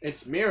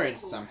 it's mirrored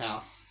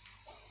somehow.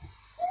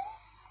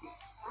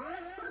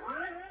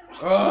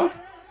 Oh,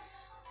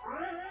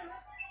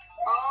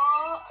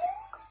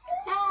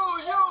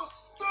 you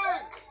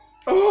stink!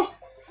 Oh,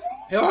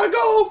 here I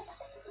go.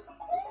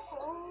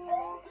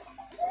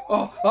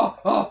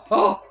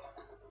 Oh.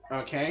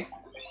 Okay.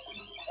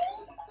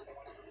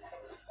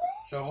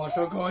 So far,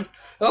 so good.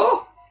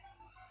 Oh!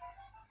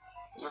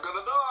 You're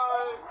gonna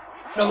die!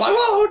 No, I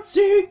won't!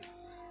 See?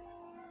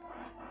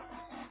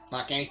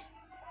 Okay.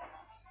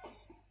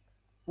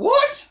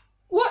 What?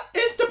 What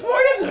is the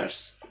point of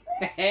this?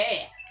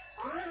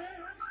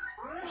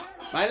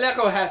 My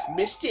Lego has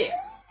mischief. Yeah,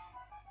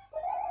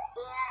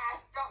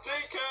 it's not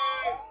DK!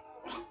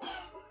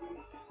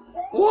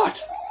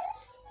 What?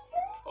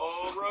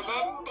 Oh,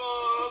 remember,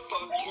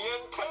 Funky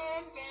and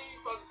Candy,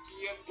 Funky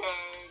and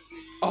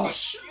Candy, Oh,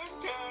 Funky and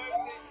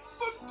Candy,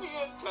 Funky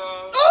and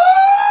Candy.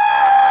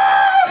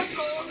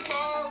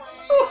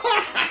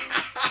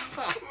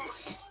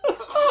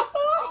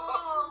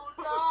 Oh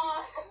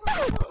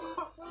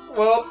no!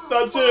 Well,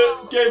 that's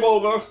it. Game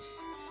over.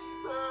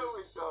 There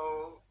we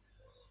go.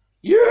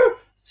 You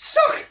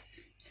suck!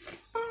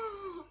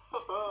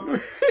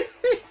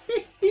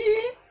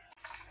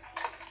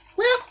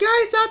 Well,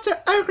 guys, after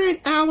over an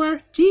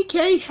hour,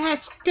 DK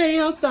has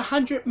scaled the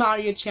 100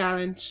 Mario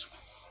Challenge.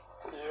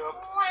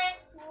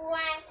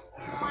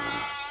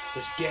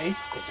 This game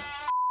is a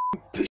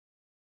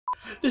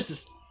This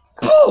is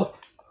oh!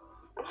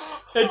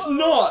 It's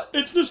not!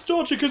 It's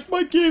nostalgic because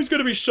my game's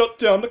gonna be shut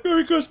down. The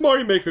very first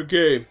Mario Maker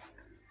game.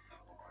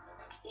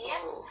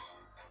 Yep.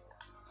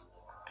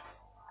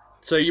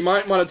 So you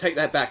might want to take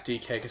that back,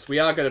 DK, because we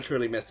are gonna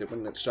truly miss it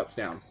when it shuts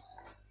down.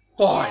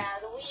 Fine.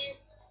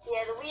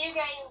 Yeah, the Wii U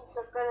games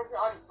are gonna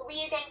the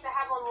Wii U games I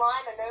have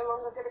online are no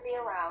longer gonna be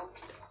around.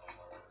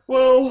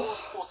 Well,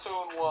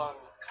 Splatoon 1.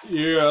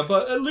 yeah,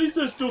 but at least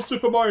there's still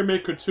Super Mario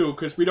Maker 2,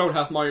 because we don't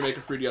have Mario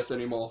Maker 3DS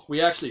anymore. We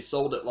actually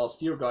sold it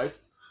last year,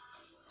 guys.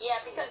 Yeah,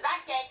 because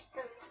that game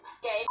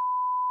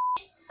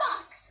it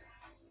sucks.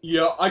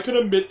 Yeah, I can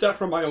admit that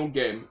from my own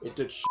game. It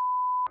did sh**.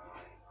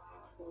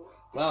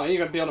 Wow, you're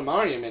gonna build a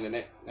Mario in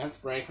it. That's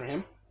brave for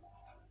him.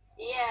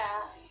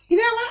 Yeah. You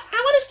know what? I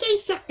want to say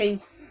something.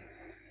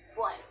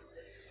 What?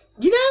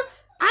 You know,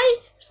 I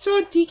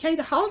saw DK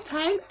the whole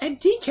time, and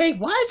DK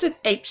was an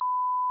ape.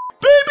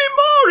 Baby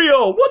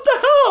Mario! What the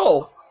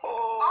hell?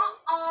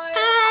 Uh-oh. I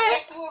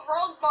guess you were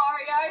wrong,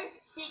 Mario.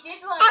 He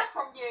did learn it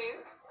from you.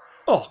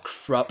 Oh,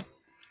 crap.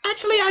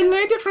 Actually, I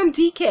learned it from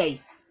DK.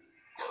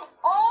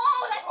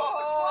 Oh, that's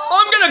even worse.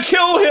 I'm gonna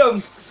kill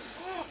him!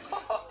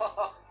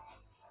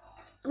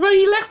 Well,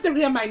 he left the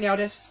room, I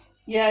noticed.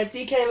 Yeah,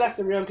 DK left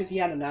the room because he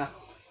had enough.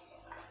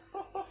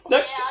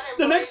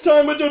 The next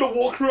time we're doing a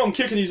walkthrough, I'm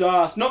kicking his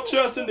ass. Not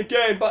just in the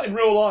game, but in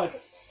real life.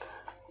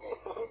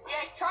 Yeah,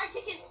 try and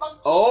kick his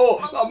monkey. Oh,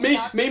 me,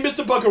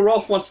 Mr.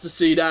 Buggeroff wants to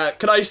see that.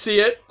 Can I see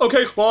it?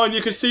 Okay, fine.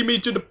 You can see me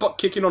do the butt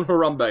kicking on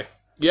Harambe.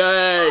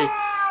 Yay! Hey!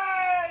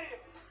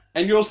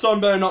 And your son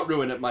better not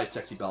ruin it, my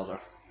sexy Bowser.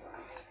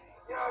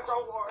 Yeah,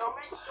 don't worry, I'll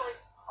make sure.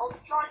 I'll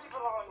try to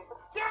rely on it. But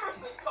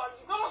seriously, son,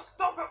 you gotta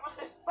stop it with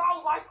this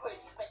foul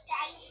language. But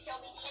Daddy, you showed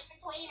me the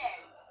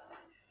in-betweeners.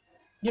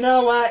 You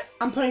know what?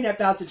 I'm putting that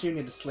Bowser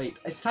Jr. to sleep.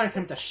 It's time for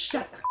him to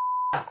shut the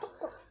up.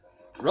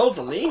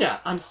 Rosalina!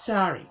 I'm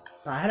sorry,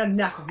 but I had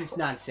enough of his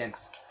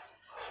nonsense.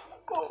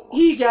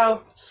 Here you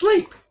go.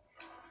 Sleep.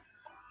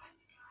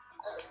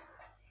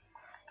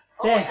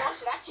 Oh There. my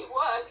gosh, it actually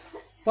worked.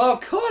 Well,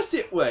 of course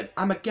it would.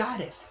 I'm a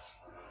goddess.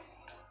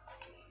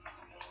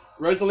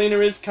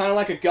 Rosalina is kind of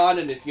like a god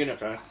in this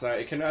universe, so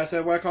it can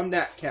also work on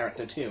that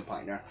character too,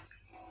 partner.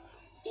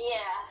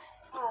 Yeah.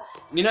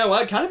 You know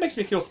what? It kind of makes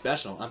me feel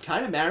special. I'm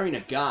kind of marrying a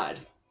god.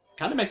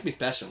 Kind of makes me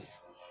special.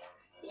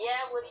 Yeah,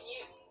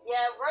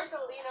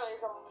 Rosalina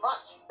is a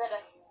much better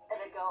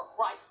girl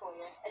wife for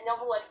you. In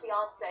other words,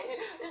 fiance.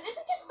 This is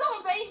just so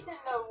amazing,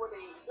 though,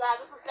 Woody. Yeah,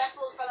 this is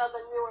definitely better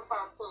than you and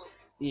Bamboo.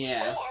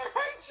 Yeah. Oh, I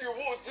hate you,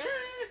 Woody!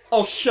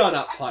 Oh, shut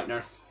up,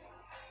 partner.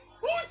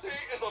 Woody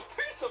is a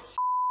piece of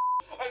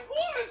and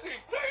why is he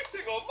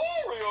dating a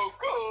Mario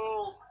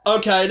girl?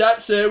 Okay,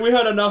 that's it. We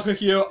had enough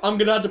of you. I'm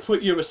gonna have to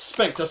put you a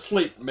spank to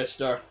sleep,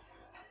 mister.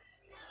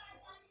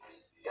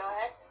 Go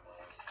ahead.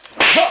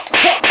 Ha,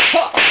 ha,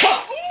 ha,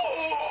 ha.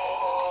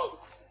 Oh!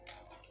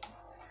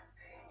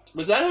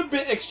 Was that a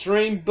bit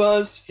extreme,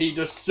 Buzz? He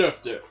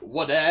deserved it.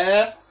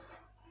 Whatever.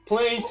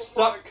 Please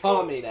stop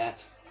calling me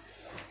that.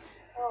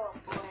 Oh,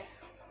 boy.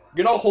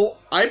 You know,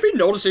 I've been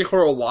noticing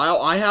for a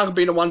while, I haven't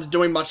been the one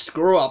doing much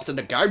screw-ups in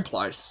the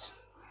gameplays.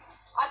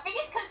 I think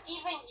it's because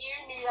even you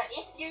knew that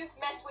if you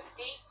mess with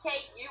DK,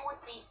 you would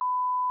be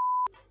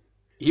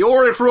He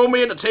already threw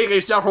me in the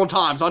TV several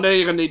times. I didn't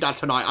even need that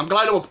tonight. I'm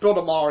glad it was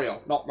Builder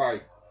Mario, not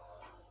me.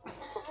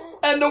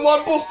 And the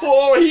one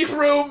before, he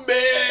threw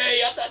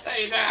me at the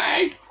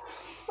TV.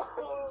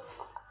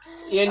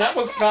 Yeah, that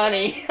was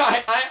funny.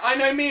 I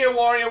know me and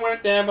Wario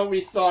weren't there, but we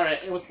saw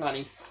it. It was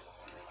funny.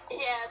 Yeah,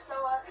 so,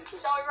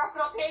 shall we wrap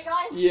it up here,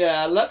 guys?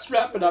 Yeah, let's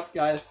wrap it up,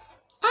 guys.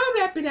 I'll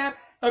wrap it up.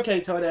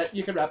 Okay, Toadette,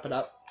 you can wrap it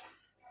up.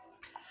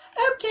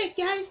 Okay,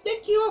 guys,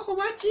 thank you all for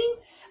watching.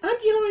 Hope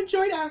you all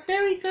enjoyed our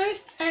very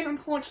first and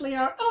unfortunately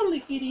our only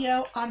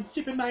video on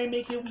Super Mario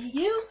Maker Wii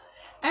U.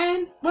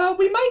 And, well,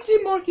 we might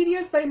do more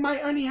videos, but it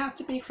might only have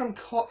to be from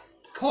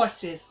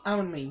courses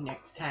only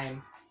next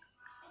time.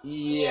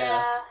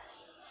 Yeah.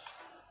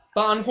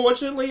 But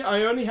unfortunately,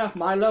 I only have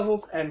my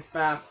levels and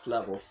Fast's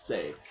levels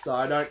saved, so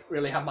I don't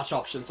really have much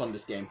options on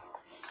this game.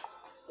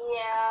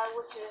 Yeah,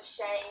 which is a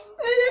shame.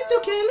 That's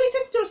okay, at least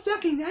it's still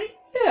sucking, right?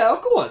 Yeah,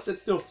 of course,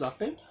 it's still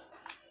sucking.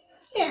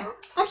 Yeah,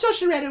 I'm sure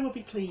Shredder will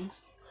be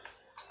pleased.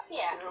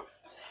 Yeah.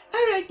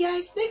 Alright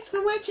guys, thanks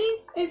for watching,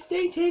 and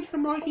stay tuned for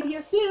more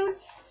videos soon.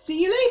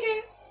 See you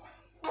later!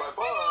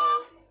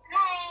 Bye-bye.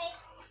 Bye.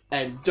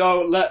 And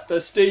don't let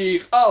the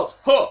Steve out!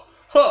 Ha!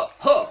 Ha!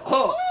 Ha!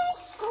 Ha!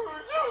 Screw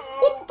you.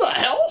 What the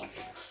hell?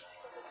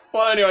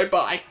 Well, anyway,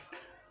 bye.